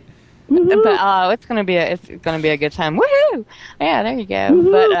can't wait. But it's gonna be a good time. Woohoo! Yeah, there you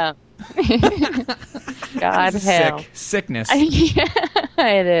go. But God hell. Sickness. Yeah,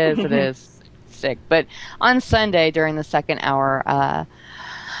 it is. Sick. But on Sunday during the second hour,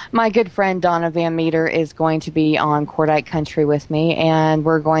 my good friend Donna Van Meter is going to be on Cordi Country with me, and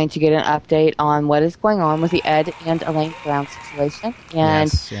we're going to get an update on what is going on with the Ed and Elaine Brown situation.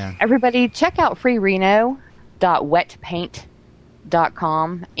 And everybody check out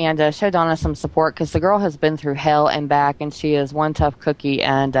freereno.wetpaint.com and show Donna some support, because the girl has been through hell and back, and she is one tough cookie.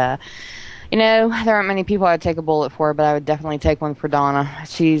 And there aren't many people I'd take a bullet for, but I would definitely take one for Donna.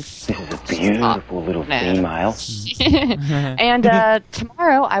 She's a beautiful little female. And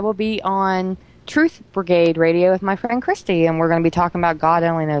tomorrow I will be on Truth Brigade Radio with my friend Christy, and we're going to be talking about God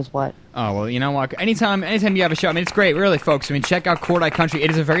only knows what. Oh, well, you know what? Anytime you have a show, I mean, it's great, really, folks. I mean, check out Cordi Country. It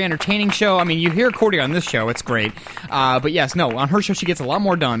is a very entertaining show. I mean, you hear Cordi on this show, it's great. But yes, no, on her show, she gets a lot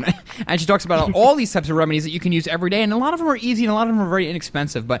more done. And she talks about all these types of remedies that you can use every day, and a lot of them are easy, and a lot of them are very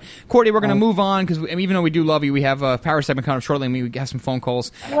inexpensive. But, Cordi, we're going to move on, because even though we do love you, we have a power segment coming up shortly, and we have some phone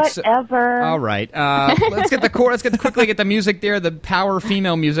calls. Whatever. All right. Let's quickly get the music there, the power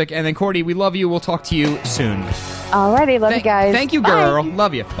female music, and then, Cordi, we love you. We'll talk to you soon. Alrighty, love you guys. Thank you, girl.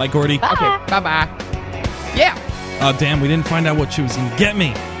 Love you. Bye, Cordi. Bye. Okay, bye-bye. Yeah. Oh, damn, we didn't find out what she was going to get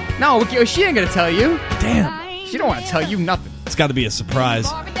me. No, she ain't going to tell you. Damn. She don't want to tell you nothing. It's got to be a surprise.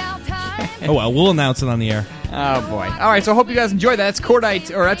 Oh, well, we'll announce it on the air. Oh, boy. All right, so I hope you guys enjoyed that. That's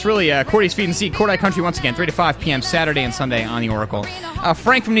that's really Cordi's Feed and Seed, Cordi Country once again, 3 to 5 p.m. Saturday and Sunday on the Oracle.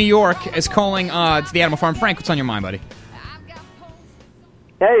 Frank from New York is calling to the Animal Farm. Frank, what's on your mind, buddy?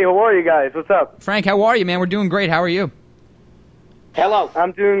 Hey, how are you guys? What's up? Frank, how are you, man? We're doing great. How are you? Hello.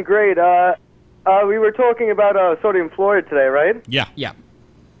 I'm doing great. We were talking about sodium fluoride today, right? Yeah.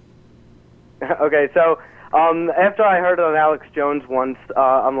 Okay, so after I heard it on Alex Jones once,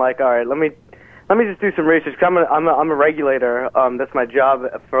 I'm like, all right, let me just do some research. 'Cause I'm a regulator. That's my job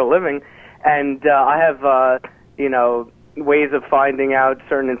for a living, and I have ways of finding out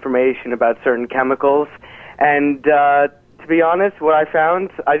certain information about certain chemicals. And to be honest, what I found,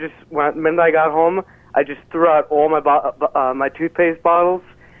 the minute I got home, I just threw out all my toothpaste bottles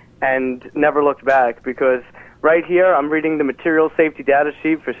and never looked back, because right here I'm reading the material safety data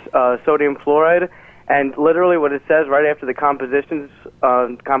sheet for sodium fluoride, and literally what it says right after the compositions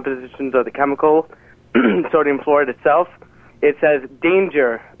of the chemical sodium fluoride itself, it says,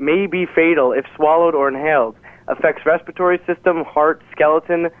 danger, may be fatal if swallowed or inhaled, affects respiratory system, heart,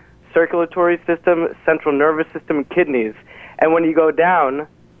 skeleton, circulatory system, central nervous system, and kidneys. And when you go down,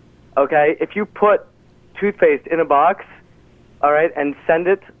 okay, if you put toothpaste in a box all right, and send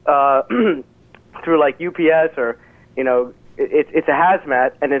it through like UPS or, it's a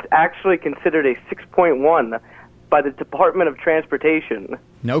hazmat, and it's actually considered a 6.1 by the Department of Transportation.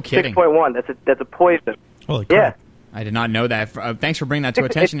 No kidding. 6.1. That's a poison. Holy crap. Yeah. I did not know that. Thanks for bringing that to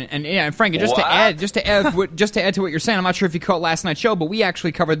attention. And yeah, and Frank, just to add to what you're saying, I'm not sure if you caught last night's show, but we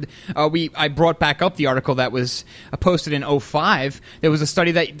actually covered. I brought back up the article that was posted in 2005. There was a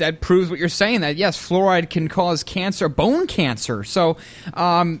study that proves what you're saying, that yes, fluoride can cause cancer, bone cancer. So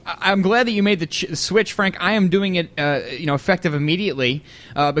I'm glad that you made the switch, Frank. I am doing it, effective immediately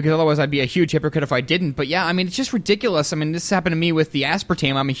because otherwise I'd be a huge hypocrite if I didn't. But yeah, I mean, it's just ridiculous. I mean, this happened to me with the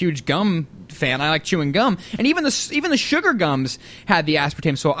aspartame. I'm a huge gum fan. I like chewing gum, and even the sugar gums had the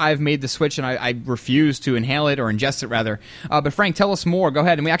aspartame, so I've made the switch, and I refuse to inhale it or ingest it, rather. But Frank, tell us more. Go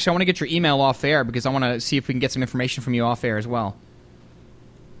ahead. And I want to get your email off air because I want to see if we can get some information from you off air as well.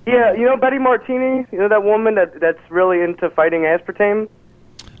 Yeah, Betty Martini, that woman that's really into fighting aspartame?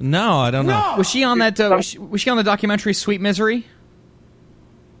 No, I don't know. Was she on that? Was she on the documentary Sweet Misery?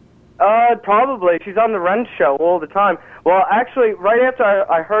 Probably. She's on the Ren Show all the time. Well, actually, right after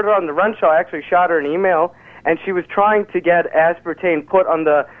I heard her on the Ren Show, I actually shot her an email, and she was trying to get aspartame put on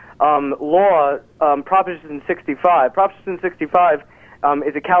the law, Proposition 65. Proposition 65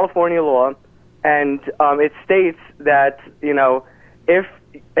 is a California law, and it states that, if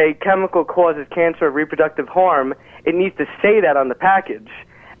a chemical causes cancer or reproductive harm, it needs to say that on the package.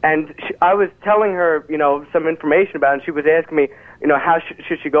 And I was telling her, some information about it, and she was asking me, how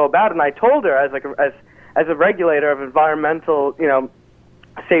should she go about it? And I told her, as a regulator of environmental,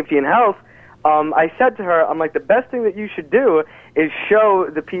 safety and health, I said to her, I'm like, the best thing that you should do is show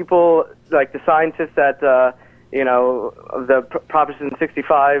the people, like the scientists at, the Proposition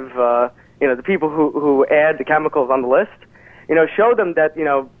 65, the people who add the chemicals on the list, show them that,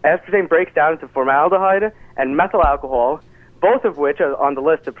 aspartame breaks down into formaldehyde and methyl alcohol, both of which are on the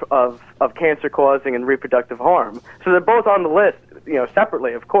list of cancer-causing and reproductive harm. So they're both on the list,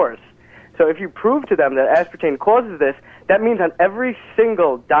 separately, of course. So if you prove to them that aspartame causes this, that means on every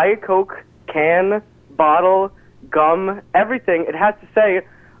single Diet Coke, can, bottle, gum, everything, it has to say,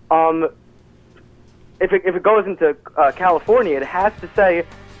 if it goes into California, it has to say,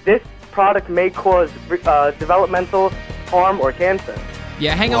 this product may cause developmental harm or cancer.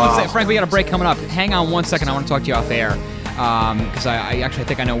 Yeah, hang on one second. Frank, we got a break coming up. Hang on one second. I want to talk to you off air. Because I actually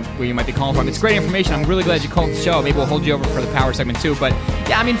think I know where you might be calling from. It's great information. I'm really glad you called the show. Maybe we'll hold you over for the power segment too. But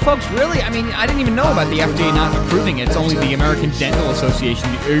yeah, I mean, folks, really, I didn't even know about the FDA not approving it. It's only the American Dental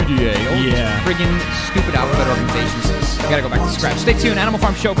Association, the ADA. All these friggin' stupid alphabet organizations. We gotta go back to scratch. Stay tuned. Animal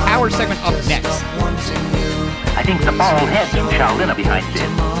Farm Show power segment up next. I think the bald head in Shaolin are behind this.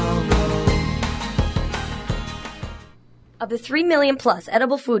 Of the 3 million plus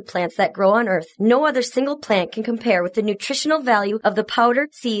edible food plants that grow on Earth, no other single plant can compare with the nutritional value of the powder,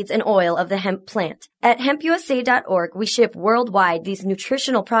 seeds, and oil of the hemp plant. At hempusa.org, we ship worldwide these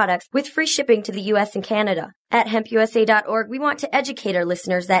nutritional products with free shipping to the U.S. and Canada. At hempusa.org, we want to educate our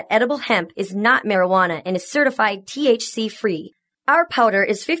listeners that edible hemp is not marijuana and is certified THC-free. Our powder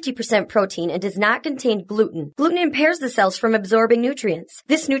is 50% protein and does not contain gluten. Gluten impairs the cells from absorbing nutrients.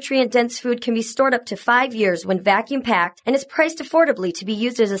 This nutrient-dense food can be stored up to 5 years when vacuum-packed and is priced affordably to be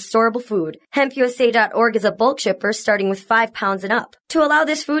used as a storable food. HempUSA.org is a bulk shipper starting with 5 pounds and up. To allow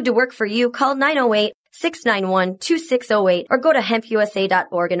this food to work for you, call 908-691-2608 or go to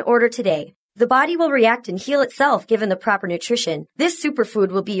HempUSA.org and order today. The body will react and heal itself given the proper nutrition. This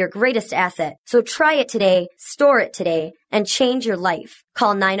superfood will be your greatest asset. So try it today, store it today, and change your life.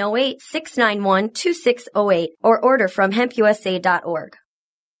 Call 908-691-2608 or order from hempusa.org.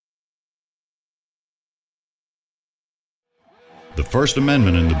 The First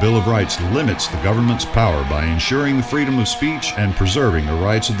Amendment in the Bill of Rights limits the government's power by ensuring the freedom of speech and preserving the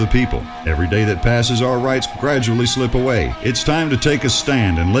rights of the people. Every day that passes, our rights gradually slip away. It's time to take a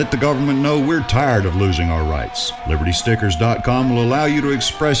stand and let the government know we're tired of losing our rights. LibertyStickers.com will allow you to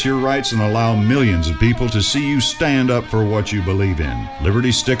express your rights and allow millions of people to see you stand up for what you believe in.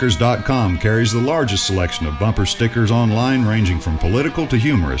 LibertyStickers.com carries the largest selection of bumper stickers online, ranging from political to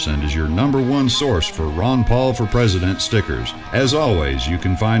humorous, and is your #1 source for Ron Paul for President stickers. As always, you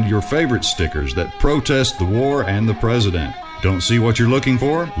can find your favorite stickers that protest the war and the president. Don't see what you're looking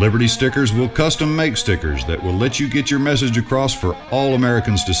for? Liberty Stickers will custom make stickers that will let you get your message across for all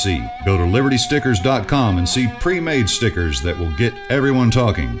Americans to see. Go to libertystickers.com and see pre-made stickers that will get everyone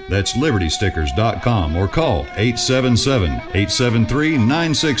talking. That's libertystickers.com or call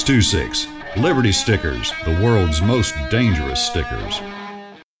 877-873-9626. Liberty Stickers, the world's most dangerous stickers.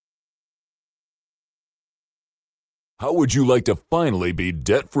 How would you like to finally be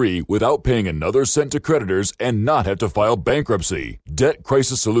debt-free without paying another cent to creditors and not have to file bankruptcy?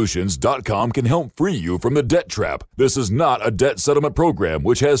 DebtCrisisSolutions.com can help free you from the debt trap. This is not a debt settlement program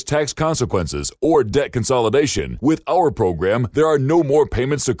which has tax consequences or debt consolidation. With our program, there are no more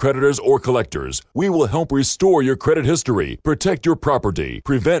payments to creditors or collectors. We will help restore your credit history, protect your property,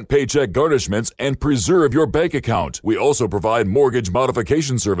 prevent paycheck garnishments, and preserve your bank account. We also provide mortgage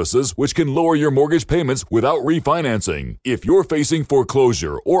modification services which can lower your mortgage payments without refinancing. If you're facing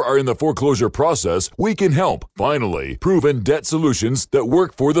foreclosure or are in the foreclosure process, we can help. Finally, proven debt solutions that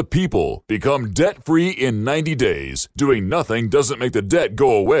work for the people. Become debt-free in 90 days. Doing nothing doesn't make the debt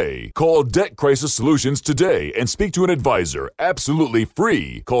go away. Call Debt Crisis Solutions today and speak to an advisor absolutely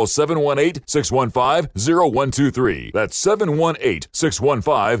free. Call 718-615-0123. That's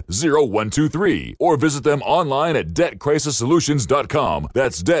 718-615-0123. Or visit them online at DebtCrisisSolutions.com.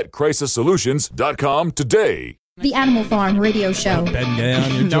 That's DebtCrisisSolutions.com today. The Animal Farm Radio Show. Ben Gay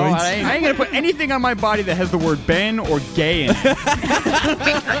on your No, joints. I ain't going to put anything on my body that has the word Ben or gay in it.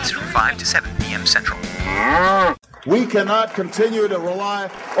 Weeknights from 5 to 7 p.m. Central. We cannot continue to rely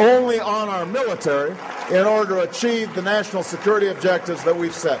only on our military in order to achieve the national security objectives that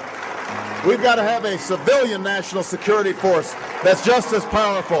we've set. We've got to have a civilian national security force that's just as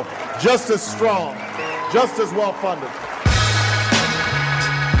powerful, just as strong, just as well-funded.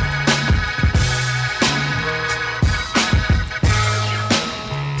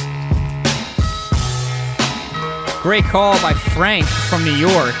 Great call by Frank from New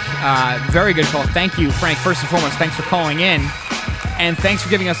York. Very good call. Thank you, Frank. First and foremost, thanks for calling in. And thanks for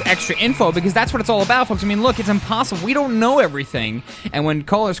giving us extra info, because that's what it's all about, folks. I mean, look, it's impossible. We don't know everything. And when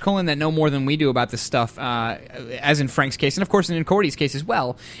callers call in that know more than we do about this stuff, as in Frank's case, and of course in Cordi's case as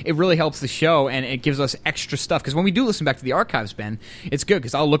well, it really helps the show, and it gives us extra stuff. Because when we do listen back to the archives, Ben, it's good,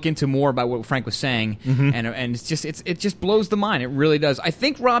 because I'll look into more about what Frank was saying, and it's just it just blows the mind. It really does. I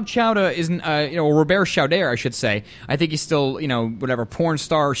think Rob Chowda isn't, or Robert Chowder, I should say. I think he's still, whatever, porn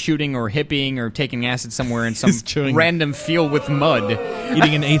star shooting or hippieing or taking acid somewhere in some random field with mud.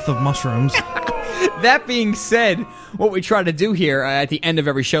 Eating an eighth of mushrooms. That being said, what we try to do here at the end of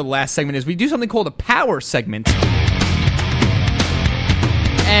every show, the last segment, is we do something called a power segment.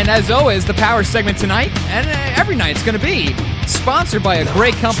 And as always, the power segment tonight, and every night, it's going to be sponsored by a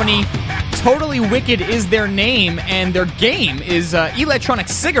great company. Totally Wicked is their name, and their game is electronic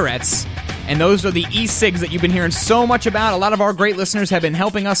cigarettes. And those are the e-cigs that you've been hearing so much about. A lot of our great listeners have been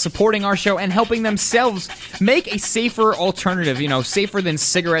helping us, supporting our show, and helping themselves make a safer alternative, safer than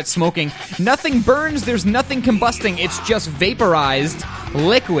cigarette smoking. Nothing burns, there's nothing combusting, it's just vaporized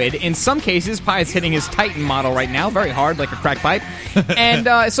liquid. In some cases, Pieth's hitting his Titan model right now, very hard, like a crack pipe. And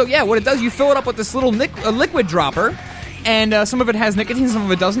what it does, you fill it up with this little liquid dropper. And some of it has nicotine, some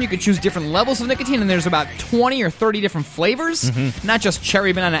of it doesn't. You could choose different levels of nicotine, and there's about 20 or 30 different flavors. Not just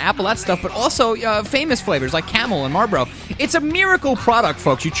cherry, banana, apple, that stuff, but also famous flavors like Camel and Marlboro. It's a miracle product,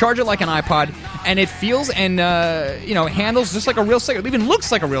 folks. You charge it like an iPod, and it feels and handles just like a real cigarette. It even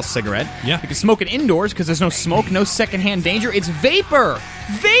looks like a real cigarette. Yeah. You can smoke it indoors because there's no smoke, no secondhand danger. It's vapor!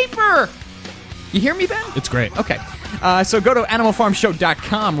 Vapor! You hear me, Ben? It's great. Okay. So go to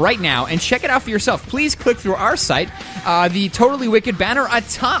AnimalFarmShow.com right now and check it out for yourself. Please click through our site, the Totally Wicked banner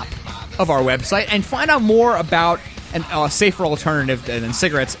atop of our website, and find out more about a safer alternative than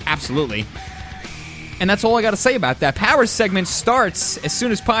cigarettes, absolutely. And that's all I got to say about that. Power segment starts as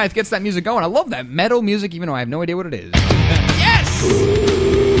soon as Pieth gets that music going. I love that metal music, even though I have no idea what it is. Yes!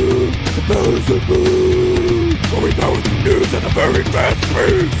 Where we go with the news at a very fast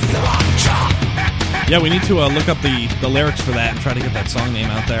pace. Yeah, we need to look up the lyrics for that and try to get that song name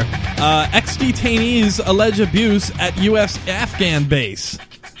out there. Ex-detainees allege abuse at U.S. Afghan base.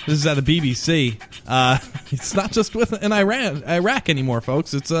 This is at the BBC. It's not just in Iraq anymore,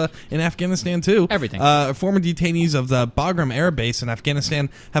 folks. It's in Afghanistan, too. Everything. Former detainees of the Bagram Air Base in Afghanistan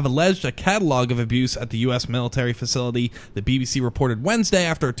have alleged a catalog of abuse at the U.S. military facility. The BBC reported Wednesday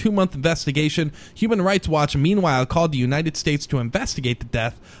after a 2-month investigation. Human Rights Watch, meanwhile, called the United States to investigate the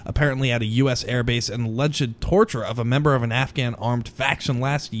death, apparently at a U.S. air base, and alleged torture of a member of an Afghan armed faction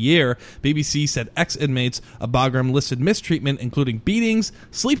last year. BBC said ex-inmates of Bagram listed mistreatment, including beatings,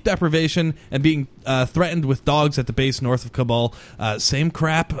 sleep deprivation, and being threatened with dogs at the base north of Kabul. Same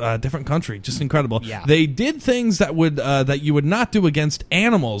crap, different country. Just incredible. Yeah. They did things that you would not do against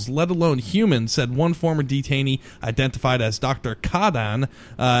animals, let alone humans, said one former detainee identified as Dr. Kadan,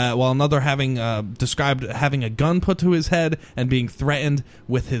 while another described having a gun put to his head and being threatened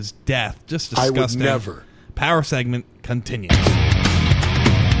with his death. Just disgusting. I would never. Power segment continues.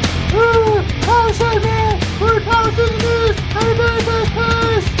 Power segment! We're power to the news! Everybody,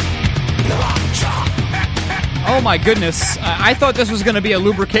 please! Oh my goodness. I thought this was going to be a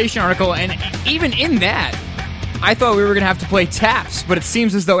lubrication article, and even in that, I thought we were going to have to play taps, but it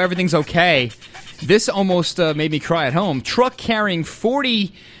seems as though everything's okay. This almost made me cry at home. Truck carrying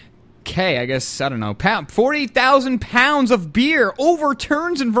 40,000 pounds of beer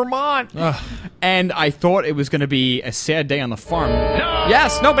overturns in Vermont. Ugh. And I thought it was going to be a sad day on the farm. No!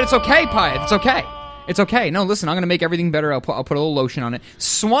 Yes, no, but it's okay, Pieth. It's okay. It's okay. No, listen, I'm going to make everything better. I'll put a little lotion on it.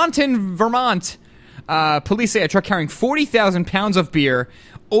 Swanton, Vermont. Police say a truck carrying 40,000 pounds of beer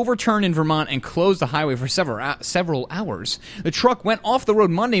overturned in Vermont and closed the highway for several hours. The truck went off the road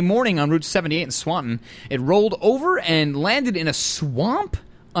Monday morning on Route 78 in Swanton. It rolled over and landed in a swamp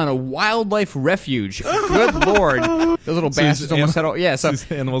on a wildlife refuge. Good Lord. Those little bastards almost had all... Yeah, so...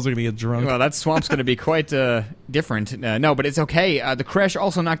 These animals are going to get drunk. Well, that swamp's going to be quite different. No, but it's okay. The crash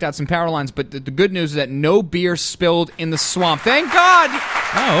also knocked out some power lines, but the good news is that no beer spilled in the swamp. Thank God!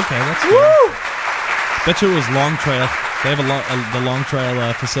 Oh, okay. That's good. Woo! Bet you it was Long Trail. They have the Long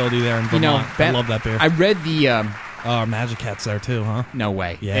Trail facility there in Vermont. I love that beer. I read the... Magic Cat's there too, huh? No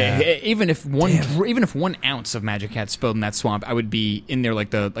way. Yeah. Even if 1 ounce of Magic Cat spilled in that swamp, I would be in there like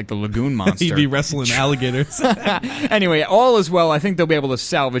the lagoon monster. You'd be wrestling alligators. Anyway, all is well. I think they'll be able to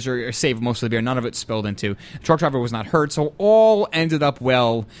salvage or save most of the beer. None of it spilled into. The truck driver was not hurt, so all ended up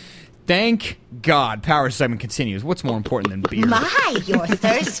well. Thank God. Power segment continues. What's more important than beer? My, you're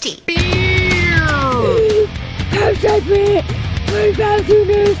thirsty. Beer! Power segment! Very fast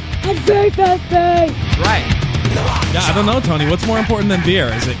news and very fast pace! Right. Yeah, I don't know, Tony. What's more important than beer?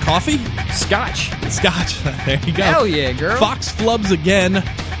 Is it coffee? Scotch. Scotch. There you go. Hell yeah, girl. Fox flubs again.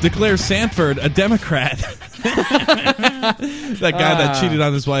 Declares Sanford a Democrat. That guy that cheated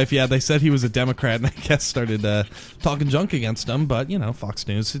on his wife, they said he was a Democrat, and I guess started talking junk against him. But Fox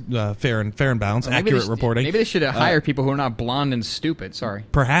News, fair and balanced, accurate reporting. Maybe they should hire people who are not blonde and stupid. Sorry.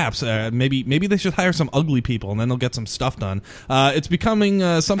 Perhaps. Maybe they should hire some ugly people, and then they'll get some stuff done. It's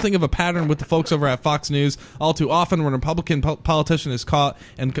becoming something of a pattern with the folks over at Fox News. All too often, when a Republican politician is caught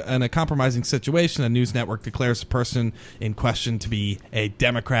in a compromising situation, a news network declares the person in question to be a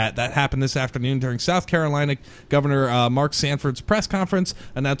Democrat. That happened this afternoon during South Carolina Governor Mark Sanford's press conference,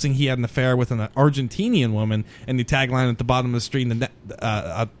 announcing he had an affair with an Argentinian woman. And the tagline at the bottom of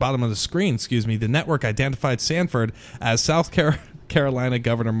the screen, the network identified Sanford as South Carolina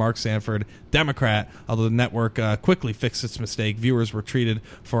Governor Mark Sanford, Democrat. Although the network quickly fixed its mistake, viewers were treated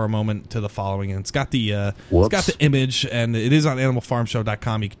for a moment to the following, and it's got the image, and it is on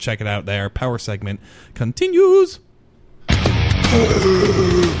AnimalFarmShow.com. You can check it out there. Power segment continues.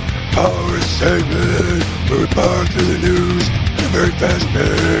 Power segment. We're back to the news. A very fast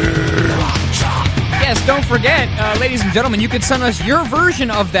pace. Yes, don't forget, ladies and gentlemen, you could send us your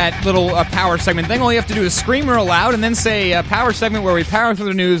version of that little power segment thing. All you have to do is scream real loud and then say power segment where we power through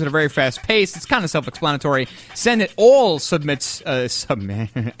the news at a very fast pace. It's kind of self-explanatory. Send it all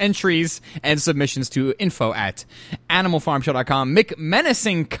entries and submissions to info@animalfarmshow.com.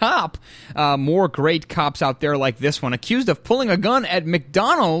 McMenacing cop. More great cops out there like this one, accused of pulling a gun at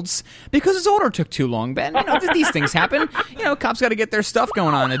McDonald's because his order took too long, Ben. These things happen. Cops got to get their stuff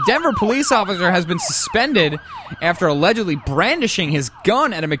going on. A Denver police officer has been suspended after allegedly brandishing his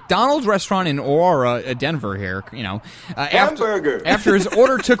gun at a McDonald's restaurant in Aurora, Denver here, Hamburger. After his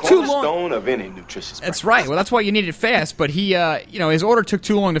order took too long. Cornerstone of any nutritious That's right. Well, that's why you need it fast, but he, his order took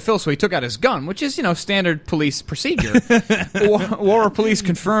too long to fill, so he took out his gun, which is, standard police procedure. Aurora police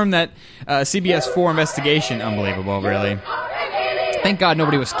confirmed that CBS 4 investigation, unbelievable, really. Thank God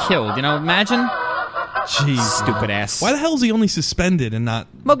nobody was killed, imagine. Jeez, stupid ass. Why the hell is he only suspended and not?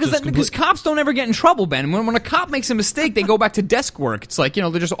 Well, because cops don't ever get in trouble, Ben. When a cop makes a mistake, they go back to desk work. It's like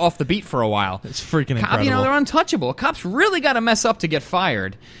they're just off the beat for a while. It's freaking incredible. They're untouchable. Cops really got to mess up to get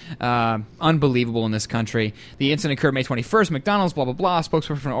fired. Unbelievable in this country. The incident occurred May 21st. McDonald's, blah blah blah.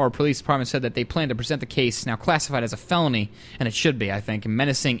 Spokesperson from the Aurora Police Department said that they plan to present the case, now classified as a felony, and it should be, I think, a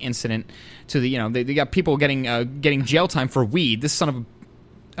menacing incident to the. They got people getting jail time for weed. This son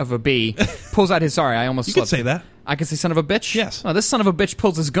of a bee pulls out his... Sorry, I almost... You can say that. I can say son of a bitch? Yes. Oh, this son of a bitch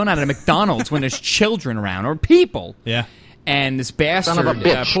pulls his gun out at a McDonald's when there's children around, or people. Yeah. And this bastard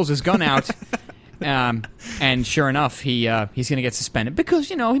pulls his gun out, and sure enough, he's going to get suspended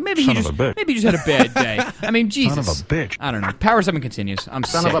because, maybe he just had a bad day. I mean, Jesus. Son of a bitch. I don't know. Power 7 continues. I'm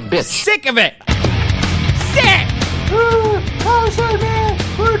Son sick. of a bitch. Sick of it! Sick! Power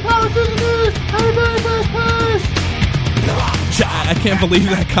segment! We're power to the news! At a very fast pace! I can't believe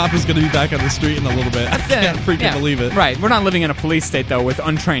that cop is going to be back on the street in a little bit. I can't freaking believe it. Right. We're not living in a police state, though, with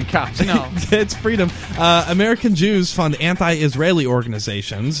untrained cops. No. It's freedom. American Jews fund anti-Israeli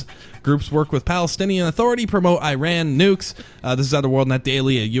organizations, Groups work with Palestinian Authority, promote Iran nukes. This is out of WorldNet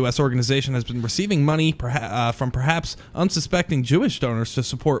Daily. A U.S. organization has been receiving money from perhaps unsuspecting Jewish donors to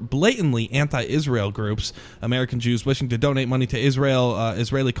support blatantly anti-Israel groups. American Jews wishing to donate money to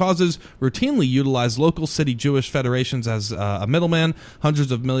Israeli causes routinely utilize local city Jewish federations as a middleman.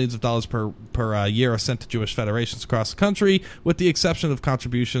 Hundreds of millions of dollars per year are sent to Jewish federations across the country, with the exception of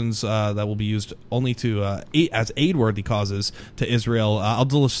contributions that will be used only to as aid-worthy causes to Israel. I'll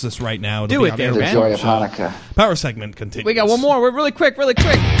delist this right now. Do it, there, Ben. Joy of Hanukkah. Power segment continues. We got one more. We're really quick. Ooh,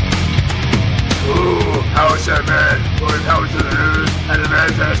 Power segment. Going power to the news and the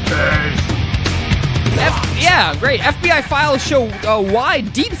manifest page. Yeah, great. FBI files show why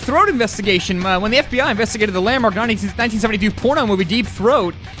Deep Throat investigation. When the FBI investigated the landmark 1972 porno movie Deep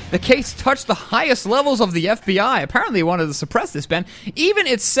Throat, the case touched the highest levels of the FBI. Apparently, they wanted to suppress this, Ben. Even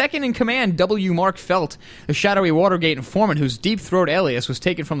its second-in-command, W. Mark Felt, the shadowy Watergate informant whose Deep Throat alias was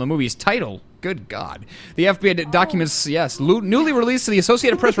taken from the movie's title. Good God. The FBI documents, newly released to the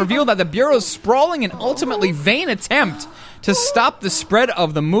Associated Press, revealed that the Bureau's sprawling and ultimately vain attempt to stop the spread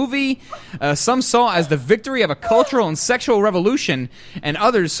of the movie, some saw as the victory of a cultural and sexual revolution, and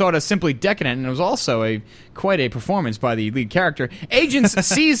others saw it as simply decadent, and it was also quite a performance by the lead character. Agents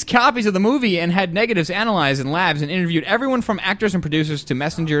seized copies of the movie and had negatives analyzed in labs and interviewed everyone from actors and producers to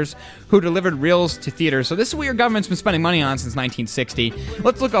messengers who delivered reels to theaters. So this is what your government's been spending money on since 1960.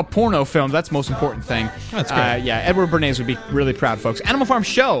 Let's look up porno films. That's the most important thing. That's great. Edward Bernays would be really proud, folks. Animal Farm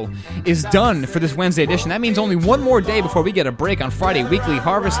Show is done for this Wednesday edition. That means only one more day before we get a break on Friday Weekly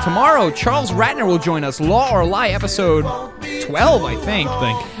Harvest. Tomorrow, Charles Ratner will join us. Law or Lie, episode 12, I think.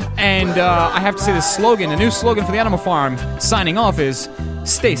 And I have to say the new slogan for the Animal Farm signing off is,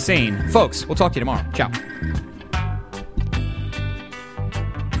 stay sane. Folks, we'll talk to you tomorrow. Ciao.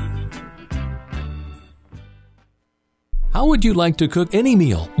 How would you like to cook any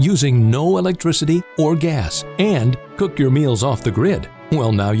meal using no electricity or gas and cook your meals off the grid?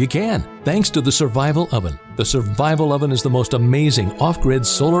 Well, now you can, thanks to the Survival Oven. The Survival Oven is the most amazing off-grid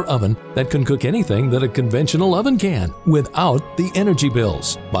solar oven that can cook anything that a conventional oven can without the energy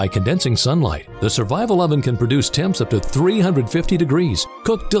bills. By condensing sunlight, the Survival Oven can produce temps up to 350 degrees,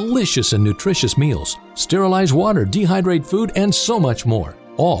 cook delicious and nutritious meals, sterilize water, dehydrate food, and so much more.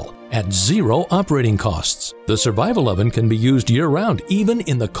 All at zero operating costs. The Survival Oven can be used year-round, even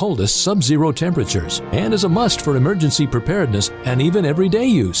in the coldest sub-zero temperatures, and is a must for emergency preparedness and even everyday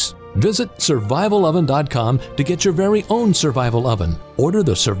use. Visit survivaloven.com to get your very own Survival Oven. Order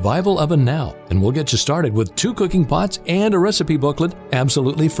the Survival Oven now, and we'll get you started with 2 cooking pots and a recipe booklet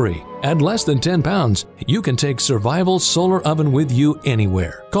absolutely free. At less than 10 pounds, you can take Survival Solar Oven with you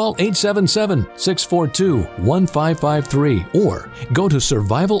anywhere. Call 877-642-1553 or go to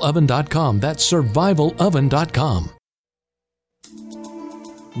survivaloven.com. That's survivaloven.com.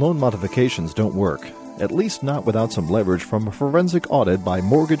 Loan modifications don't work. At least not without some leverage from a forensic audit by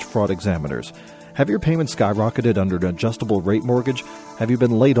mortgage fraud examiners. Have your payments skyrocketed under an adjustable rate mortgage? Have you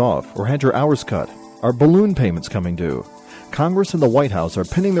been laid off or had your hours cut? Are balloon payments coming due? Congress and the White House are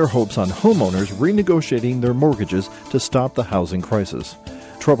pinning their hopes on homeowners renegotiating their mortgages to stop the housing crisis.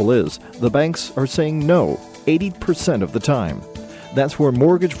 Trouble is, the banks are saying no 80% of the time. That's where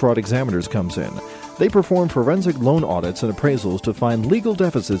mortgage fraud examiners comes in. They perform forensic loan audits and appraisals to find legal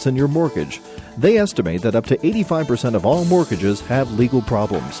deficits in your mortgage. They estimate that up to 85% of all mortgages have legal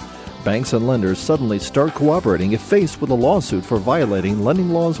problems. Banks and lenders suddenly start cooperating if faced with a lawsuit for violating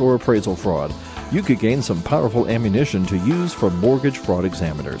lending laws or appraisal fraud. You could gain some powerful ammunition to use from mortgage fraud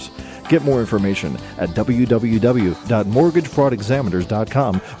examiners. Get more information at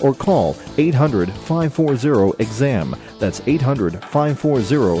www.mortgagefraudexaminers.com or call 800-540-EXAM. That's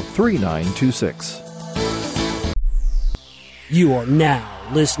 800-540-3926. You are now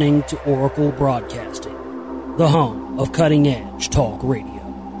listening to Oracle Broadcasting, the home of cutting-edge talk radio.